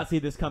this did coming. not see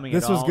this coming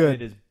This at all. was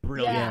good. It is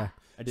brilliant. Yeah.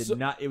 I did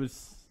not... It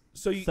was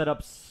you, set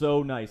up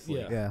so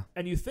nicely. Yeah.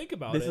 And you think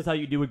about this is how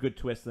you do a good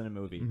twist in a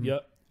movie.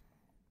 Yep.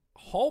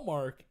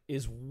 Hallmark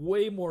is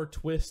way more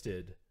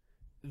twisted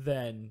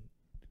than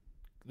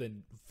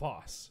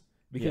Voss,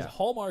 because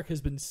Hallmark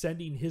has been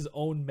sending his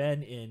own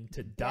men in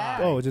to die.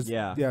 Oh, just to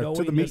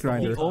the meat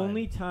grinder. The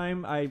only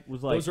time I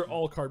was like, those are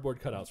all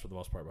cardboard cutouts for the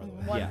most part, by the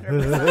way.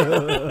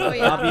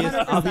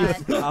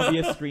 100%.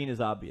 obvious screen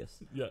is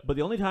obvious. Yeah. But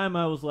the only time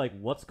I was like,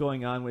 what's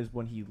going on, was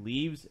when he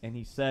leaves and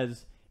he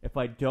says, if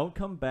I don't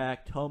come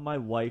back, tell my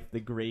wife the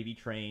gravy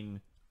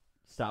train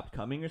stopped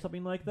coming or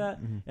something like that.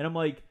 And I'm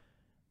like,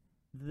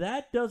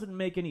 that doesn't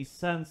make any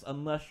sense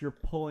unless you're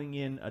pulling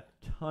in a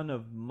ton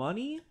of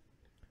money.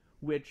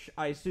 Which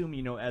I assume,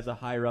 as a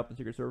higher up in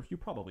Secret Service, you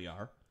probably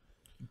are.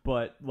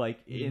 But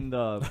in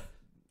the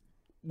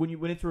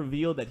when it's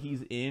revealed that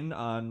he's in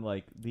on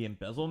the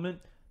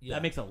embezzlement,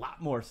 that makes a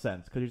lot more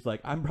sense, because he's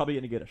like, I'm probably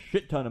gonna get a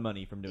shit ton of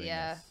money from doing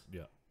this.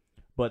 Yeah.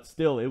 But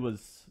still,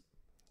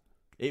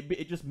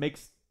 it just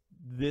makes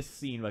this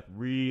scene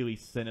really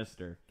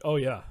sinister. Oh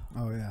yeah.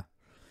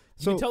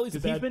 So you can tell he's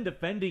been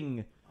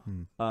defending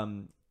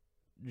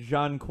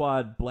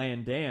Jean-Claude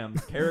Van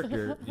Damme's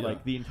character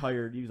the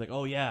entire. He was like,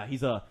 oh yeah,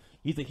 he's a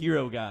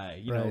hero guy.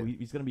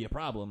 He's gonna be a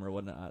problem or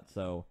whatnot.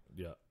 So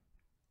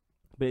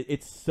but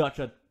it's such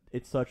a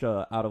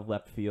out of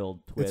left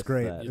field twist. It's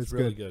great. It's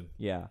really good.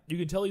 Yeah, you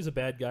can tell he's a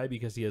bad guy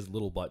because he has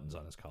little buttons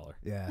on his collar.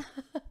 Yeah.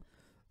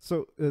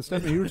 So,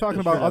 Stephanie, you were talking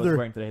about I was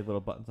wearing today little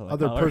buttons on my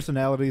other collar.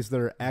 personalities that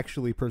are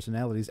actually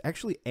personalities.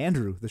 Actually,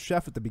 Andrew, the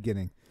chef at the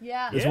beginning,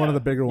 Yeah. is one of the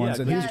bigger ones,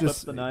 and he he's flips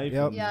just the knife.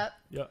 Yep,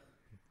 Yep.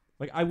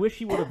 Like I wish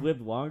he would have lived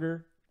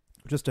longer.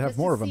 just to have Just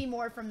more to of them. see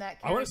more from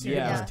that character. I want to see him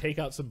Yeah. just take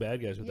out some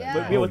bad guys with Yeah.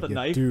 that. Yeah, with the yeah,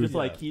 knife, dude. just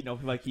like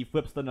he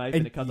flips the knife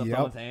and it comes up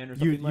someone's hand or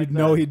something like you'd that.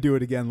 know he'd do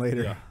it again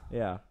later. Yeah.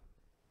 Yeah.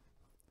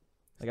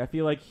 Like I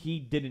feel like he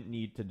didn't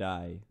need to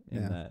die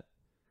in Yeah. that.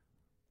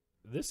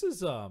 This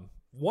is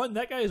one,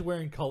 that guy is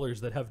wearing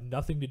colors that have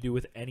nothing to do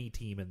with any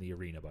team in the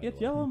arena. By It's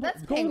the way, yellow. That's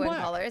it's gold and penguin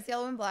black. colors,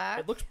 yellow and black.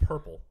 it looks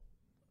purple.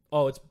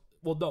 Oh, it's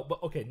no,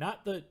 but okay,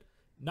 not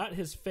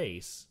his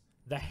face.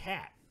 The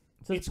hat.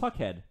 It says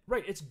Puckhead.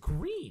 Right, it's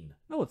green.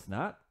 No, it's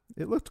not.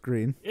 It looked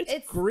green.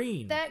 It's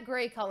green. That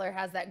gray color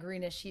has that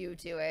greenish hue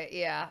to it.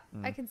 Yeah,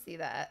 I can see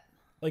that.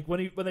 Like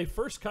when they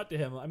first cut to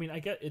him, I mean, I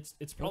get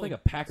it's probably like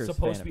a Packers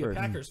supposed fan to be at a first.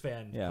 Packers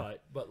fan Yeah.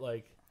 cut, but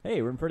like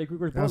Hey, we're in Freddy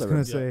Krueger's I was brother.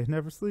 going to say,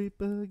 never sleep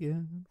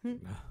again.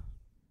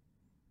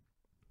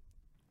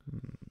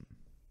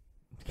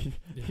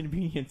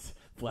 Convenience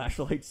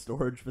flashlight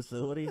storage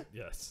facility.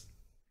 yes.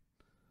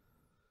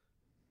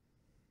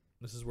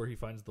 This is where he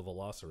finds the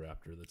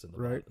Velociraptor that's in the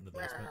Right. in the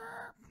basement.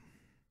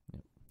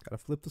 Gotta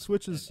flip the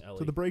switches And Ellie.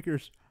 to the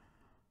breakers.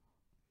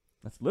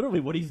 That's literally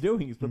what he's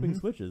doing. He's flipping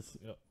switches.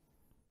 Yep.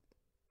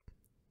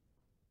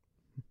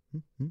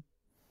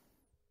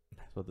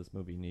 That's what this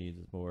movie needs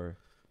is more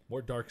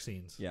More dark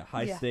scenes.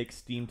 high stakes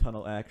steam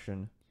tunnel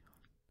action.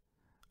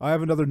 I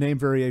have another name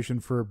variation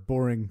for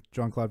boring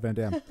Jean-Claude Van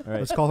Damme. All right.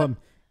 Let's call him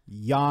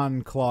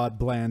Jan-Claude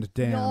Bland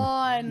Damme.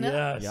 Yawn.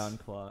 Yes. Jan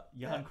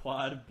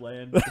Quad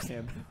Bland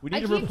Damme. We I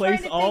need to keep replace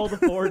trying to all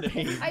think- the four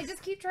names. I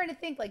just keep trying to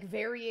think like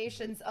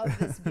variations of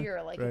this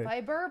beer. Like if Right.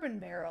 I bourbon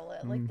barrel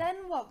it, like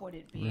then what would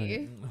it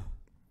be?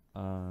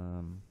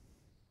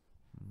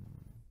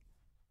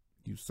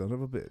 You son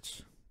of a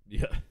bitch.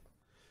 Yeah.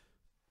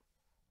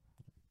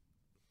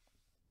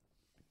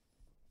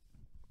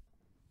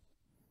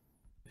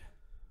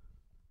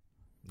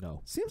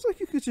 No. Seems like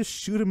you could just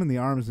shoot him in the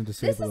arms and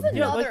disable is him.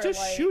 Yeah, Another, like just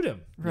like- shoot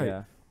him. Right.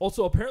 Yeah.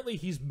 Also, apparently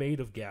he's made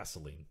of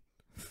gasoline.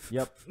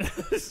 Yep.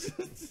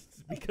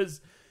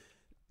 Because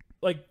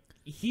like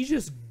he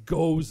just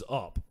goes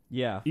up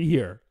Yeah.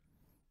 here.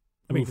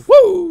 I mean, Oof.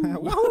 woo!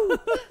 Woo!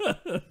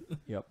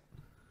 Yep.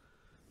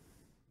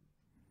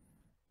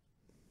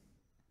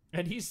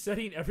 And he's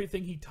setting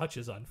everything he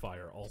touches on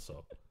fire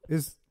also.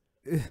 Is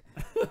Very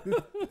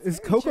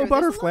cocoa true.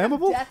 butter There's a lot of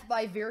flammable? death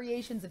by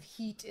variations of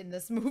heat in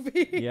this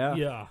movie. Yeah.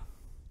 Yeah.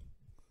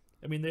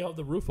 I mean, they have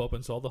the roof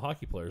open, so all the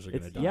hockey players are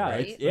going to It's, die. yeah, right?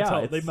 it's, That's yeah. how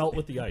it's, they melt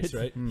with the ice, it's-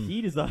 right?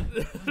 Heat is a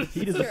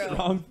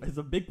True. is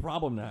a big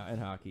problem now in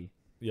hockey.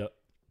 Yep.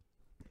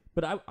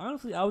 But I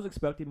was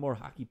expecting more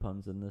hockey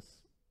puns in this.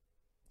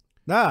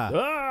 Nah,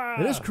 Ah!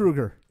 it is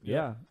Kruger.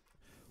 Yeah.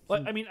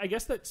 Well, I mean, I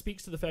guess that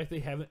speaks to the fact they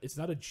haven't. It's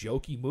not a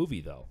jokey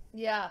movie, though.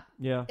 Yeah.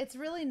 Yeah. It's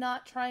really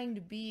not trying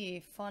to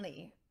be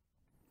funny.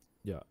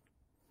 Yeah.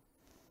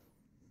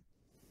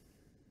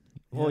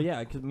 Well,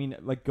 yeah, because I mean,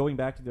 like going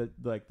back to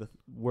the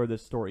where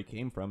this story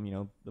came from, you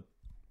know, the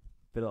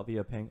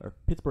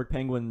Pittsburgh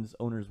Penguins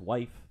owner's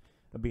wife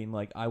being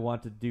like, I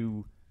want to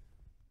do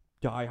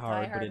Die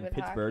Hard, but in with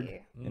Pittsburgh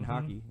hockey. in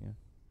hockey. Yeah.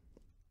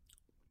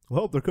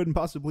 Well, there couldn't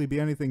possibly be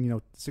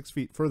anything, 6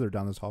 feet further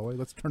down this hallway.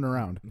 Let's turn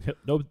around.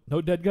 No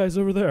dead guys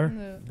over there.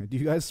 Mm. Do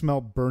you guys smell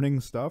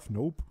burning stuff?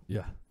 Nope.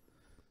 Yeah.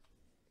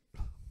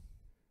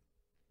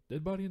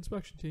 Dead body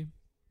inspection team.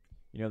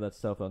 You know that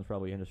cell phone's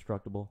probably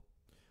indestructible.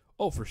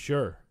 Oh, for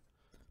sure.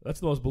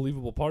 That's the most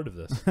believable part of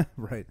this.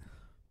 Right.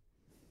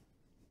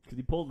 Because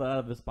he pulled it out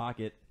of his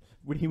pocket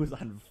when he was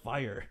on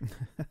fire.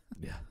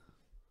 Yeah.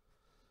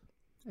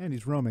 And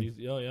he's roaming.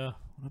 Oh, yeah.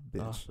 What a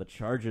bitch. The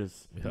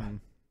charges. Yeah.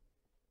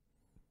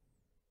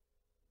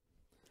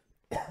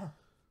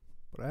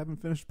 But I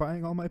haven't finished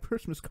buying all my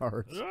Christmas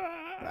cards.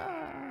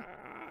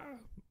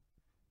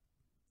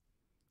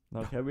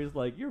 Now Kevin's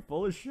like, you're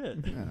full of shit.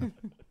 Yeah.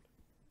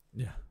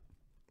 Yeah.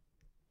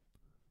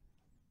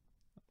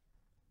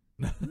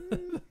 I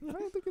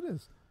don't think it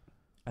is.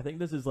 I think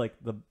this is like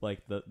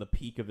the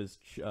peak of his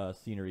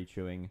scenery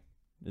chewing.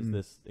 Is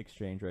this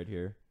exchange right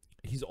here?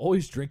 He's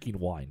always drinking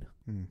wine.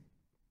 Hmm.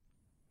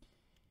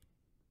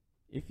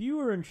 If you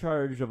were in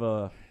charge of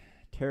a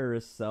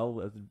terrorist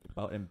cell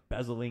about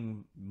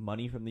embezzling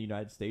money from the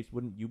United States,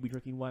 wouldn't you be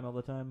drinking wine all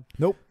the time?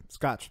 Nope.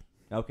 Scotch.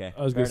 Okay.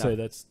 I was fair going to say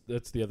enough.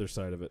 that's the other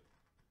side of it.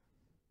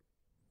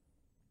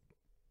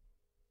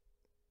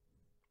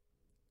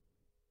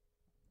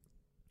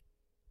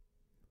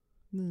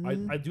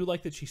 I do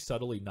like that she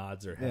subtly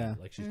nods her head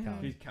Yeah. like she's Mhm.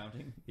 counting. He's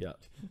counting. Yeah.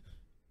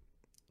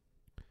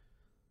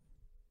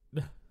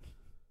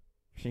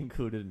 She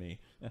included me.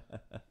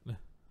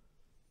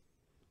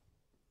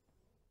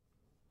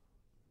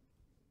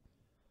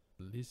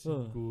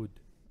 Listen good.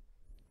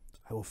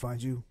 I will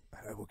find you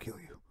and I will kill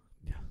you.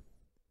 Yeah.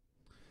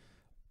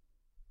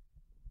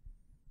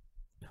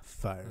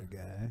 Fire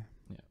guy.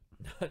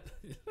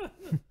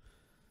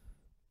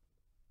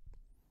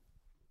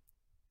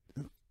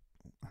 I'm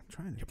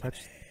trying to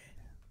catch.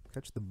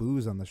 catch the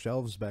booze on the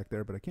shelves back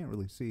there, but I can't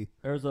really see.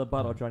 There's a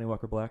bottle of Johnny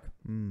Walker Black.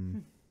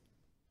 Mm.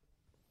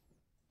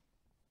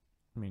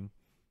 I mean,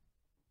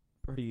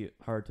 pretty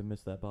hard to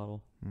miss that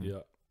bottle. Yeah.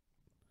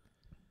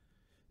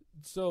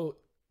 So,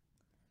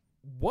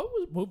 what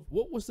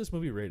was this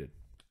movie rated?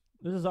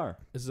 This is R.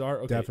 This is R.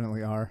 Okay.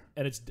 Definitely R.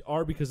 And it's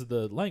R because of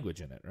the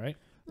language in it, right?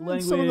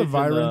 Language, some of the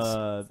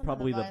violence.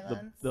 probably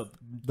the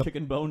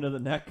chicken bone to the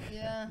neck.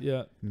 Yeah.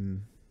 Yeah. Mm.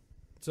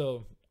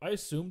 So I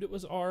assumed it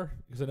was R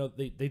because I know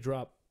they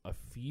drop a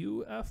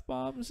few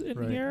F-bombs in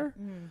Right. here.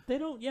 Mm. They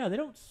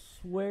don't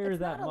swear It's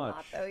that not a much.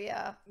 lot, though,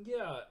 yeah.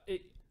 Yeah.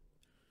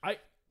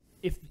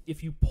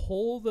 If you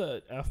pull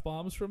the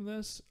F-bombs from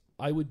this,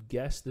 I would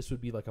guess this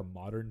would be like a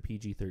modern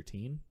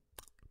PG-13.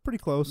 Pretty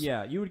close.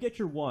 Yeah, you would get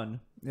your one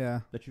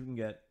Yeah. that you can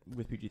get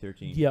with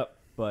PG-13. Yep.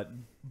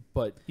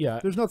 But yeah,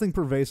 There's nothing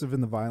pervasive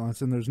in the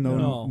violence, and there's no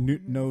No.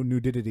 no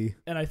nudity.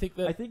 and I think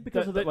that I think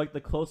because of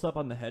the close up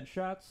on the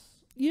headshots.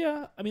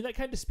 yeah, I mean that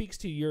kind of speaks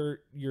to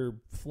your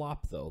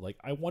flop though. Like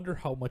I wonder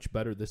how much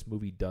better this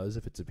movie does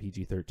if it's a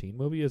PG-13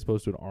 movie as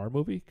opposed to an R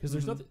movie because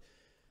there's nothing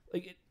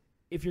like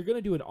if you're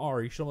gonna do an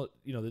R, you should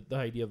the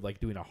idea of like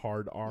doing a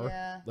hard R.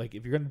 Yeah. Like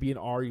if you're gonna be an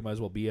R, you might as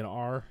well be an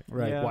R.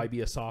 Right. Like, Yeah. why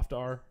be a soft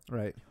R?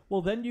 Right.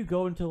 Well, then you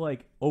go into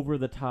like over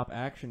the top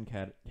action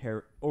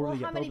Well,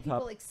 how many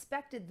people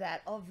expected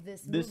that of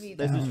this This movie?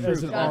 this though? is As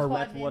true. an That's R-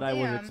 that's what I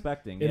was Van Damme,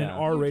 expecting. In yeah.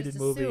 an R-rated You just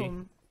movie,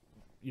 assume.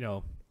 you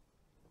know.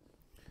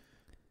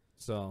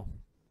 So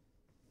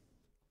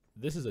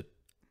this is a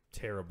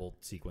terrible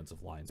sequence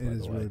of lines. It by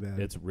is the way. really bad.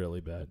 It's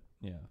really bad.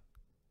 Yeah.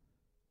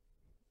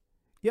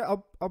 Yeah,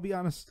 I'll be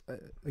honest.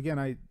 Again,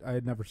 I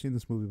had never seen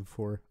this movie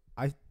before.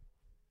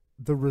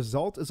 The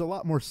result is a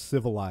lot more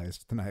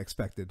civilized than I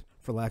expected,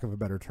 for lack of a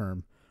better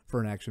term, for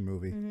an action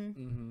movie.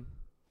 Mm-hmm. Mm-hmm.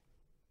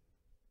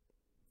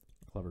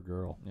 Clever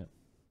girl. Yeah.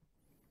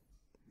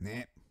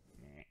 Nah.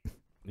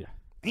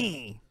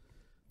 Yeah.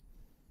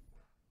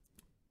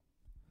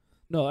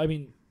 No, I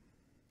mean,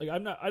 like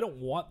I don't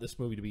want this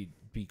movie to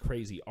be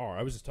crazy R.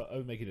 I was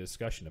making a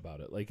discussion about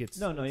it. Like it's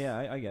No, yeah,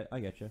 I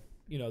get you.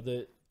 You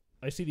know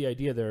I see the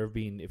idea there of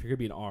being if you're gonna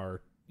be an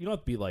R, you don't have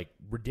to be like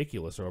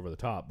ridiculous or over the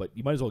top, but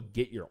you might as well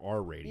get your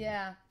R rating.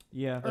 Yeah.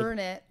 Yeah. Earn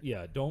it.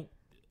 Yeah, don't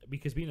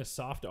because being a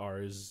soft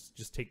R is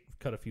just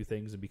cut a few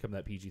things and become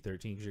that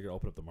PG-13 because you're gonna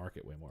open up the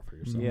market way more for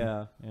yourself.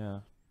 Yeah.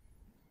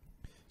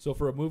 So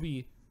for a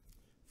movie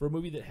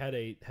that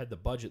had the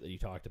budget that you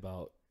talked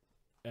about,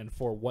 and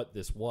for what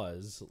this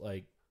was,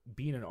 like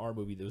being an R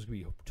movie, that was gonna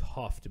be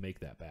tough to make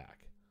that back.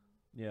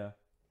 Yeah.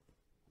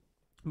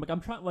 Like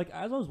I'm trying, like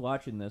as I was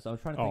watching this, I was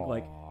trying to think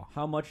like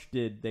how much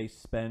did they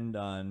spend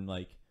on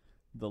like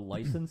the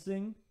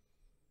licensing,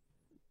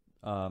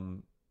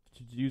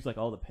 to use like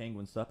all the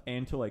Penguin stuff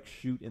and to like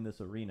shoot in this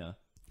arena.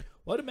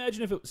 Well, I'd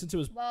imagine since it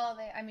was Well,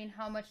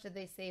 how much did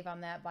they save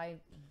on that by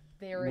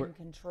they're in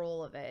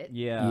control of it?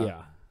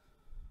 Yeah.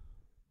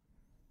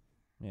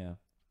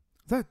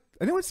 That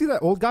anyone see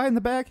that old guy in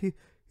the back? He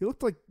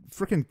looked like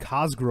frickin'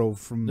 Cosgrove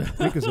from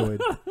Freakazoid.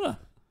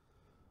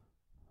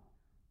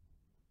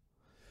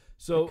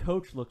 So the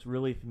coach looks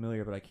really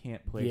familiar, but I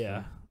can't place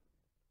him.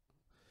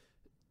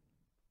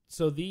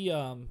 So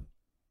the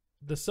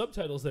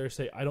subtitles there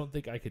say, "I don't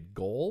think I could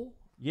goal."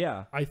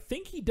 Yeah. I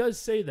think he does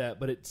say that,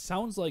 but it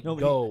sounds like No,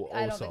 but go.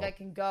 I don't also. think I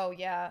can go.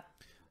 Yeah.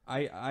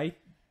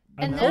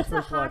 And when I that's a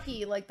first watched-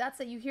 hockey, like that's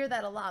you hear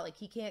that a lot. Like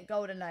he can't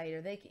go tonight,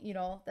 or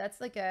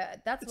that's like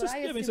that's It's what I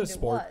I mean, assumed it's a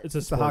sport. it was. It's a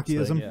It's a sports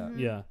hockeyism. thing.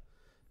 Yeah. Yeah.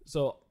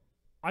 So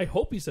I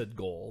hope he said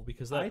goal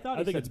because I thought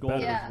he think said it's goal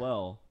better. Yeah. as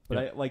well,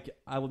 but Yeah.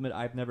 I'll admit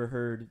I've never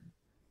heard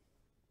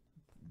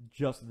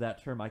just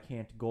that term. I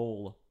can't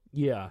goal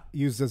Yeah.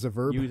 Used as a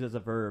verb. used as a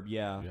verb.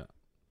 Yeah. Yeah.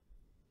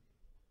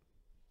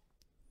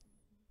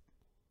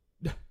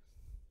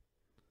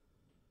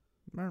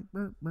 Burp,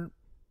 burp, burp.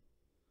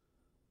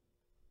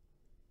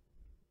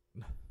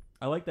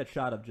 I like that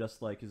shot of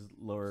just like his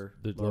lower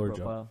jump.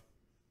 profile.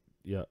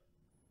 Yeah.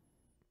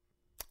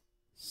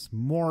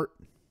 Smart.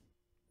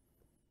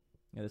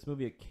 Yeah, this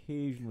movie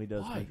occasionally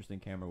does some Why? interesting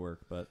camera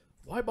work, but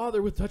Why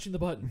bother with touching the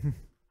button?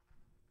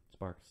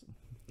 sparks.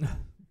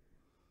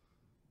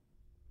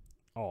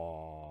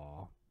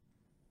 Aww.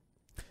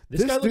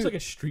 This This guy looks dude- like a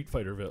Street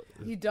Fighter villain.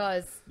 He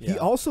does. Yeah. He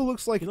also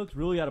looks like He looks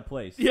really out of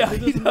place. Yeah, If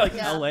he this is like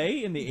does.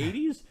 L.A. in the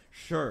 '80s.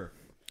 Sure.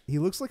 he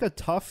looks like a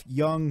tough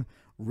young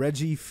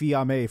Reggie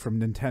Fils-Aimé from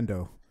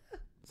Nintendo.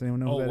 Does anyone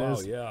know Oh who that wow,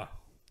 is? yeah.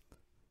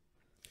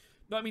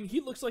 No, I mean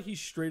he looks like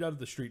he's straight out of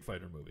the Street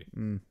Fighter movie.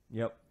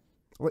 Yep.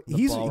 Well, The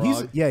he's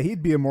Balrog. yeah,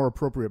 he'd be a more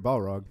appropriate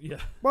Balrog. Yeah.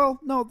 Well,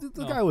 no, the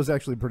No. guy was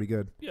actually pretty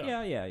good.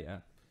 Yeah. Yeah.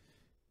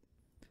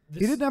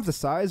 This, He didn't have the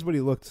size, but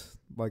he looked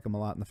like him a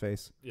lot in the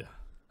face. Yeah.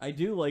 I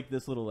do like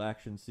this little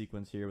action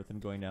sequence here with him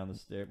going down the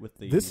stair with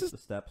the This is- the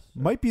steps.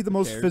 Might be the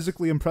most stairs.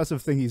 physically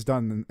impressive thing he's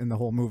done in the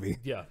whole movie.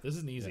 Yeah. This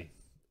isn't easy.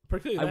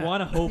 Particularly I that.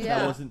 want to hope Yeah.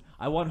 that wasn't.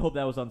 I want to hope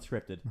that was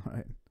unscripted. All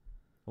right.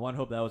 I want to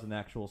hope that was an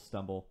actual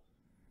stumble.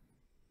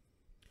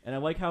 And I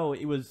like how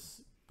it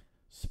was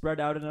spread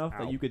out enough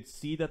Ow. that you could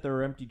see that there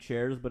were empty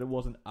chairs, but it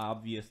wasn't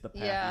obvious the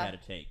path Yeah. you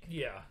had to take.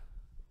 Yeah.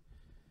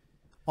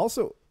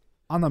 Also,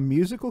 on the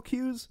musical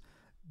cues,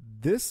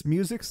 this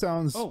music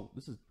sounds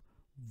this is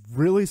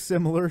really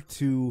similar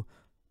to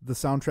the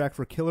soundtrack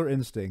for Killer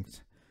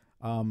Instinct.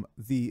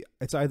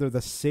 It's either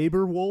the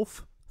Saber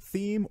Wolf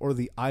theme or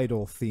the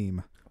Idol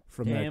theme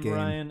from that game.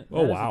 Ryan.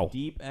 Oh, that wow. is a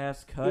deep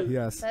ass cut.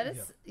 Yes. That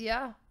is,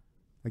 yeah.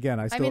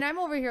 Again, I mean, I'm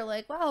over here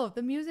like, wow,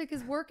 the music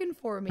is working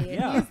for me. And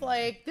Yeah. he's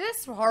like,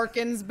 this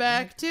harkens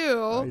back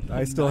too.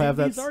 I still have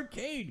that 90s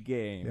arcade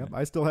game. Yep,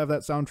 I still have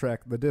that soundtrack,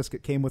 the disc.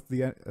 It came with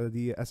the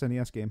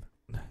SNES game.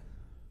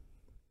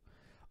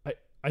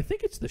 I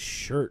think it's the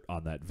shirt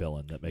on that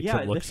villain that makes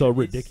Yeah, it look the so shirt-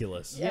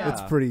 ridiculous. Yeah,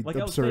 It's pretty like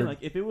I was saying, absurd. like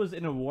if it was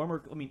in a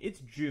warmer, I mean,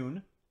 it's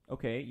June,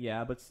 okay,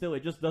 yeah, but still,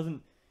 it just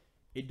doesn't.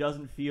 It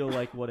doesn't feel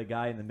like what a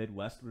guy in the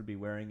Midwest would be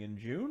wearing in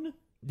June.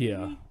 Yeah.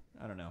 Maybe?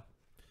 I don't know.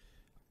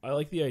 I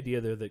like the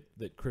idea there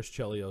that Chris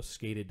Chelios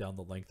skated down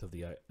the length of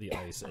the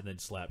ice and then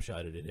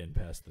slap-shotted it in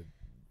past the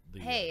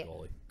Hey,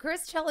 goalie.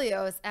 Chris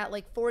Chelios at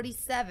like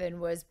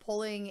 47 was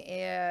pulling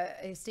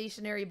a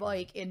stationary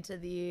bike into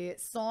the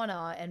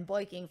sauna and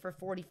biking for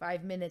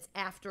 45 minutes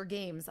after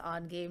games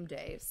on game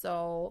day.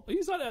 So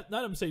He's not.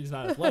 I'm saying he's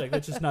not athletic.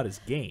 That's just not his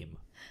game.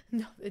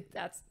 no,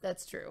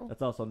 that's true.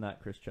 That's also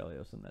not Chris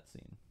Chelios in that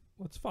scene.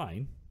 Well, it's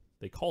fine.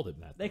 They called him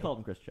that. They though. called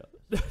him Chris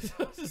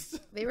Chelios.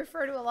 They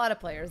refer to a lot of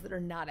players that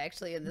are not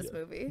actually in this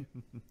movie.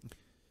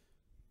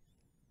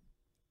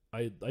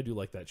 I do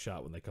like that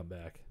shot when they come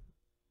back.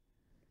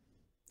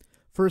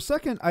 For a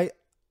second, I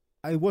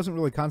wasn't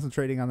really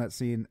concentrating on that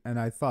scene, and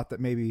I thought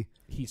that maybe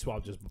He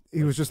swapped just.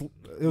 it was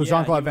Yeah,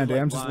 Jean-Claude he Van was,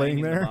 Damme like, just lying laying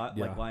in the there. bot-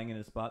 like lying in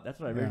his spot. That's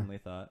what I originally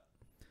thought.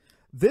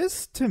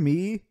 This, to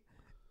me,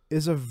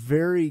 is a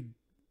very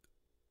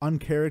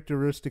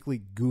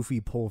uncharacteristically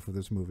goofy pull for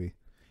this movie.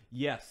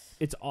 Yes.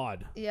 It's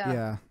odd.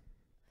 Yeah.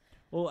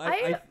 Well,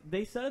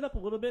 they set it up a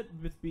little bit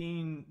with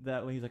being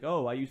that when he's like,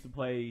 "Oh, I used to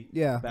play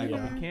back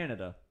up in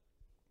Canada."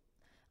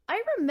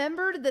 I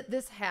remembered that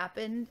this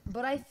happened,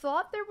 but I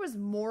thought there was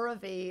more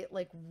of a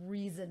like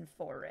reason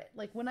for it.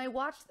 Like when I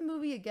watched the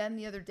movie again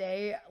the other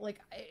day,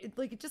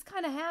 it just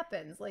kind of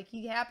happens. Like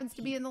he happens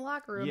to be in the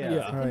locker room. And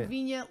it's a Right.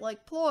 convenient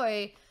like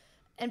ploy,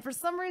 and for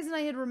some reason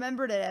I had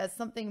remembered it as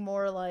something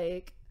more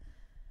like.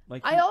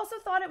 I also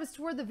thought it was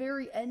toward the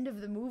very end of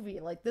the movie.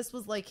 Like this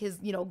was like his,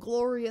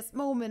 glorious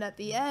moment at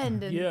the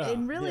end,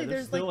 and really there's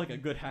there's still like a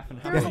good half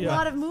an hour. there's a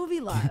lot of movie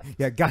left.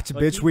 Yeah, gotcha,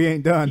 Like, bitch. We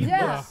ain't done. He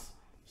Yeah. looks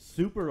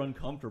super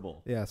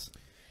uncomfortable. Yes.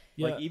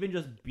 Yeah. Like even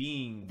just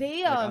being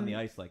They, on the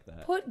ice like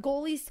that. Put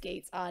goalie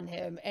skates on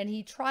him, and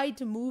he tried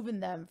to move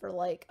in them for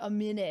like a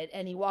minute,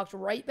 and he walked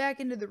right back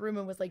into the room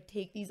and was like,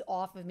 "Take these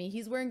off of me."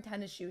 He's wearing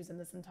tennis shoes in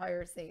this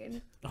entire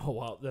scene. Oh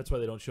wow, that's why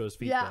they don't show his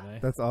feet. Yeah. Then, eh?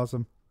 That's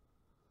awesome.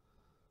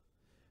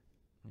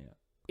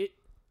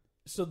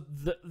 So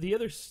the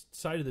other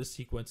side of this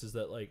sequence is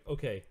that like,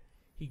 okay,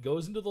 he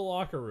goes into the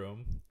locker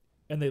room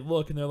and they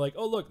look and they're like,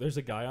 oh look, there's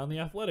a guy on the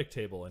athletic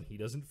table and he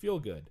doesn't feel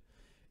good.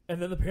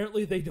 And then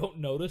apparently they don't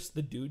notice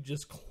the dude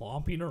just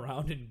clomping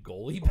around in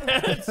goalie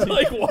pads,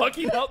 like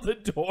walking out the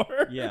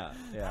door. Yeah.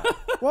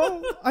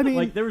 Well, I mean,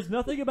 Like there was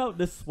nothing about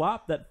this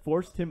swap that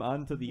forced him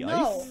onto the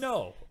ice.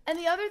 No. And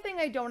the other thing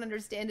I don't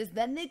understand is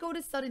then they go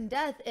to sudden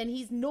death, and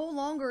he's no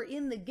longer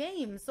in the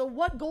game. So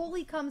what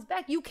goalie comes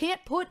back? You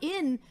can't put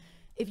in.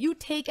 If you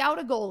take out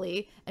a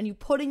goalie and you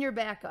put in your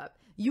backup,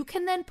 you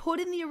can then put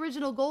in the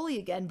original goalie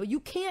again, but you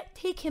can't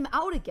take him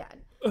out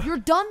again. You're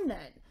done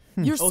then.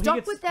 You're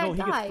stuck with that He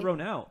guy. gets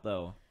thrown out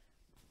though.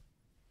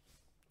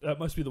 That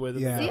must be the way that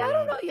Yeah. they See, go I don't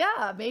around know. it.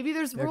 Yeah, maybe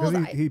there's yeah, rules.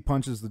 'cause he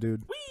punches the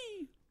dude.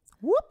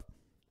 Whoop.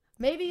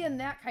 Maybe in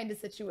that kind of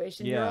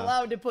situation, you're Yeah.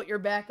 allowed to put your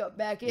backup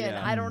back in.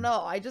 Yeah. I don't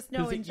know. I just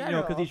know in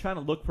general. Because he's trying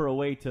to look for a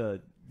way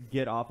to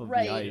get off of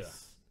Right. the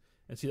ice.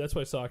 And see, that's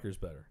why soccer's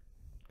better.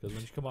 Because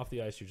when you come off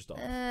the ice, you're just off.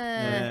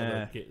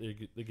 Eh.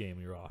 The game,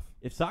 you're off.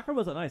 If soccer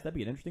wasn't ice, that'd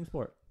be an interesting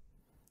sport.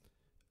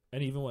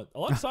 And even when a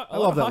lot of, I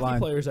love that hockey line.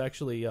 players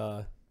actually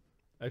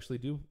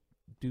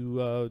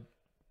do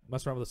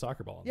mess around with a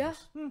soccer ball. Yeah.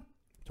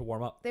 To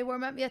warm up. They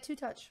warm up, yeah, two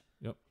touch.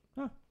 Yep.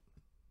 Huh.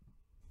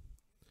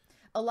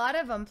 A lot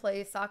of them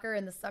play soccer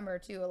in the summer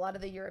too. A lot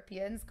of the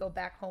Europeans go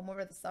back home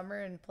over the summer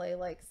and play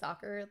like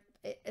soccer.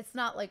 It's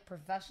not like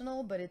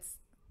professional, but it's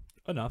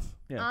Enough.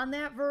 Yeah. on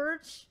that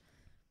verge.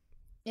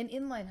 In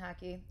inline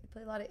hockey, they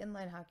play a lot of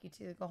inline hockey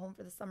too. They go home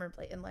for the summer and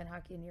play inline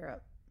hockey in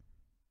Europe.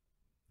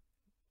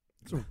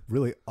 It's a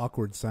really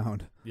awkward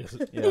sound. Yes.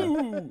 Yeah.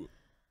 Ooh.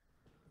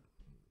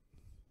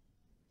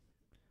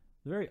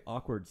 It's a very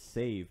awkward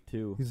save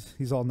too.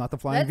 He's all not the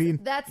flying bean.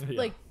 That's Yeah.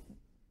 like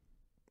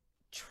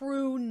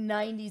true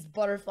 90s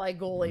butterfly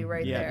goalie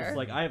right Yeah, there. just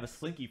like I have a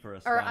slinky for a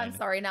or spine. I'm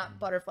sorry, not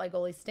butterfly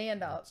goalie,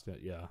 stand up.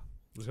 Yeah.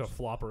 Just gonna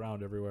flop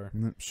around everywhere.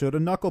 Should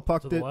have knuckle To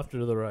pucked the it. left or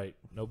to the right.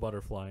 No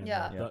butterfly. In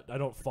Yeah. there. I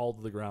don't fall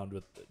to the ground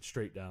with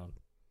straight down.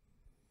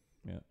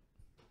 Yeah.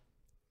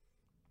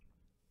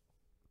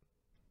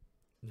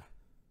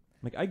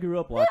 Like I grew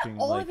up watching.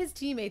 All like, of his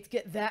teammates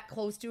get that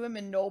close to him,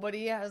 and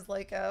nobody has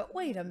like a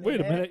wait a minute. Wait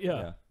a minute.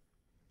 Yeah.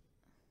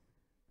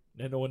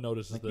 yeah. And no one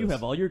notices Like this. you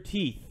have all your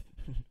teeth.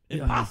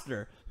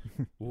 Imposter.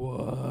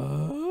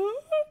 What?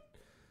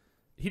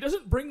 he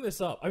doesn't bring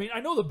this up. I mean, I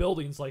know the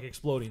building's like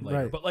exploding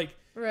later, but like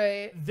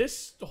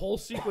this whole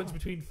sequence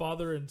between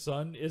father and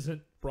son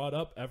isn't brought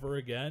up ever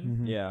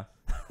again. Yeah.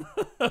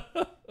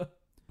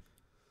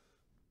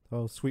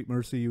 Oh, sweet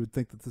mercy, you would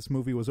think that this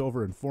movie was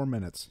over in 4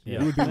 minutes. Yeah.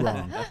 You would be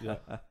wrong.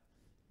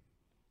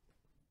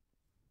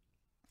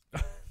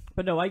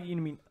 But no, I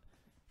mean,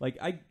 like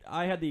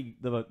I had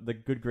the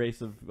good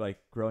grace of like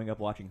growing up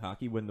watching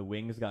hockey when the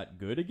Wings got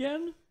good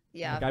again.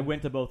 Yeah. Like I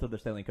went to both of the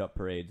Stanley Cup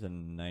parades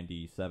in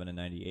 '97 and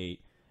 '98,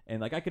 and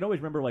like I could always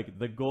remember like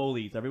the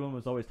goalies. Everyone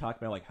was always talking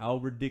about like how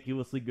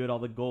ridiculously good all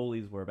the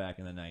goalies were back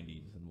in the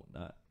 '90s and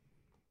whatnot.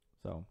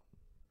 So.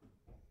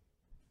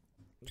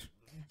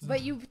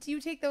 But you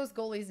take those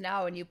goalies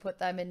now and you put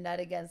them in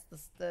net against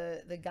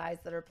the guys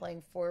that are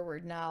playing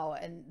forward now,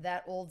 and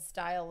that old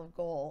style of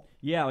goal.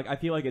 Yeah, like I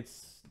feel like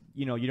it's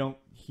you don't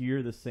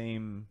hear the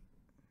same.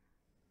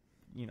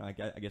 I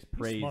guess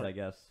praise. I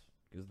guess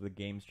because the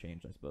game's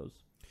changed. I suppose.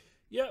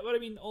 Yeah, but I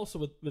mean, also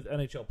with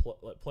NHL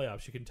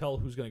playoffs, you can tell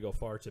who's going to go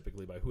far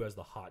typically by who has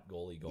the hot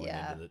goalie going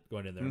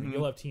in there. I mean,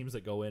 you'll have teams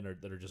that go in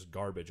that are just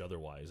garbage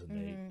otherwise,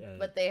 and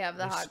but they have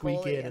the hot squeak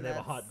goalie, in and they have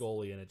a hot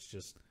goalie, and it's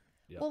just.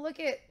 Yeah. Well, look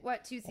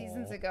at 2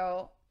 seasons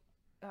ago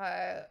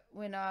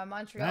when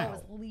Montreal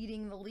was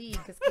leading the league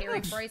because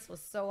Carey Price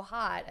was so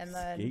hot, and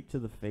then skate to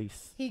the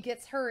face. He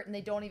gets hurt, and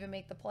they don't even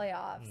make the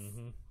playoffs.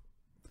 Mm-hmm.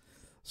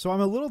 So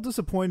I'm a little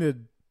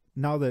disappointed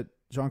now that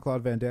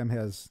Jean-Claude Van Damme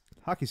has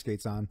hockey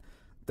skates on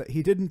that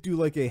he didn't do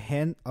like a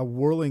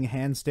whirling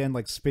handstand,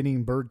 like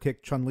spinning bird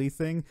kick Chun-Li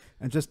thing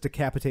and just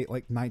decapitate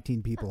like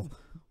 19 people.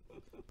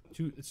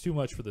 It's too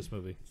much for this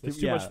movie. It's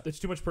too much. It's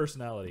too much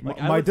personality.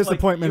 Like, my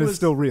disappointment is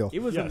still real.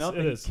 It was enough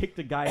that he kicked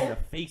a guy in the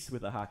face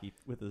with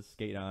a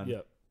skate on. Yeah.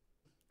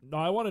 No,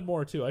 I wanted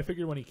more too. I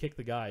figured when he kicked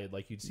the guy,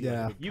 like you'd see.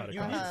 Yeah. Like, You did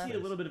see a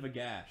little bit of a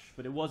gash,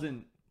 but it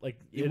wasn't like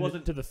it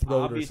wasn't to the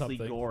throat obviously or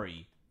something.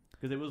 gory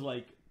because it was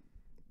like,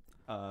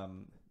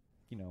 I'm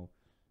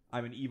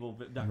an evil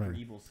Dr.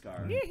 Evil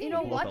scar.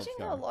 Watching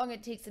how long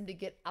it takes him to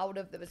get out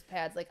of those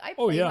pads. Like, I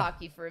played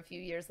hockey for a few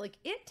years. Like,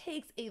 it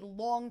takes a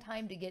long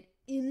time to get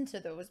into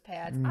those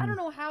pads. I don't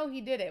know how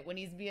he did it when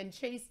he's being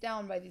chased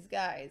down by these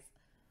guys.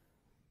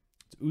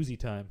 It's Uzi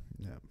time.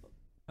 Yeah.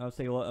 I was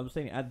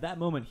saying at that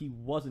moment he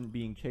wasn't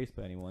being chased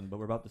by anyone, but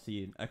we're about to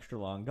see an extra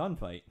long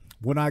gunfight.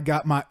 When I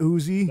got my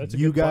Uzi,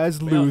 you guys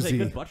losey.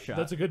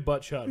 That's a good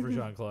butt shot for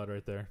Jean-Claude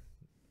right there,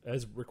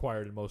 as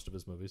required in most of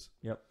his movies.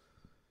 Yep.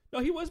 No,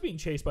 he was being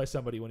chased by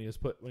somebody when he was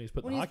putting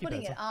the hockey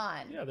pads it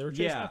on. Yeah, they were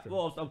chasing after him.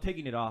 Well, I'm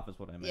taking it off is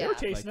what I meant. They were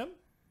chasing him.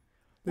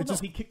 Well, no,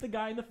 he kicked the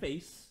guy in the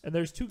face. And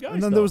there's two guys.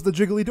 And then there was the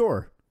jiggly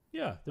door.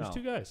 Yeah, there's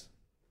two guys.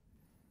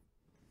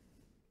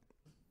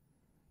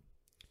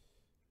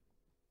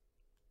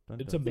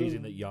 It's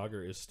amazing that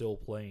Yager is still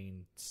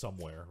playing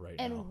somewhere right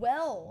now. And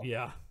well.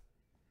 Yeah.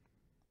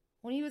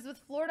 When he was with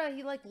Florida,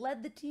 he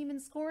led the team in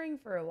scoring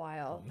for a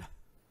while.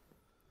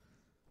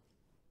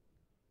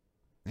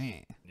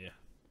 Yeah.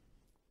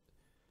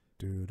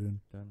 Dude.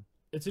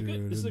 It's a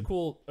good. This is a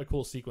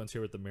cool sequence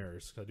here with the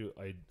mirrors.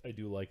 I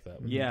do like that.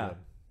 Yeah.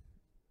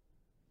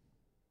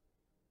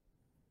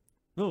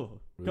 Oh,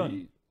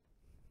 gun.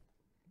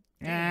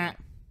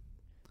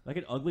 Like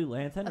an ugly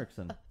Lance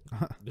Henriksen.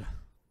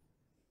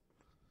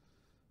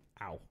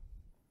 Ow. I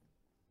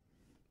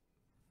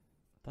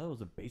thought it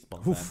was a baseball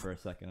bat for a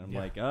second. I'm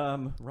like,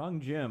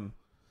 wrong gym.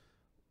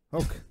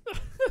 Okay.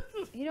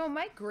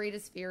 My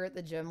greatest fear at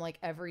the gym,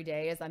 every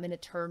day, is I'm going to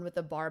turn with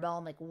a barbell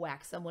and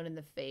whack someone in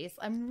the face.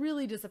 I'm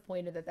really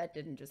disappointed that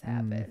didn't just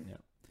happen. Yeah.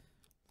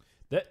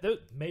 That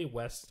Mae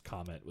West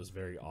comment was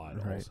very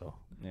odd. Right. Also,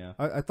 yeah.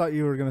 I thought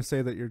you were going to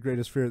say that your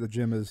greatest fear at the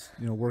gym is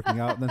working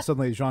out, and then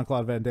suddenly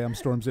Jean-Claude Van Damme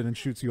storms in and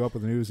shoots you up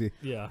with an Uzi.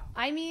 Yeah.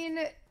 I mean,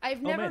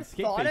 I've never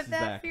thought of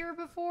that fear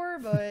before,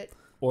 but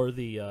or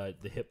the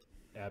hip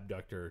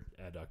adductor.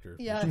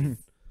 Yes.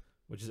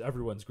 Which is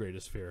everyone's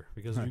greatest fear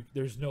because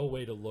there's no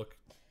way to look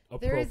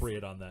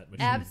appropriate on that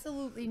machine.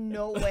 Absolutely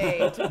no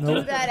way to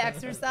do that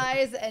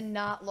exercise and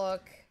not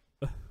look.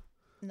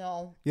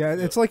 No. Yeah,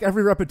 it's like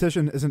every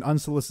repetition is an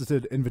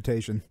unsolicited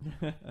invitation.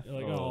 You're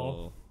like,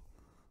 oh,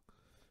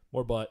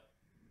 more butt.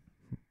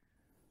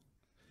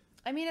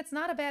 I mean, it's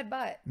not a bad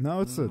butt.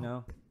 No, it's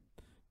no.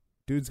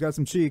 Dude's got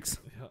some cheeks.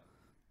 Yeah.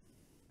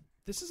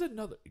 This is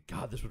another.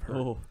 God, this would hurt.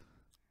 Oh.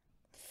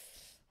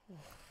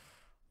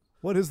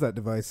 What is that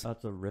device?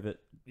 That's a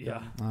rivet.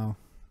 Yeah. Oh.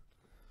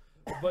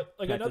 But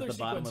another the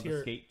bottom sequence of here.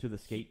 the skate to the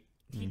skate.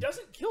 He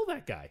doesn't kill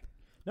that guy.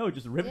 No, he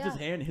just rivets his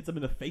hand and hits him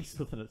in the face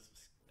with it.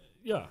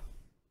 Yeah.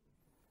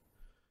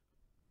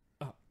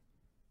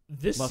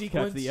 This Must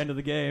sequence catch the end of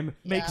the game.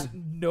 makes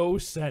no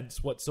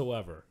sense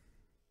whatsoever.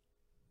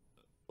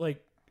 All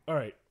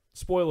right,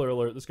 spoiler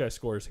alert, this guy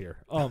scores here.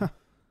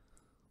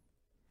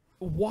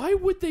 Why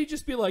would they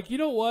just be like, you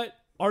know what?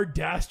 Our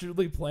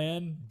dastardly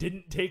plan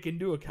didn't take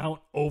into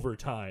account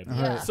overtime.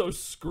 Yeah. So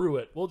screw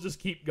it. We'll just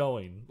keep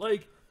going.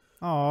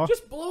 Aw.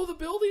 Just blow the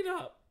building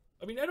up.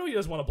 I mean, I know he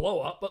doesn't want to blow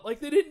up, but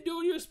they didn't do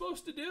what he was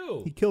supposed to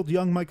do. He killed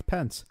young Mike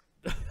Pence.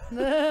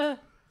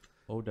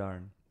 Oh,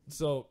 darn.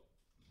 So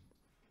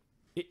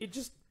it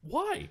just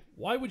Why?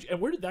 Why would you?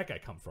 And where did that guy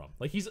come from?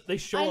 Like they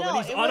show I him know,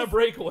 and he's on a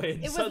breakaway,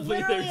 and it was suddenly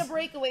literally there's a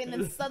breakaway, and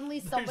then suddenly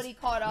somebody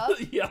caught up.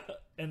 yeah,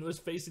 and was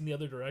facing the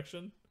other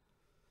direction.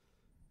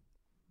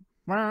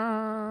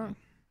 Sudden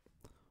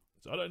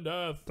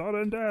death.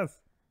 Sudden death.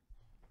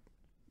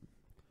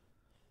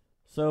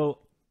 So,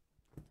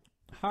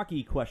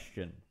 hockey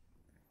question.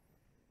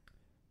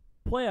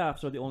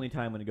 Playoffs are the only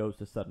time when it goes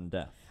to sudden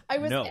death.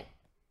 No.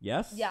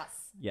 Yes? Yes.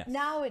 Yes.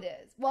 Now it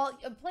is. Well,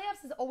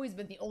 playoffs has always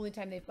been the only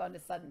time they've gone to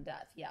sudden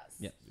death. Yes.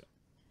 Yes. Yeah.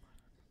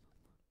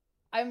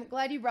 I'm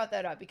glad you brought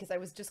that up because I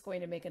was just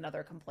going to make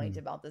another complaint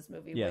about this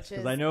movie. Yes,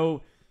 because I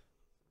know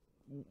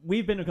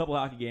we've been to a couple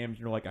of hockey games, and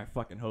you're like, I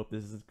fucking hope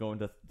this is going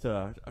to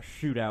a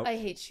shootout. I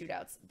hate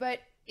shootouts. But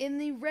in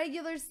the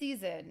regular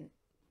season,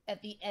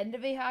 at the end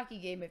of a hockey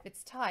game, if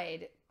it's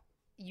tied,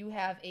 you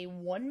have a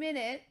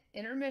 1-minute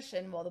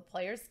intermission while the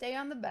players stay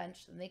on the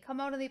bench, and they come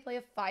out and they play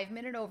a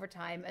 5-minute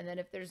overtime, and then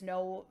if there's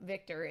no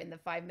victor in the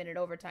 5-minute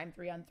overtime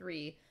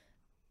 3-on-3,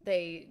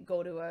 they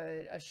go to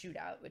a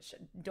shootout, which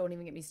don't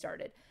even get me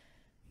started.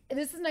 And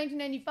this is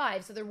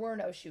 1995, so there were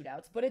no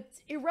shootouts, but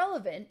it's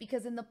irrelevant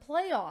because in the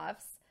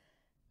playoffs,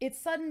 it's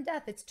sudden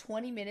death. It's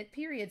 20-minute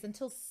periods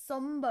until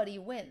somebody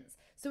wins.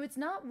 So it's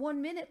not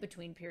 1 minute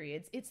between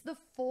periods. It's the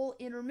full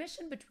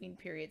intermission between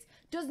periods.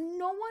 Does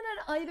no one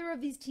on either of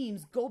these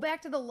teams go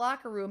back to the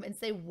locker room and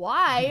say,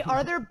 why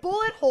are there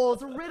bullet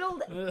holes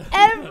riddled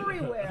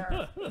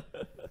everywhere?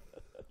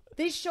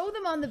 They show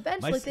them on the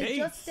bench like they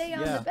just stay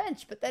on the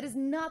bench, but that is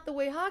not the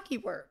way hockey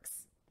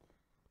works.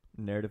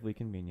 Narratively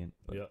convenient.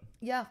 Yeah.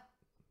 Yeah.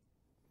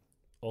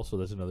 Also,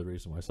 that's another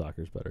reason why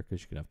soccer is better,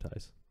 because you can have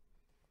ties.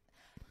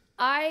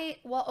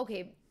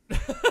 Okay.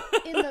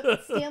 In the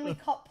Stanley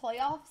Cup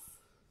playoffs,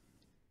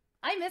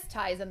 I miss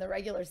ties in the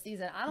regular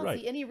season. I don't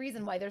see any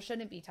reason why there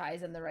shouldn't be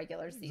ties in the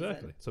regular season.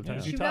 Exactly.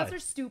 Sometimes you Shootouts tie. are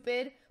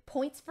stupid.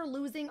 Points for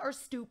losing are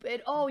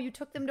stupid. Oh, you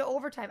took them to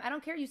overtime. I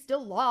don't care. You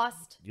still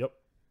lost. Yep.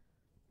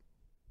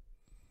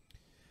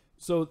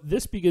 So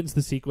this begins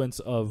the sequence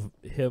of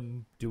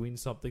him doing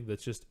something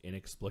that's just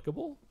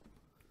inexplicable.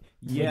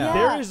 Yeah.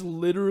 There is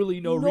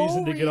literally no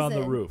reason to get on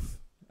the roof.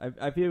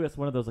 I feel it's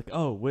one of those like,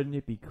 oh, wouldn't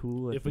it be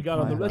cool if we got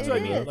on the roof? That's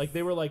what I mean. is. Like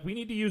they were like, we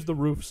need to use the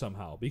roof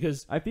somehow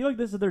because I feel like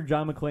this is their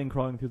John McClane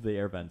crawling through the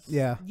air vents.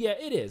 Yeah. yeah,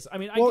 it is. I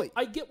mean,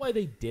 I get why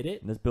they did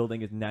it, And this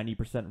building is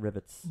 90%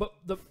 rivets. but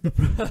the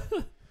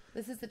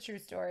This is the true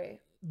story.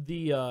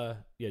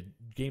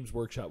 Games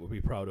Workshop would be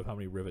proud of how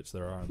many rivets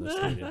there are in this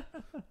stadium.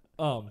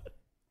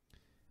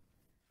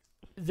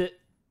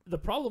 The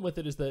problem with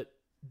it is that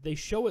they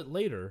show it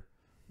later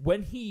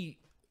when he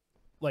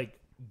like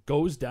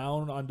goes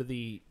down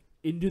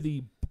into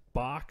the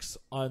box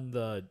on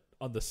the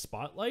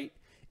spotlight.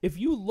 If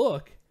you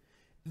look,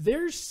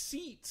 there's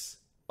seats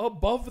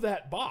above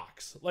that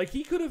box. Like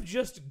he could have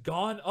just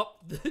gone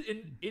up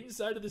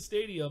inside of the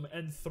stadium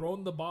and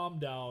thrown the bomb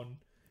down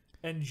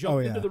and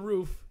jumped into the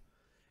roof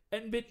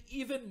and been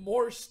even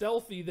more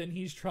stealthy than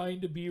he's trying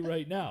to be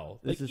right now.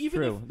 This like, is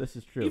true. This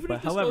is true. Even But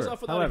if this however, goes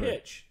off without a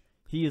hitch.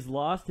 He has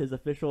lost his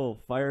official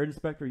fire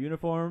inspector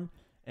uniform,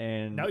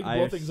 and Now you can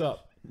blow things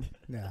up.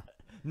 Yeah.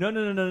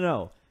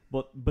 No.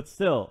 But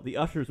still, the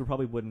ushers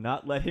would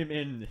not let him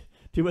in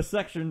to a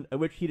section at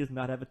which he does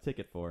not have a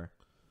ticket for,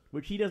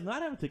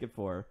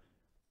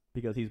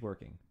 because he's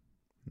working.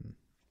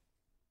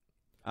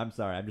 I'm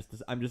sorry.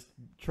 I'm just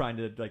trying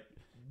to like.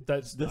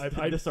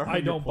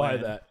 I don't buy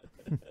that.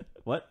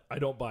 What? I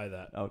don't buy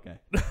that. Okay.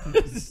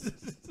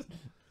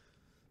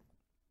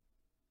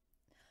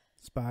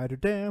 Spider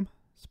Dam.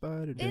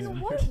 Spider Dam. In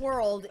what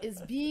world is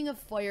being a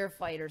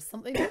firefighter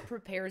something that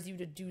prepares you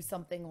to do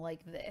something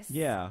like this?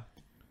 Yeah.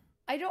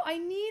 I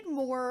need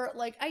more,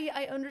 like,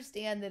 I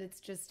understand that it's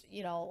just,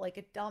 like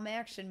a dumb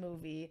action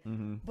movie,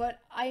 but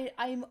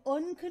I'm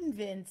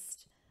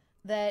unconvinced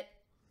that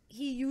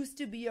he used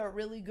to be a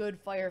really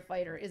good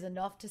firefighter is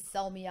enough to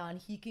sell me on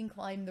he can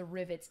climb the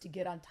rivets to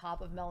get on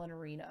top of Mellon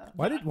Arena.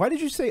 Why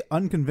did you say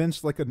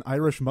unconvinced like an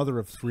Irish mother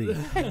of three?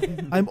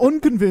 I'm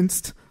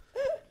unconvinced.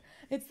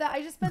 It's that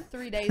I just spent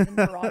 3 days in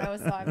Toronto,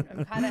 so I'm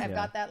kind of, I've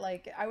got that,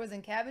 like, I was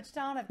in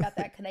Cabbagetown, I've got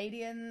that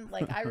Canadian,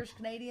 like,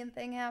 Irish-Canadian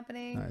thing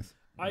happening.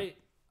 Nice.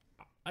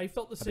 I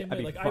felt the same I'd way.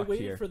 be Like I fucked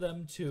waited here. for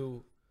them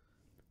to,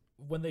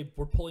 when they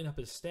were pulling up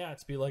his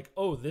stats, be like,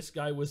 "Oh, this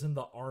guy was in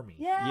the army."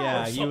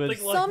 Yeah, he was like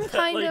some that.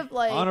 kind of,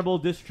 like... honorable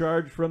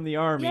discharge from the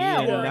army,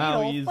 Yeah, and or,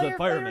 now he's a firefighter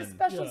fireman.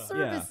 special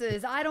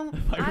services. I don't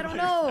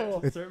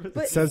know. It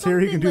But says here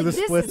he can do like, the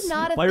this splits. is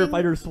not a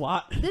Firefighter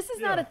SWAT. This is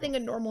not a thing a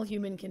normal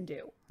human can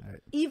do. Right.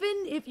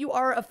 Even if you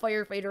are a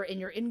firefighter and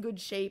you're in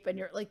good shape and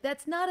you're like,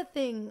 that's not a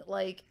thing.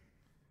 Like,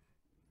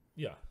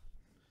 Yeah.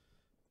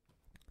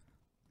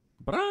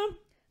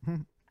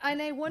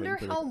 and I wonder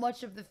Waiting for how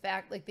much of the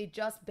fact, like, they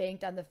just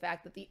banked on the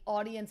fact that the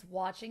audience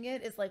watching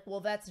it is like, well,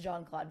 that's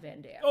Jean-Claude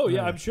Van Damme. Oh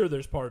yeah, I'm sure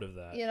there's part of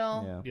that. You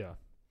know? Yeah.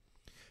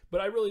 But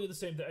I really did the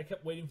same thing. I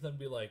kept waiting for them to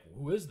be like,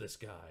 "Who is this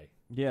guy?"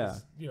 Yeah.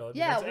 You know,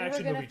 Yeah, that's we were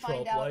action going movie to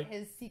find trope, out like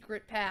his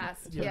secret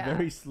past. Yeah, Yeah.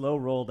 very slow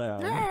roll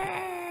down.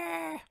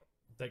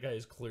 that guy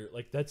is clear.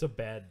 Like, that's a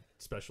bad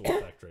special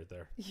effect right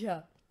there.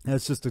 Yeah.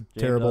 That's just a James,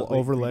 terrible I was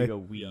waiting for you overlay. to go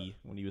wee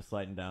when he was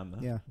sliding down the.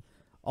 Yeah.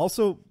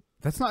 Also,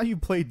 that's not how you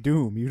play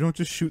Doom. You don't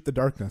just shoot the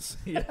darkness.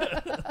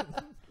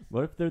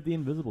 What if they're the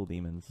invisible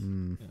demons?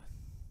 Yeah.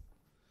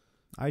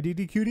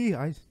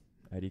 IDDQD?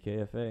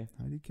 IDKFA.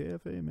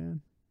 IDKFA,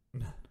 man.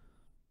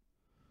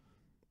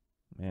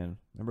 Man,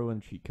 remember when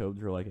cheat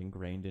codes were like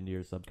ingrained into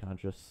your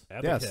subconscious?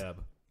 Abacab. Yes.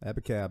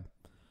 Abacab.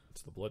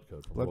 It's the blood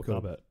code from Blood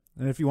Mortal code. Kombat.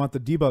 And if you want the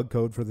debug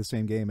code for the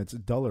same game, it's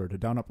duller to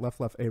down, up, left,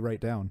 A, right,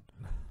 down.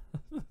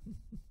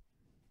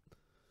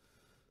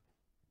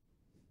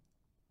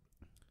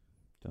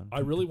 I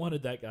really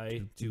wanted that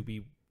guy to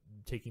be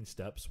taking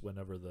steps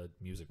whenever the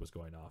music was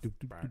going off.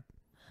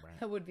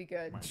 That would be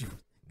good.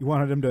 You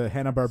wanted him to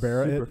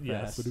Hanna-Barbera Super it?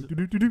 Yes. fast.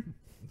 Do-do-do-do-do.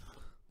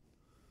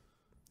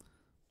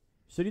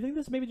 So do you think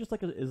this maybe just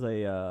like is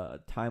a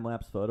time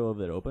lapse photo of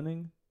it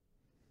opening?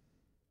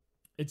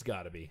 It's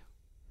got to be.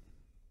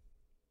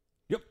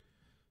 Yep.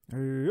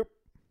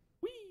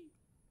 Whee!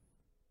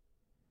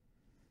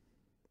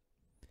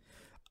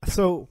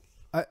 So,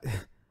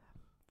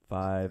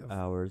 5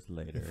 hours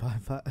later.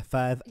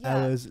 five Yeah,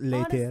 hours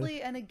later.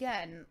 honestly, and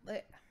again,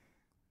 like,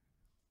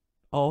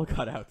 All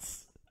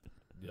cutouts.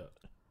 Yeah.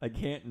 I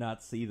can't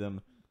not see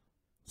them.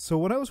 So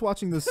when I was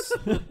watching this,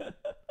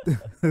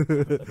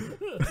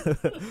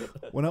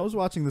 when I was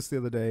watching this the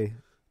other day,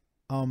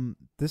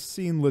 this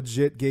scene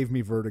legit gave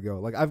me vertigo.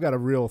 Like, I've got a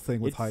real thing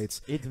with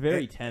heights. It's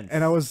very tense.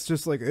 And I was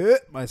just like,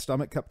 my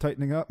stomach kept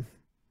tightening up.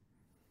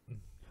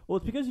 Well,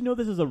 it's because you know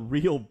this is a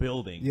real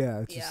building. Yeah.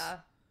 It's just, yeah.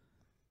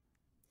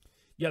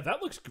 Yeah,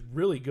 that looks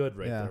really good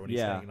right Yeah. there when he's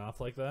Yeah. hanging off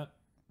like that.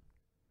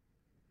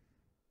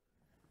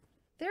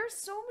 There are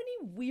so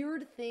many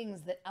weird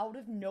things that out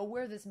of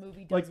nowhere this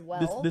movie does Like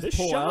well. this This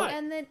pull shot. out.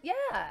 And then,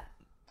 yeah,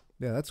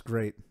 that's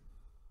great.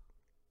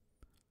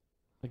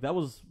 Like that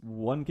was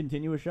one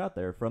continuous shot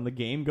there from the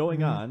game going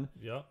Mhm. on.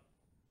 Yeah. I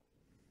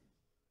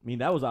mean,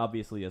 that was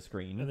obviously a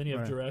screen. And then you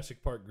have Right.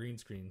 Jurassic Park green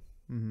screen.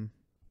 Mm-hmm.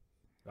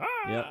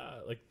 Ah!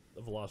 Like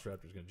a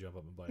velociraptor's going to jump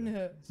up and bite him.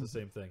 It's the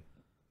same thing.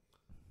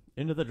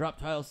 Into the drop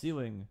tile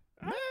ceiling.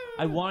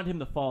 I wanted him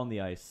to fall on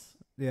the ice.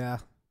 Yeah.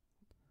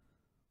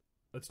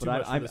 That's too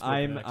But much for this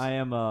movie,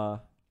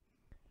 Max.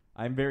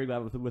 I'm very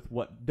glad with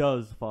what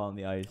does fall on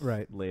the ice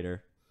Right.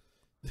 later.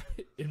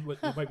 In what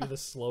it might be the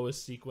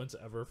slowest sequence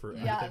ever for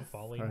Yes. anything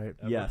falling. Right.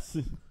 Ever. Yes.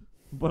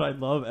 But I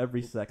love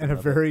every second And a of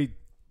it. very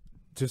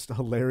just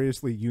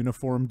hilariously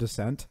uniform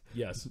descent.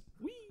 Yes.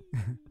 Whee!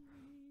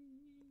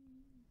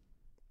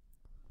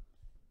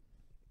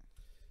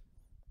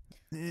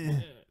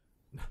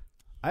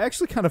 I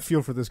actually kind of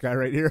feel for this guy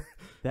right here.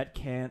 That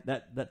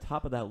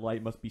top of that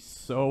light must be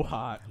so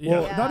hot. Yeah.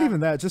 Well, not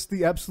even that, just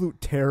the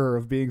absolute terror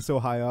of being so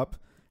high up,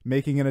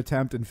 making an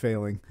attempt and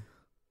failing.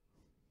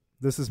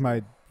 This is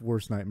my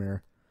worst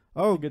nightmare.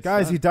 Oh, good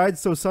guys, stunt. he died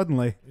so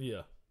suddenly.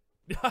 Yeah.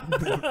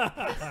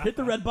 Hit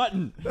the red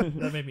button.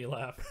 That made me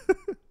laugh.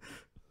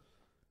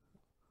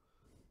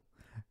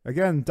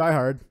 Again, Die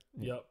Hard.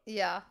 Yep.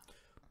 yeah.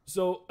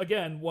 So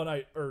again,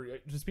 to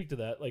speak to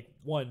that, like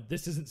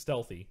this isn't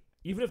stealthy.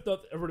 Even if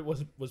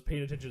everybody was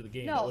paying attention to the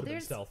game, No, it would have been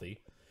there's- stealthy.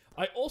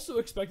 I also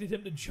expected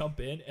him to jump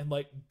in and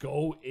like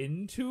go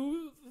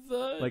into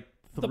the Like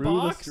the through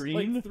box, the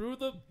screen. like through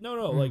the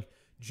like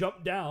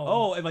jump down.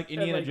 Oh, and like and,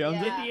 Indiana like, Jones.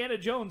 Yeah. Indiana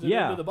Jones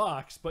Yeah. into the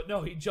box, but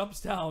no, he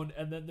jumps down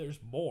and then there's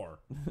more.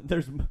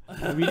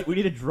 we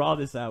need to draw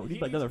this out. We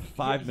need like another He-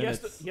 5 he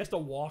minutes. Has to, he has to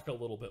walk a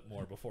little bit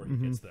more before he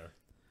Mhm. gets there.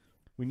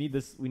 We need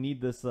this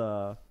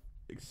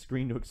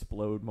screen to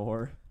explode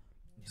more.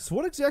 So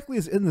what exactly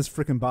is in this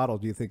freaking bottle,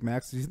 do you think,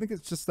 Max? Do you think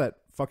it's just that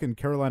fucking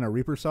Carolina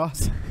Reaper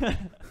sauce?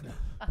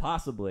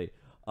 Possibly.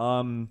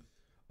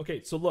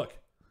 Okay, so look.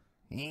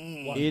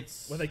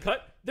 It's When they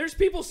cut, there's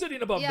people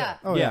sitting above Yeah. them.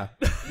 Oh, yeah.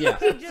 yeah.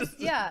 It just,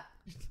 yeah.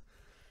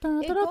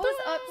 It goes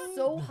up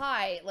so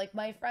high. Like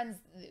my friends,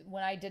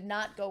 when I did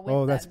not go with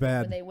Oh, them, that's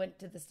bad. when they went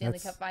to the Stanley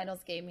That's- Cup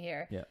Finals game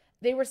here, Yeah.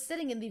 they were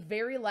sitting in the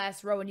very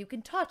last row, and you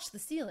can touch the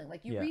ceiling.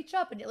 Like you Yeah. reach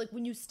up, and like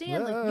when you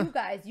stand, like you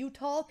guys, you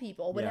tall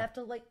people would Yeah. have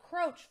to like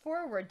crouch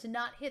forward to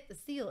not hit the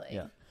ceiling.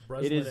 Yeah.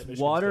 Breslin It at is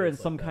Michigan water State's and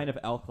like some that. kind of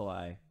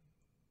alkali.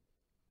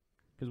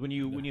 Because when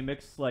you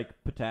mix like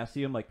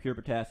potassium, like pure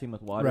potassium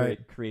with water, Right.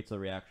 it creates a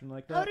reaction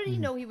like that. How did he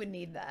know he would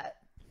need that?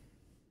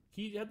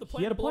 He had the plan.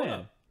 He had a to blow it plan.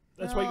 up.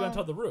 That's why he got on Oh,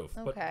 top of the roof.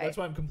 But okay. that's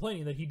why I'm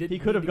complaining that he didn't. He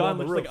could have need to go gone on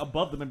the just, like roof.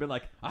 above them and been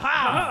like,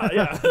 "Aha!" Ah,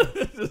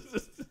 yeah.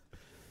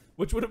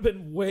 Which would have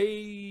been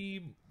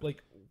way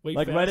like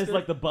faster. right as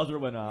like the buzzer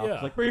went off. Yeah.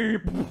 It's like,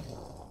 beep.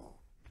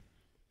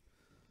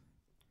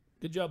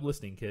 Good job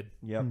listening, kid.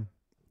 Yep.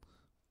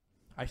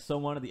 I so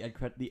wanted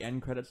the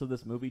end credits of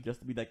this movie just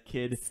to be that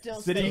kid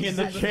Still sitting in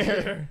the sitting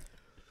chair.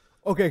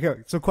 Okay.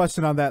 So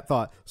question on that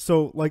thought.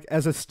 So, like,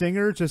 as a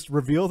stinger, just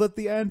revealed at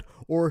the end,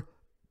 or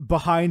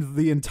behind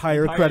the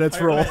entire credits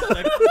roll? Like,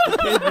 the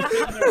kid just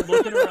sitting there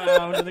looking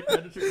around and the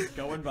credits are just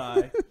going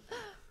by.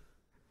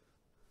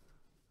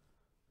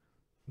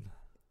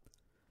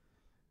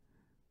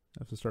 I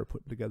have to start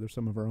putting together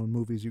some of our own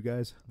movies, you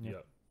guys. Yeah.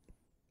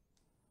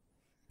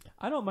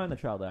 I don't mind the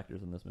child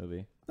actors in this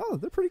movie. Oh,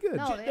 they're pretty good.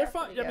 No, They're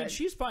fine. pretty I mean, good.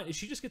 she's fine.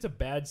 She just gets a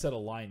bad set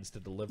of lines to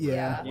deliver Yeah. in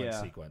that one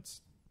Yeah.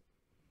 sequence.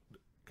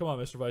 Come on,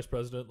 Mr. Vice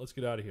President. Let's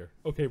get out of here.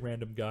 Okay,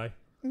 random guy.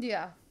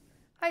 Yeah.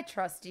 I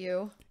trust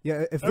you.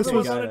 Yeah, if this Everyone's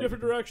was going in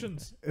different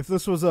directions. if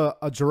this was a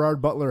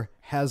Gerard Butler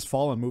Has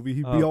Fallen movie,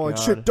 he'd be Oh, all like,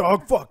 God. "Shit,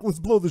 dog, fuck, let's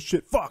blow this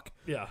shit, fuck."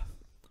 Yeah.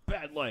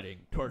 Bad lighting,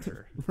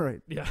 torture.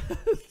 Right. Yeah.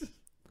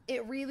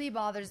 It really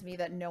bothers me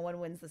that no one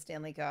wins the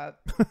Stanley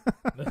Cup.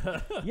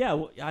 Yeah,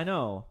 well, I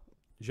know.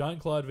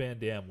 Jean-Claude Van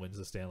Damme wins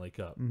the Stanley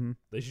Cup.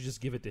 They should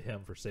just give it to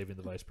him for saving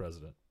the vice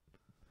president.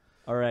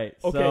 All right.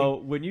 Okay. So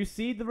when you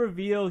see the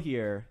reveal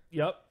here,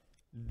 Yep.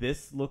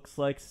 this looks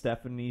like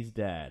Stephanie's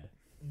dad.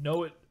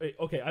 No,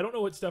 okay, I don't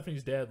know what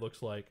Stephanie's dad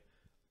looks like,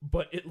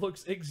 but it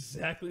looks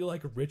exactly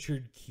like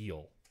Richard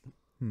Kiel.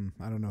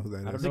 I don't know who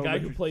that I don't is. The know guy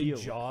who Richard played Kiel.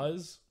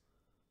 Jaws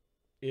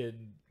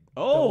in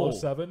Oh,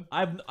 007.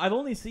 I've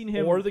only seen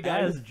him Or the guy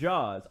as who-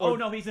 Jaws. or- Oh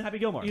no, he's in Happy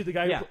Gilmore. He's the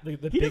guy, Yeah. the He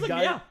big doesn't-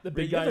 guy, yeah. the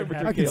big He guy. doesn't in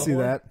Richard I can Happy see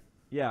Gilmore. that.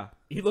 Yeah,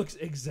 He looks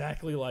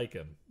exactly like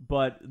him.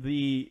 but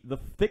the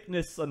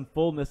thickness and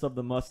fullness of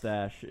the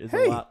mustache is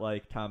Hey. a lot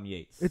like Tom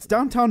Yates. It's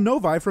Downtown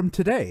Novi from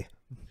today.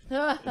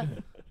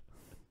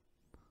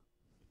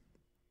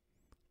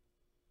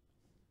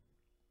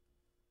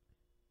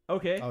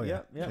 okay. Oh,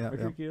 yeah. yeah. Yeah,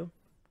 Richard Kiel.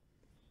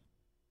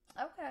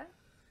 Okay.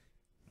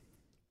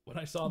 When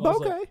I saw him, I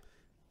was Okay.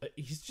 like,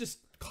 he's just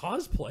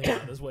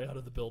cosplaying on his way out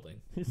of the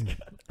building.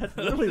 That's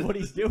literally what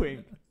he's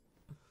doing.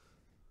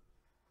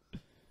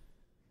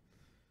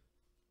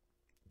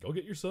 Go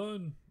get your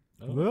son.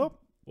 Oh, Well,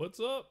 what's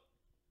up?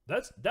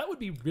 That would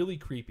be really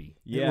creepy.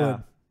 Yeah.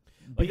 would.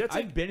 But that's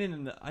I've been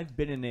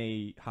in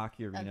a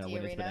hockey arena Empty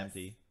when it's been arenas.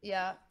 empty,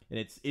 Yeah. and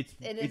it's It's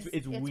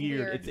weird.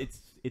 weird.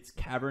 It's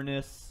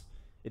cavernous.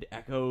 It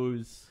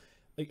echoes.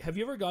 Like, have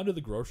you ever gone to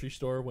the grocery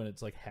store when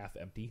it's like half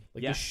empty?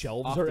 Like Yes, the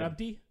shelves often. are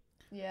empty.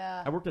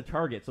 Yeah. I worked at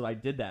Target, so I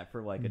did that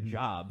for like a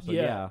job. So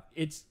yeah, yeah,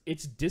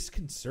 it's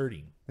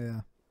disconcerting.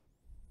 yeah.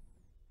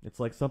 it's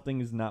like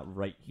something is not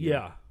right here.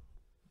 Yeah.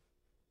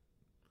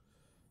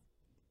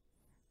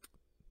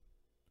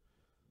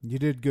 You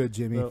did good,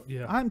 Jimmy. So,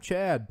 Yeah. I'm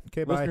Chad.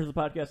 Okay, bye. listeners of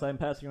the podcast, I'm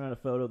passing around a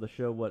photo to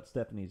show what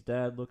Stephanie's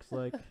dad looks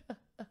like.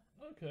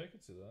 Okay, I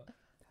can see that.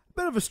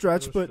 Bit of a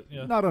stretch, but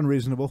Yeah. not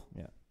unreasonable.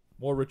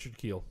 More Richard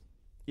Kiel.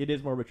 It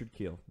is more Richard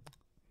Kiel.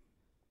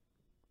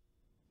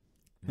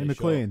 Hey, They show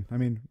McLean. I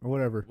mean, or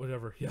whatever.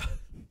 Whatever, yeah.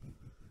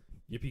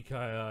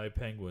 Yippee-ki-yay,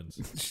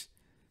 Penguins.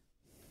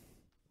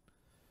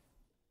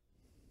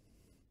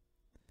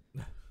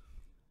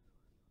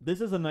 This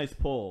is a nice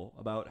pull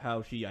about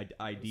how she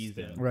IDs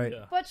him. Right.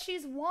 Yeah. But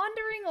she's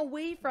wandering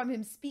away from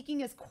him,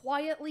 speaking as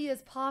quietly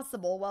as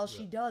possible while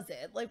she does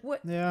it. Like,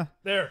 what? Yeah.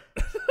 There.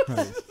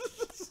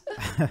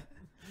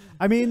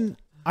 I mean,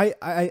 I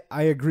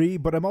agree,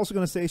 but I'm also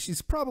going to say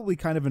she's probably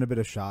kind of in a bit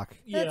of shock.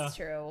 Yeah. That's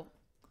true.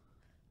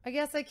 I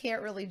guess I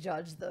can't really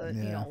judge the,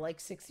 Yeah. like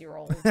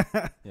 6-year-old.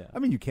 I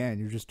mean, you can.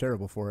 You're just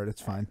terrible for it.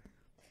 It's fine.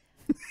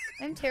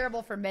 I'm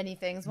terrible for many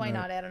things. Why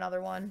not add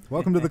another one?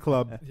 Welcome to the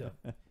club.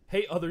 Yeah.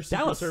 Hey, other Secret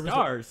Dallas Service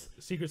Stars.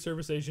 Secret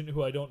Service agent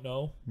who I don't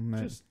know,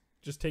 Right.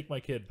 just take my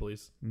kid,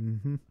 please.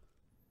 Mm-hmm.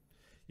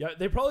 Yeah,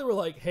 they probably were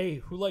like, "Hey,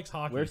 who likes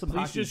hockey? Where's some please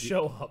hockey just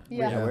show up."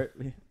 Yeah.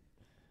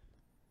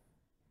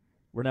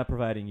 We're not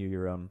providing you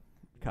your own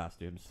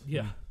costumes.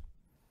 Yeah.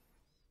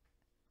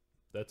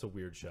 That's a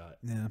weird shot.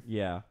 Yeah.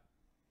 Yeah.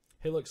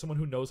 Hey, look, someone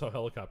who knows how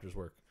helicopters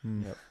work.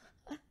 Yep.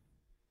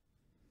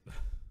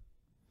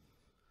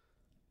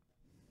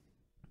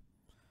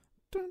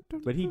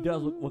 But he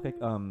does look like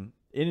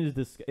in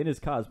his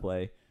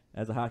cosplay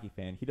as a hockey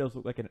fan, he does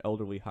look like an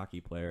elderly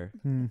hockey player,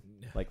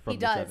 like from He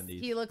the does. 70s.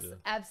 He looks Yeah.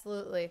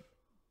 absolutely.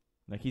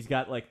 Like he's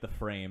got like the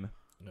frame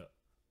No.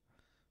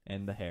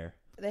 and the hair.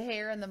 The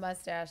hair and the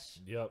mustache.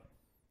 Yep.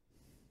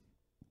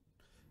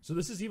 So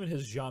this is even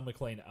his John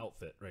McClane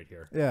outfit right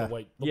here. Yeah. The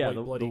white The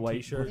bloody white-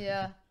 T-shirt.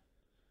 Yeah.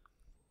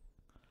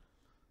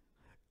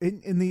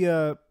 In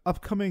the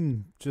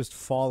upcoming just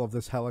fall of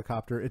this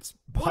helicopter, it's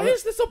Why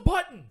is this a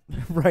button?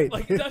 right.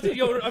 Like, Dr.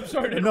 Yoder, I'm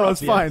sorry to No, interrupt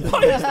it's you. fine. Why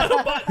is that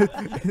a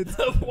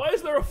button? Why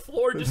is there a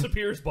floor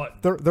disappears button?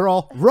 They're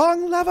all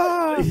wrong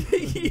lever.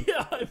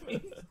 Yeah, I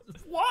mean,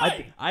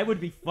 why? I would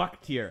be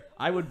fucked here.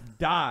 I would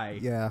die.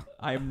 Yeah.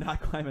 I am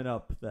not climbing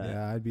up that.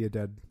 Yeah, I'd be a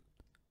dead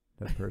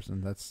person.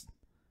 That's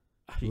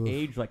She Oof.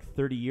 aged like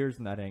 30 years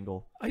in that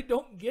angle. I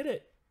don't get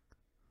it.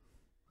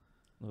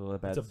 Oh,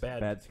 It's a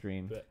bad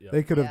screen. But, yeah.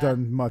 they could have Yeah.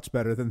 done much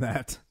better than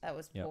that. That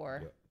was Yep. poor.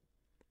 Yep.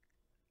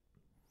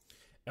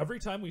 Every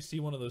time we see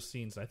one of those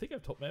scenes, and I think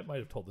I might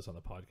have told this on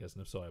the podcast,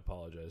 and if so, I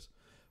apologize.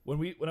 When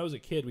I was a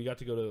kid, we got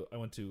to go to. I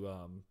went to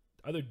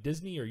either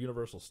Disney or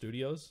Universal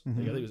Studios. I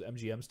think it was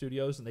MGM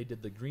Studios, and they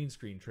did the green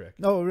screen trick.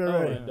 Oh,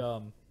 right.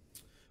 And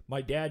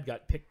my dad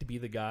got picked to be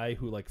the guy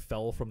who like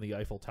fell from the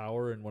Eiffel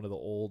Tower in one of the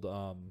old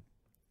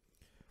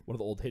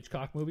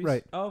Hitchcock movies.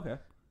 Right. Oh, okay.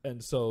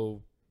 And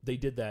so they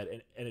did that,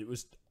 and it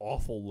was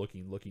awful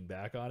looking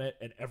back on it.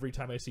 And every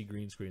time I see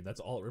green screen,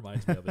 that's all it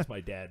reminds me of is my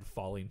dad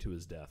falling to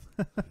his death.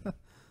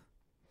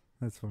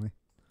 That's funny.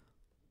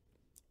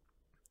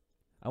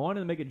 I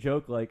wanted to make a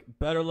joke like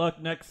 "better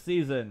luck next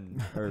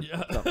season" or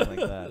something like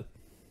that.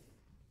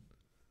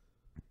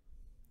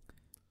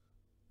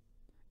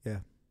 Yeah,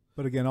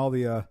 but again, all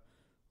the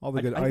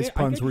good ice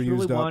puns were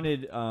used up. I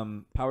really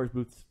wanted Powers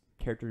Booth's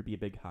character to be a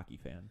big hockey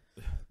fan.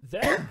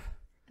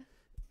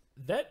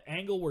 That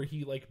angle where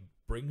he like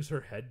brings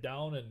her head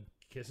down and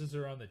kisses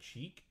her on the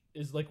cheek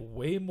is like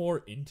way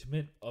more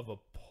intimate of a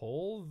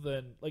pull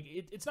than like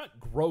it's not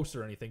gross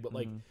or anything, but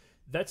like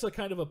that's a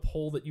kind of a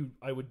pull that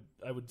I would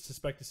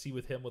suspect to see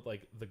with him with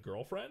like the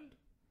girlfriend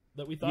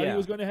that we thought he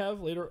was going to have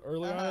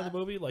earlier on in the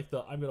movie, like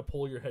I'm going to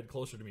pull your head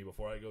closer to me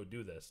before I go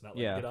do this, not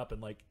like get up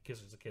and like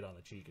kisses a kid on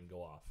the cheek and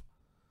go off.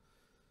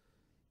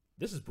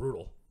 This is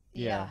brutal.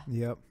 Yeah.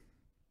 Yep.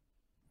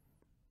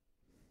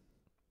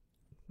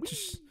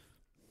 Just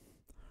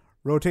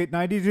rotate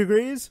 90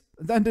 degrees,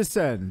 then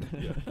descend.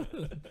 Yeah.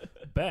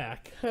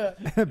 Back.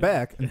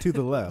 Back and to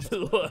the left.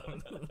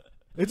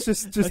 It's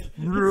just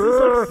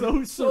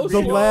so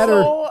the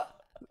ladder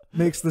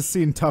makes the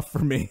scene tough for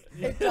me.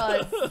 It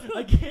does.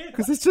 I can't.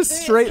 Because it's just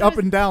straight up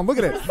and down. Look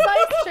at it.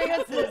 Precise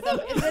chances of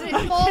that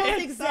it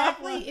falls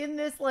exactly in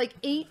this like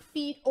 8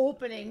 feet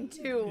opening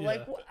too. Yeah.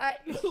 Like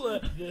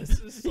this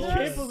is so there are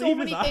bad. so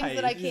many things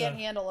that I can't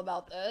handle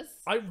about this.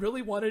 I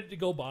really wanted it to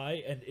go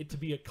by and it to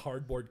be a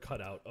cardboard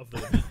cutout of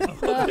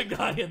the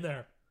guy in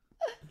there.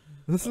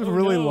 This is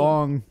really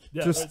long.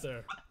 Yeah, just right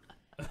there.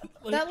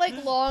 That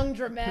like long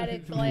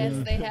dramatic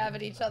glance they have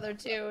at each other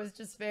too is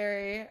just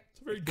very.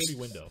 It's a very dirty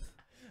window.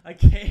 I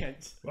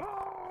can't.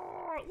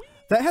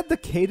 that had the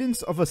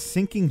cadence of a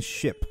sinking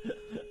ship.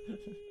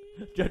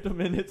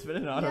 Gentlemen, it's been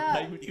an honor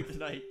playing with you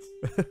tonight.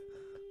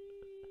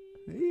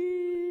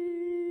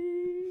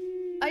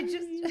 I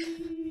just.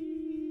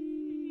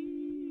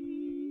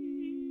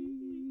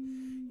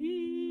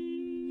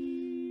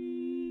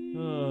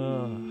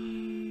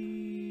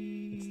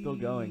 It's still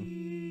going.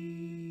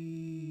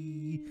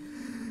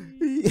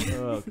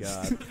 Oh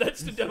god!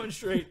 That's to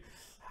demonstrate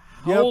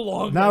how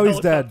long now the he's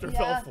dead. helicopter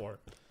fell for.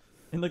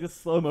 And like a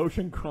slow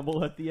motion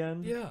crumble at the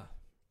end. Yeah.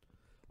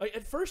 Like,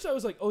 at first I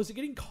was like, oh, is it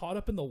getting caught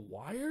up in the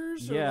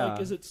wires? Or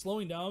like, is it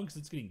slowing down because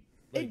it's getting...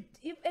 Like,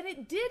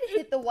 it did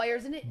hit the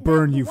wires, and it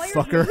burn the you wires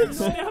fucker. had no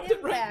snapped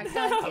it right impact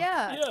now. on-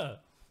 yeah. Yeah.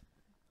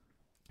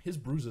 His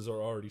bruises are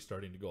already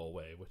starting to go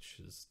away, which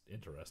is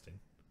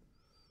interesting.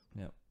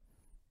 Yeah.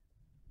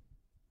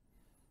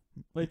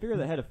 Well, I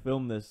figured they had to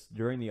film this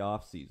during the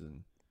off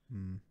season.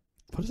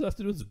 What does that have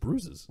to do with his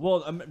bruises?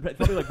 Well,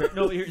 probably like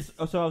no.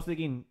 So I was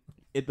thinking,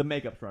 the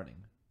makeup's running.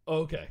 Oh,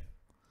 okay.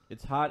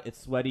 It's hot.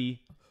 It's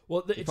sweaty.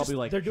 Well, it's probably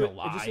like it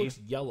July. just looks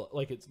yellow.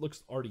 Like it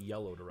looks already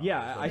yellowed around.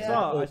 Yeah, I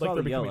saw like the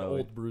they're becoming yellow.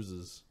 old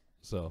bruises.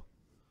 So.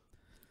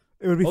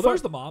 It would be fun.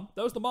 There's the mom.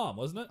 That was the mom,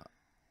 wasn't it?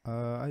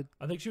 I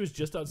I think she was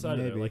just outside of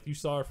there. Maybe. Like you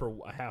saw her for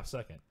a half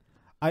second.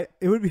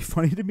 It would be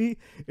funny to me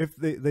if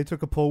they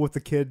took a poll with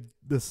the kid,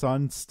 the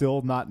son,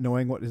 still not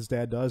knowing what his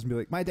dad does, and be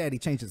like, "My daddy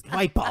changes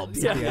light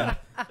bulbs." Yeah.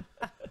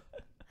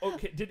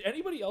 Okay. Did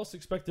anybody else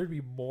expect there to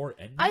be more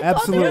ending? I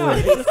Absolutely.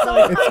 thought there was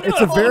so It's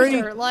a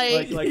very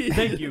like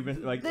thank you.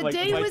 Like the like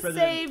day Vice was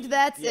President. saved.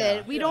 That's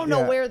it. We don't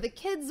know Yeah. where the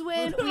kids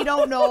went. We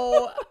don't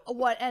know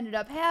what ended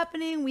up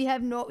happening. We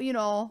have no,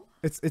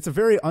 It's a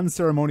very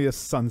unceremonious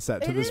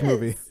sunset to It this is.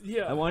 movie.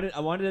 Yeah. I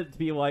wanted it to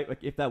be like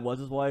if that was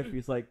his wife,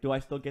 he's like, do I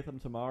still get them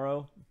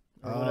tomorrow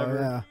or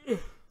whatever? Yeah.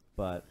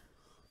 But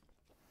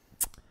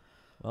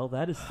well,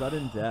 that is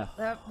sudden death.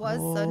 That was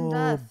sudden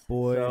death.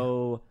 Boy.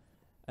 So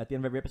at the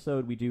end of every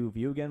episode, we do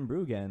View Again,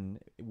 Brew Again,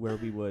 where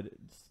we would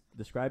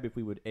describe if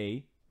we would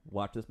A,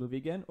 watch this movie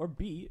again, or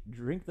B,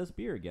 drink this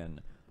beer again.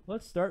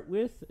 Let's start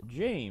with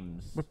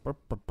James.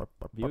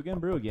 View Again,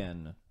 Brew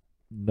Again.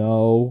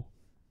 No.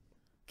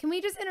 Can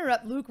we just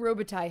interrupt Luke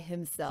Robitaille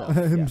himself?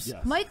 Yes.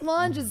 Mike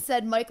Lange has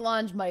said Mike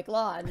Lange.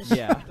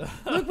 Yeah.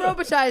 Luke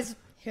Robitaille's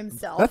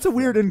himself. That's a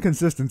weird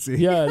inconsistency.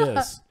 Yeah, it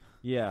is.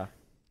 Yeah.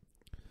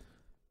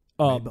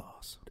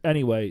 Boss.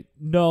 Anyway,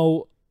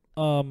 no.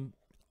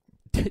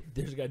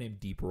 There's a guy named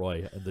Deep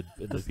Roy, and the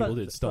people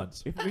did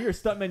stunts. If you're a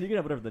stuntman, you can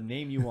have whatever the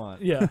name you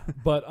want. Yeah,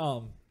 but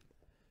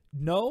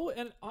no,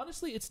 and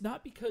honestly, it's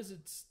not because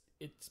it's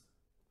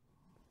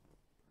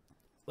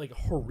like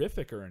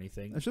horrific or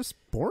anything. It's just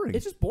boring.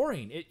 It's just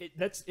boring.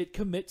 It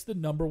commits the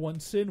number one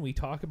sin we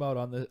talk about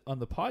on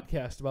the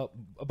podcast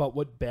about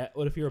what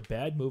if you're a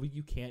bad movie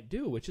you can't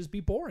do, which is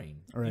be boring.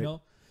 Right. You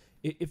know,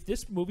 if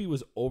this movie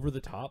was over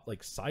the top,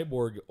 like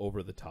Cyborg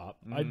over the top,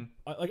 I've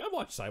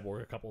watched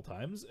Cyborg a couple of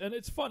times and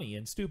it's funny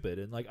and stupid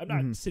and like I'm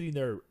not sitting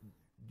there,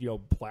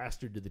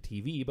 plastered to the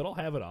TV, but I'll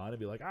have it on and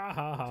be like, ha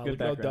ha,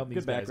 look how dumb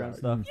these guys are.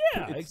 Stuff.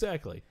 Yeah,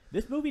 exactly.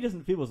 This movie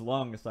doesn't feel as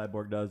long as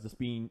Cyborg does,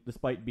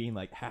 despite being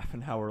like half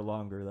an hour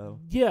longer though.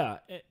 Yeah,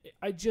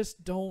 I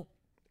just don't.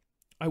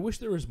 I wish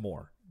there was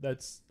more.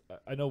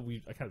 I know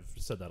I kind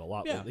of said that a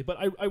lot lately, but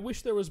I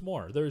wish there was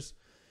more.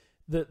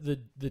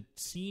 the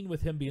scene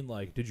with him being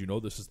like, "Did you know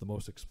this is the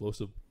most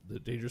explosive, the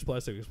dangerous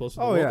plastic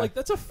explosive?" Oh, in the world? yeah. Like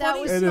that's a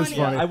funny. was It is funny.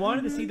 funny. I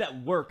wanted to see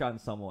that work on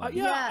someone.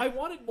 Yeah, I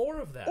wanted more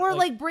of that. Or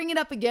like bring it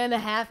up again a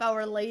half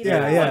hour later.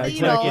 Yeah, you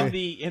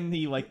exactly. know. in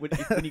the like when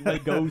he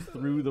like goes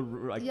through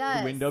the Yes.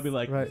 the window, be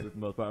like, Right. "This is the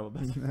most powerful."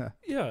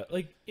 yeah,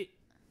 like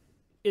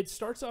it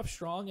starts off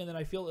strong, and then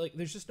I feel like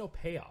there's just no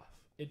payoff.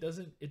 It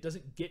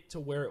doesn't get to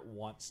where it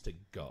wants to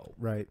go.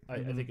 Right. I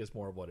think it's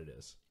more of what it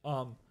is.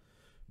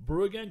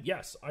 Brew again,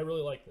 yes, I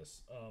really like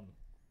this.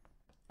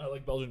 I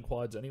like Belgian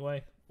quads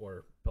anyway,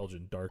 or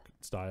Belgian dark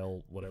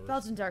style, whatever.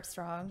 Belgian Dark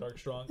Strong. Dark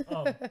strong.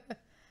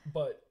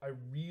 But I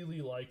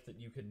really like that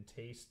you can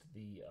taste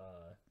the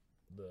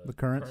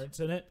currants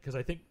in it, because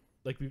I think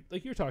like you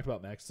were talking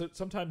about, Max. So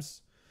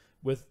sometimes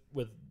with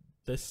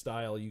this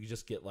style, you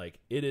just get like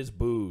it is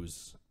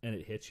booze and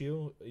it hits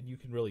you, and you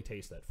can really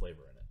taste that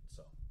flavor in it.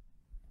 So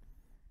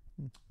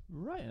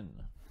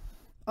Ryan.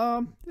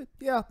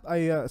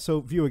 Yeah,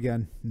 so View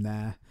again,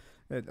 nah.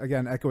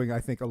 Again, echoing, I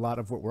think, a lot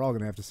of what we're all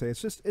going to have to say.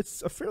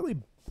 It's a fairly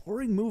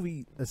boring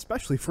movie,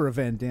 especially for a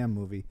Van Damme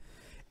movie.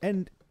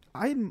 And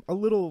I'm a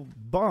little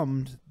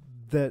bummed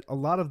that a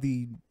lot of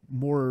the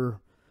more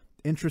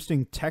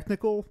interesting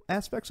technical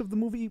aspects of the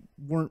movie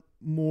weren't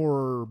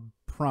more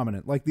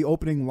prominent. Like the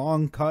opening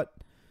long shot,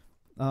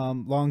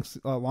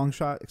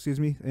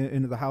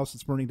 into the house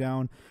that's burning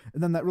down.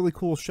 And then that really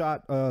cool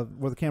shot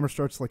where the camera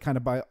starts like kind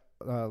of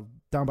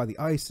down by the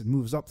ice and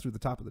moves up through the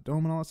top of the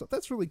dome and all that stuff.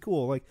 That's really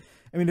cool. Like,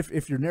 I mean,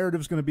 if your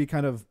narrative is going to be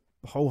kind of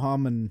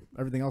ho-hum and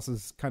everything else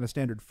is kind of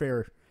standard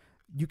fare,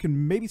 you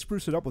can maybe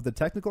spruce it up with the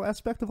technical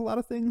aspect of a lot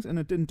of things, and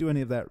it didn't do any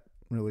of that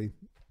really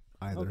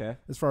either. Okay.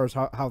 As far as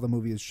how the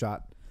movie is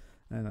shot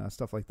and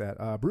stuff like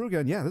that. Brew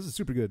again, yeah, this is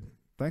super good.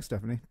 Thanks,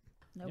 Stephanie.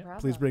 No problem.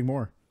 Please bring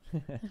more.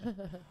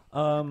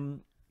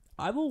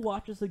 I will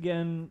watch this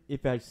again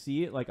if I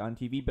see it like on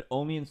TV, but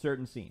only in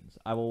certain scenes.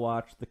 I will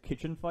watch the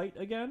kitchen fight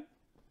again.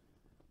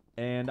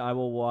 And I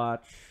will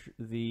watch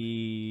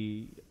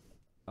the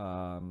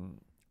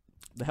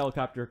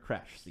helicopter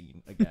crash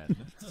scene again.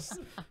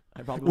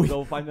 I probably will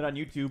go find it on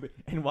YouTube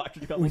and watch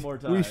it a couple more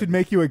times. We should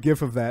make you a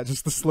GIF of that,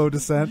 just the slow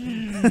descent.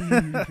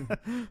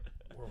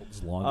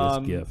 World's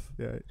longest GIF.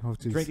 Yeah. Oh,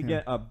 geez, Drink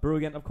again, brew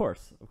again. Of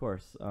course.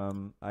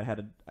 I've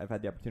had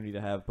the opportunity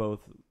to have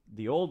both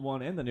the old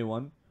one and the new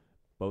one,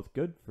 both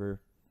good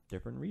for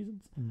different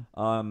reasons.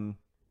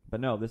 But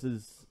no, this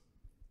is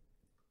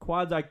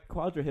quads.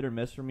 Quads are hit or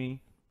miss for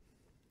me.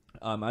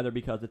 Either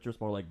because it's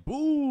just more like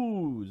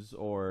booze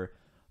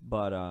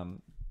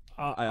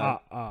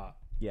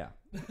yeah.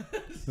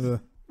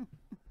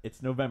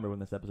 It's November when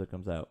this episode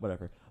comes out,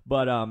 whatever.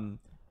 But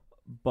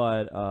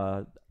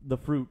the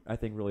fruit I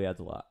think really adds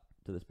a lot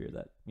to this beer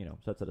that,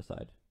 sets it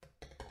aside.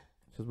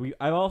 Because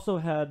I've also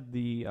had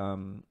the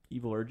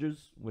Evil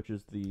Urges, which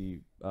is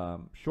the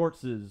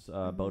Shorts'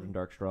 Belgian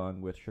Dark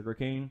Strong with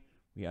sugarcane.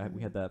 We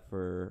had that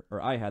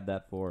I had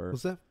that for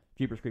What's that?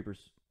 Jeepers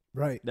Creepers.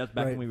 Right. That's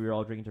back when we were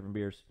all drinking different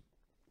beers.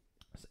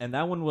 And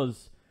that one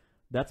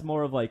that's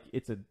more of like,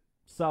 it's a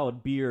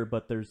solid beer,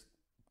 but it's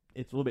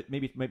a little bit,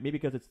 maybe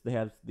because they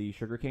have the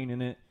sugarcane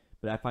in it,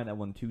 but I find that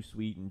one too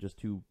sweet and just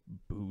too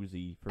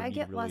boozy for me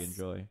to really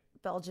enjoy.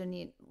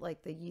 Belgian,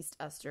 like the yeast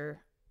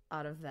ester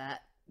out of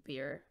that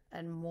beer,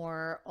 and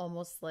more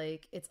almost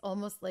like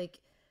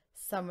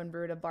someone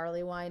brewed a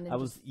barley wine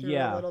and just threw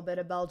a little bit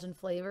of Belgian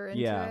flavor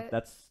into it.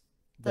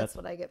 That's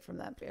what I get from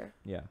that beer.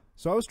 Yeah.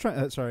 So I was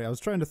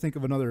trying to think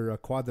of another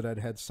quad that I'd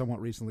had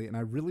somewhat recently, and I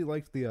really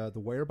liked the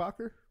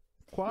Weyerbacher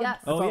quad.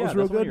 Yes. Oh yeah, was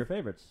real that's good. one of your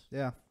favorites.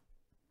 Yeah.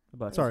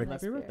 But sorry,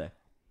 happy birthday.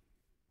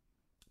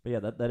 But yeah,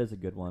 that is a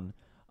good one.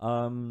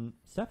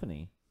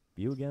 Stephanie,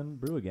 View again,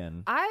 Brew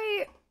again.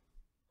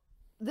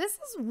 This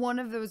is one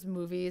of those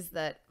movies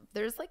that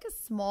there's like a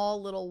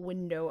small little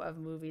window of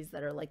movies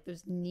that are like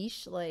those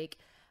niche, like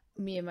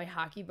me and my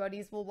hockey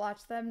buddies will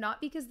watch them,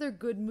 not because they're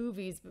good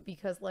movies, but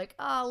because like,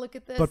 oh, look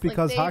at this. But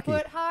because they hockey.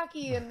 put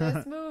hockey in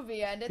this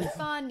movie and it's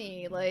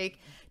funny. Like,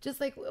 just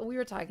like we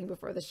were talking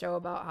before the show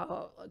about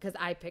how, because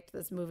I picked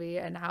this movie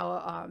and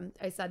how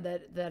I said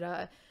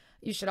that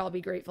you should all be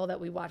grateful that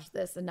we watched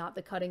this and not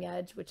The Cutting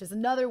Edge, which is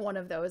another one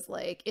of those,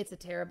 like, it's a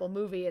terrible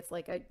movie. It's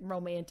like a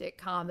romantic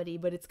comedy,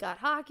 but it's got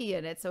hockey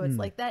in it. So it's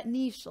like that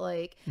niche,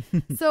 like,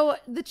 so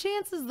the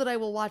chances that I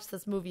will watch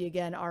this movie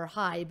again are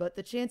high, but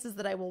the chances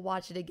that I will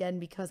watch it again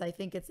because I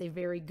think it's a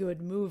very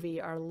good movie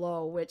are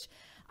low, which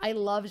I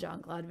love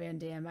Jean-Claude Van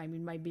Damme. I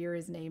mean, my beer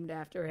is named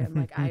after him.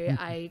 Like,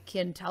 I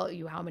can tell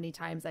you how many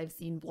times I've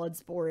seen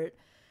Bloodsport.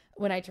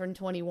 When I turned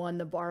 21,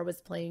 the bar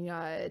was playing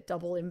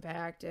Double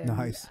Impact, and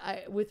nice.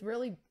 With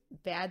really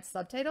bad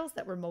subtitles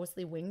that were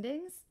mostly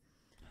wingdings.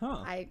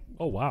 Huh.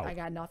 Oh wow. I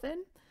got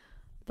nothing.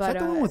 But, is that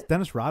the one with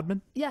Dennis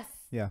Rodman? Yes.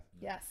 Yeah.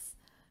 Yes.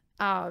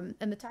 And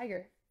the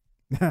tiger.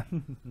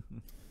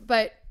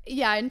 But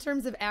yeah, in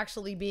terms of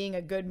actually being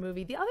a good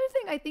movie, the other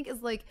thing I think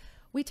is like,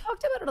 we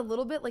talked about it a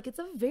little bit, like it's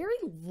a very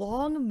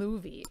long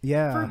movie.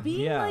 Yeah. For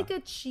being like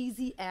a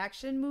cheesy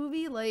action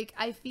movie, like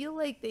I feel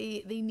like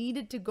they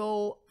needed to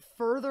go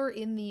further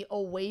in the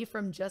away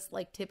from just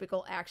like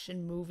typical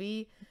action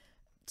movie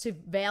to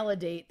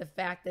validate the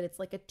fact that it's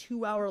like a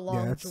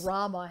 2-hour-long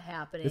drama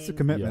happening. It's a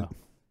commitment.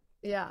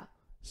 Yeah.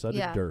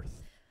 Sudden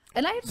dearth.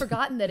 And I had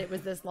forgotten that it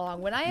was this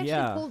long. When I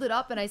actually pulled it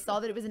up and I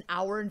saw that it was an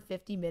hour and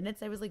 50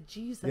 minutes, I was like,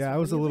 geez, that's I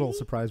was a little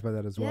surprised by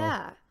that as well.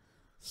 Yeah.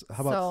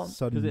 How about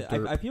sudden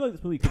derp? I feel like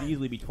this movie could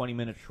easily be 20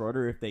 minutes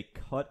shorter if they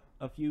cut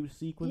a few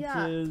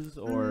sequences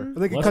or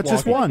they could cut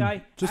just one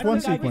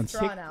sequence.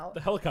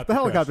 The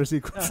helicopter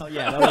sequence. Oh,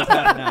 yeah, that was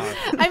half an hour.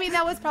 I mean,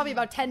 that was probably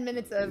about 10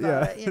 minutes of,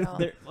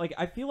 Like,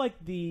 I feel like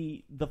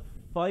the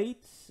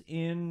fights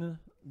in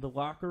the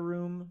locker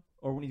room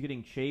or when he's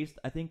getting chased,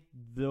 I think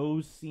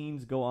those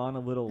scenes go on a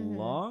little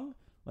long.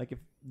 Like, if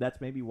that's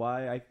maybe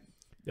why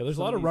there's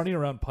a lot of running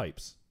around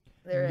pipes.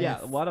 There is.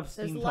 Yeah, a lot of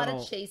There's a lot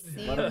of chase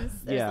scenes.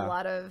 There's a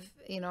lot of,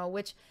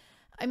 which,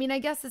 I mean, I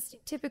guess it's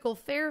typical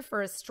fare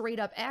for a straight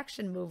up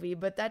action movie,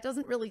 but that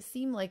doesn't really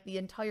seem like the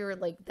entire,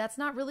 that's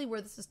not really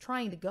where this is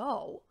trying to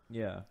go.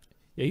 Yeah.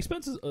 Yeah, he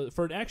spends,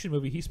 for an action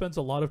movie, he spends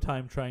a lot of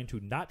time trying to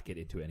not get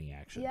into any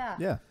action. Yeah.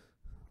 Yeah.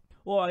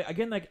 Well,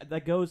 again,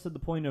 that goes to the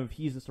point of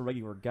he's just a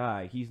regular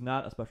guy. He's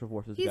not a special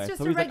forces guy. He's just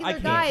a regular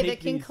guy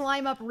that can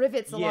climb up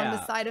rivets along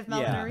the side of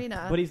Mountain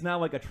Arena. But he's not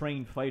like a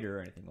trained fighter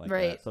or anything like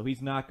that. So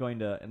he's not going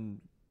to.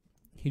 And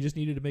he just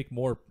needed to make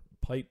more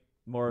pipe,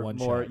 more,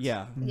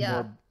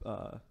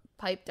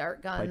 pipe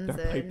dart guns,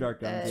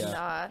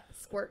 and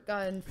squirt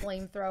gun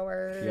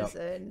flamethrowers,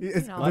 and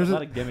a lot of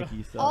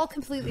gimmicky stuff. All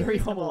completely Very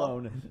reasonable.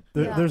 Home Alone.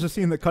 There's a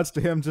scene that cuts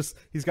to him.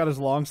 He's got his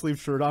long sleeve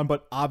shirt on,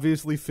 but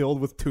obviously filled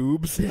with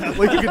tubes.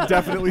 Like you can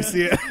definitely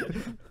see it.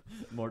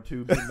 More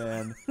tubes than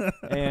man.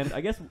 And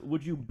I guess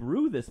would you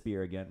brew this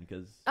beer again?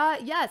 Because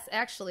yes,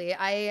 actually,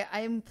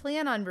 I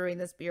plan on brewing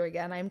this beer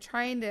again. I'm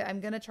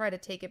gonna try to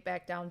take it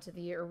back down to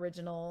the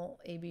original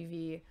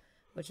ABV,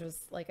 which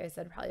was, like I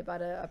said, probably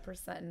about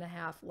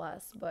 1.5%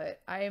 less. But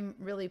I'm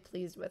really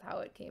pleased with how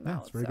it came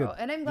out. It's very good.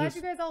 And I'm glad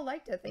you guys all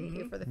liked it. Thank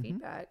you for the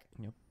feedback.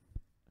 Yep.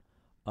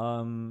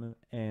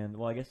 And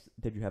well, I guess,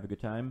 did you have a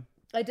good time?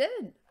 I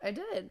did.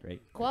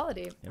 Great.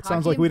 Quality. Yep. It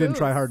sounds like we didn't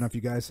try hard enough,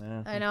 you guys.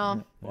 I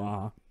know. Wow.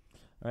 All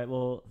right.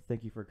 Well,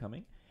 thank you for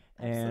coming.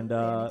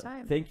 Absolutely,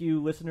 and thank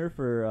you, listener,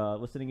 for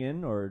listening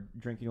in or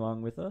drinking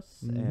along with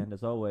us. And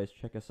as always,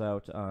 check us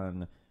out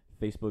on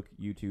Facebook,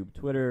 YouTube,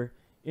 Twitter,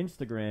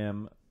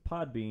 Instagram,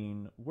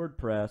 Podbean,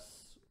 WordPress.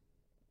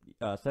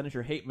 Send us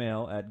your hate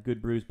mail at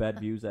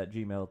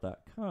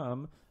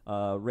goodbrewsbadviews@gmail.com.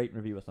 Rate and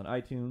review us on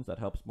iTunes. That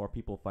helps more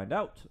people find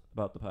out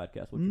about the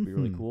podcast, which would be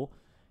really cool.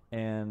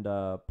 And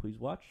please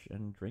watch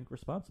and drink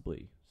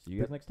responsibly. See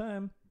you guys next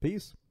time.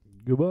 Peace.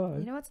 Goodbye.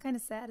 You know what's kind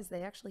of sad is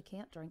they actually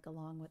can't drink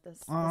along with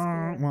this.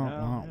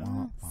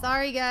 Well,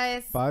 Sorry,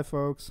 guys. bye,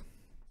 folks.